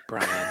on it,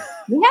 Brian.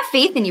 We have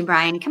faith in you,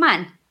 Brian. Come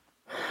on.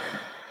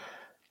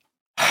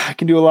 I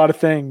can do a lot of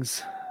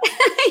things.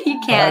 You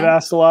can.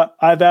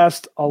 I've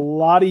asked a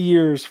lot of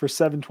years for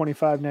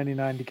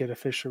 $725.99 to get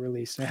official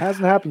release, and it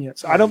hasn't happened yet.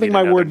 So I don't think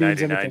my word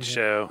means anything.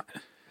 Show.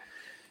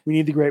 We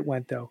need The Great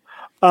Went though.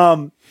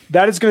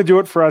 That is going to do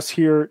it for us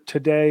here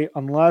today,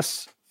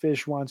 unless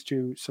Phish wants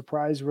to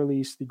surprise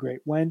release The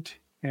Great Went,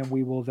 and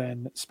we will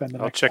then spend the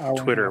next hour. I'll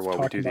check Twitter while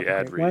we do the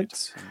ad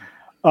reads.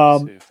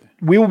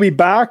 We will be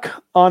back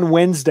on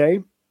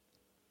Wednesday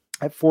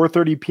at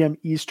 4:30 p.m.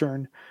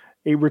 Eastern.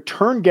 A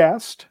return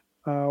guest.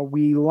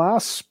 We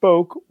last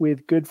spoke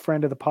with good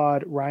friend of the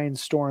pod, Ryan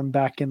Storm,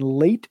 back in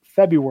late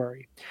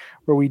February,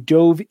 where we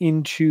dove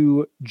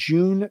into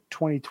June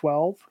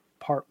 2012,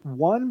 part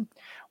 1.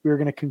 We are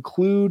going to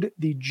conclude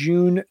the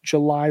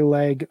June-July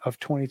leg of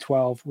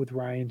 2012 with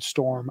Ryan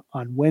Storm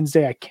on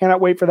Wednesday. I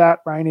cannot wait for that.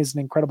 Ryan is an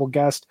incredible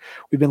guest.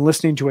 We've been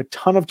listening to a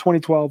ton of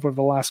 2012 over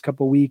the last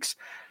couple of weeks.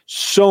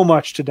 So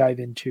much to dive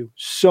into,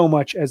 so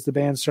much as the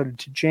band started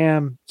to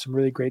jam, some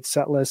really great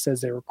set lists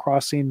as they were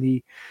crossing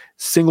the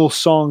single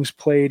songs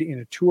played in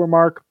a tour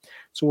mark.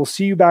 So we'll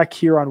see you back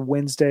here on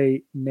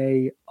Wednesday,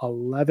 May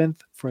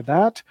 11th for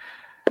that.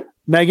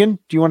 Megan,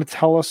 do you want to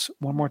tell us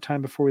one more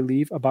time before we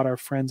leave about our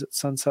friends at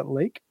Sunset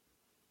Lake?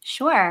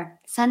 Sure.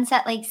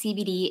 Sunset Lake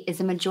CBD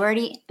is a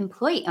majority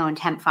employee-owned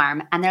hemp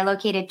farm, and they're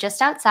located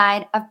just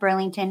outside of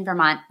Burlington,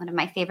 Vermont, one of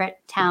my favorite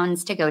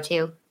towns to go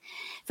to.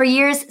 For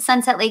years,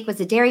 Sunset Lake was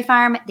a dairy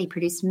farm. They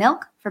produced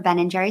milk for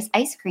Ben & Jerry's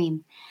ice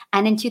cream.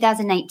 And in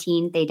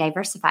 2019, they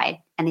diversified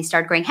and they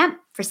started growing hemp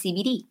for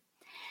CBD.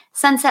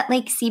 Sunset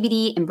Lake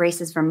CBD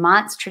embraces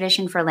Vermont's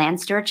tradition for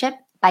land stewardship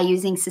by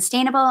using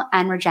sustainable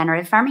and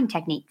regenerative farming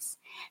techniques.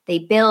 They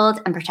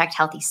build and protect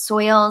healthy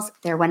soils.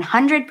 They're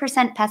 100%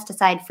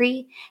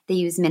 pesticide-free. They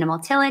use minimal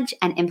tillage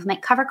and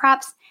implement cover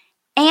crops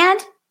and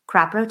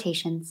crop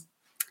rotations.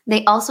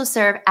 They also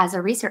serve as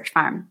a research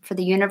farm for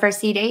the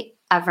University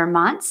of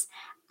Vermont's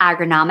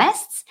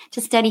agronomists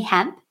to study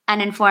hemp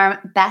and inform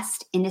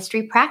best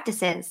industry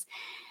practices.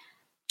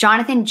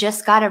 Jonathan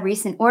just got a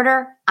recent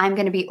order. I'm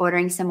going to be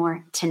ordering some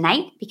more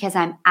tonight because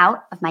I'm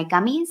out of my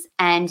gummies,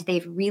 and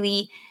they've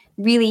really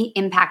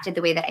impacted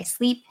the way that I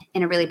sleep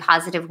in a really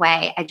positive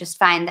way. I just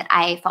find that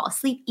I fall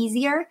asleep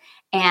easier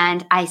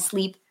and I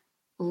sleep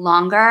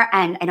longer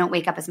and I don't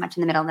wake up as much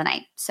in the middle of the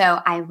night. So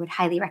I would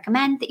highly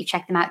recommend that you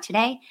check them out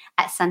today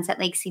at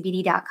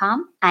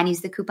sunsetlakecbd.com and use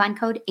the coupon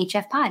code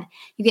HFPOD.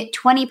 You get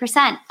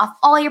 20% off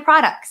all your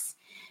products.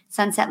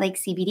 Sunset Lake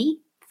CBD,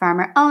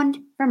 farmer owned,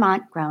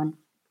 Vermont grown.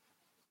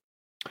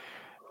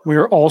 We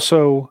are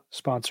also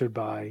sponsored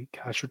by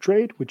Cash or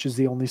Trade, which is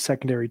the only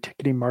secondary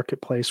ticketing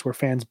marketplace where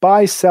fans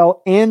buy,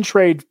 sell, and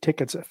trade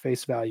tickets at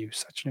face value.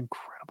 Such an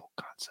incredible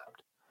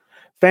concept.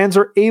 Fans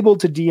are able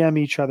to DM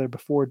each other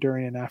before,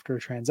 during, and after a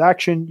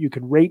transaction. You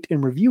can rate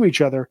and review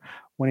each other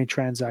when a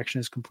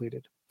transaction is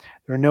completed.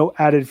 There are no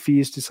added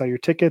fees to sell your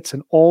tickets,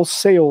 and all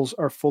sales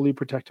are fully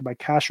protected by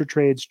Cash or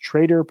Trade's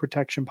Trader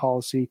Protection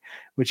Policy,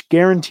 which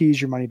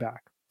guarantees your money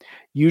back.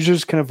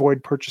 Users can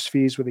avoid purchase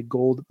fees with a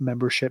gold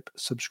membership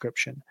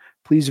subscription.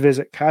 Please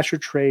visit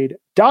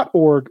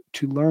cashortrade.org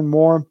to learn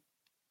more,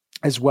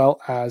 as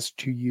well as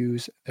to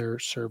use their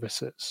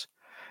services.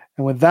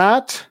 And with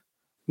that,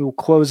 we will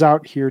close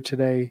out here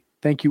today.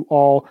 Thank you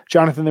all.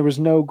 Jonathan, there was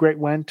no Great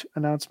Went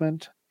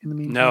announcement in the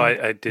meantime? No,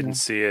 I didn't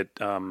see it.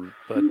 But,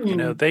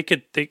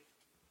 they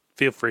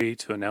feel free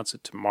to announce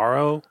it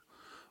tomorrow.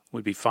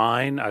 Would be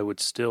fine. I would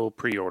still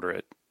pre-order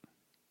it.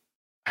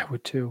 I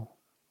would too.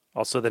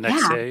 Also, the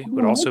next day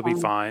would also be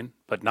fine,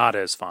 but not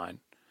as fine,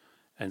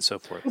 and so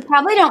forth. We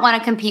probably don't want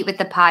to compete with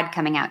the pod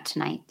coming out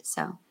tonight,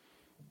 so.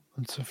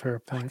 That's a fair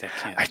point.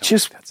 That's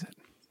it.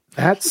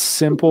 That's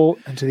simple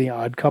into the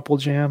Odd Couple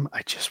jam.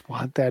 I just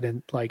want that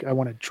in, I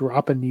want to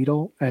drop a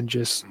needle and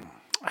just.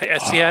 I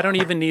don't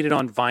even need it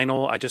on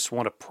vinyl. I just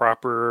want a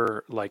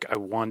proper, I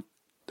want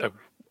it.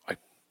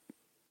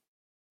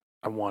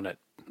 I want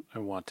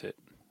it.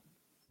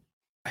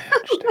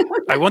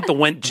 I want the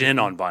Went Gin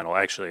on vinyl,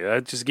 actually.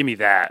 Just give me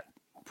that.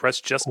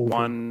 Press just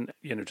one,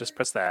 just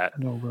press that.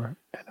 And over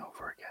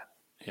again.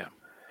 Yeah.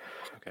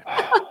 Okay.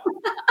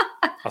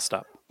 I'll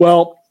stop.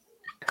 Well,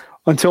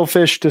 until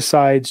Fish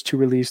decides to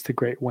release the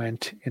Great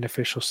Went in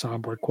official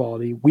soundboard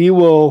quality, we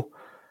will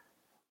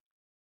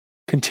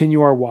continue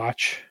our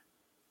watch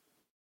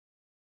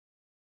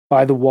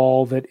by the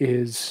wall that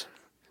is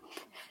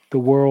the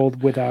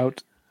world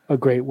without a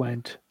Great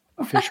Went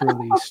official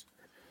release.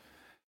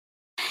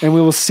 And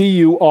we will see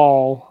you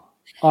all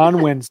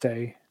on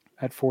Wednesday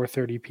at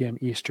 4:30 p.m.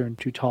 Eastern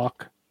to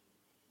talk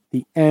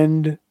the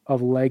end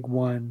of Leg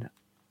 1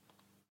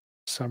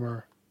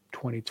 Summer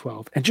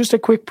 2012. And just a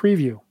quick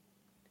preview.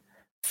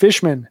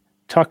 Fishman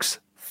tucks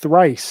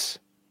thrice,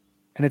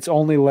 and it's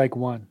only Leg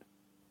 1.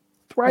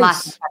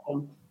 Thrice.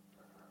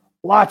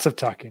 Lots of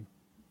tucking.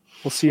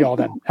 We'll see you all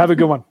then. Have a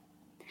good one.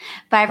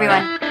 Bye,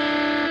 everyone.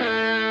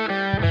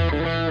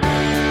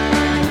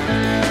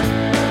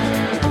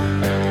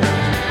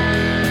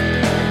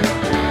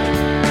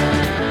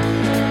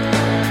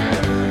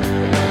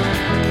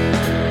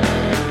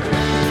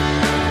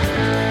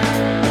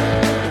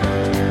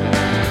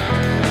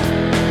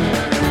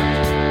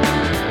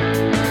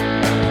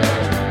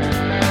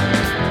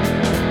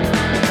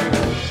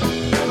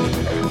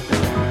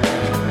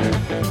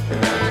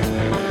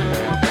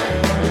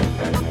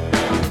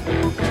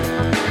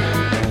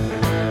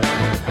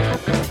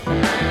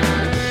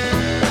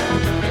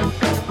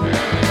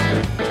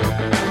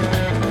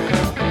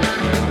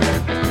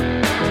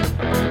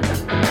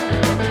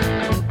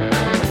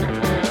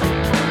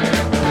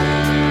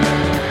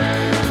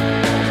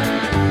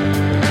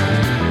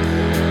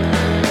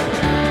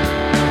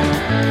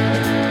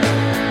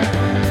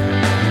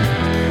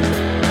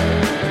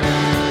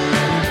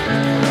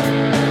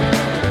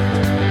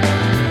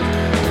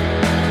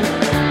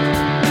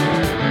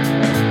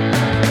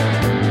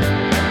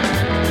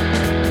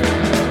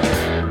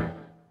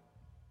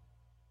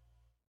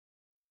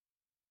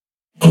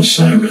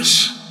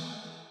 Osiris.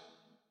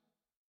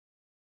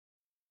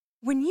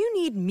 When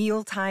you need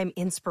mealtime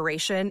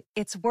inspiration,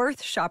 it's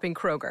worth shopping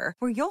Kroger,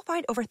 where you'll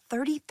find over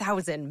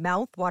 30,000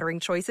 mouth-watering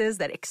choices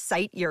that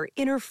excite your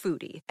inner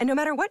foodie. And no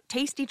matter what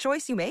tasty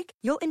choice you make,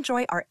 you'll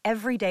enjoy our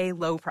everyday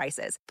low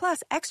prices,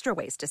 plus extra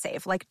ways to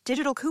save, like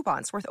digital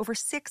coupons worth over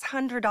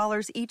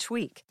 $600 each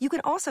week. You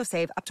can also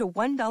save up to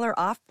 $1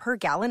 off per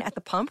gallon at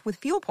the pump with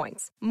fuel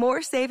points.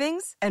 More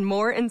savings and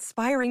more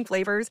inspiring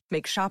flavors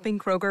make shopping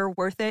Kroger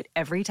worth it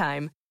every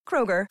time.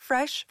 Kroger,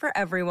 fresh for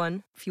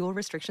everyone. Fuel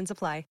restrictions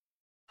apply.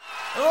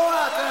 Hello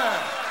out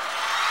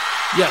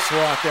there! Yes,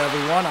 hello out there,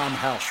 everyone. I'm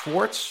Hal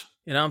Schwartz.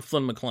 And I'm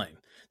Flynn McLean.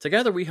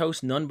 Together we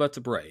host None But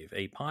the Brave,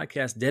 a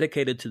podcast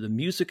dedicated to the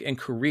music and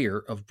career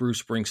of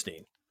Bruce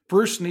Springsteen.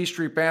 Bruce and E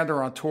Street Band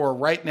are on tour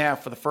right now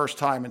for the first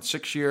time in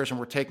 6 years, and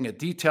we're taking a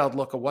detailed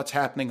look at what's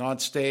happening on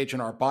stage in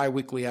our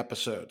bi-weekly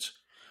episodes.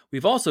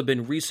 We've also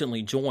been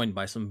recently joined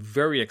by some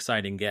very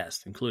exciting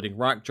guests, including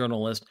rock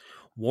journalist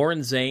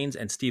Warren Zanes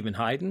and Stephen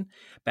Hyden,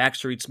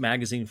 Backstreet's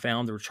Magazine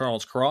founder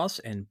Charles Cross,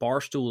 and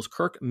Barstool's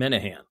Kirk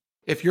Minahan.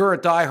 If you're a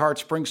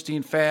diehard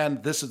Springsteen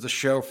fan, this is the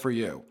show for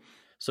you.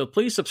 So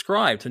please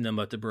subscribe to None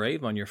But the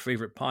Brave on your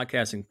favorite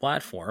podcasting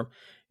platform,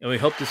 and we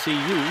hope to see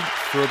you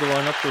further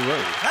on up the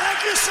road.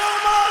 Thank you so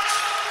much!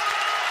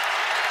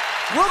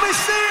 We'll be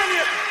seeing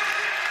you!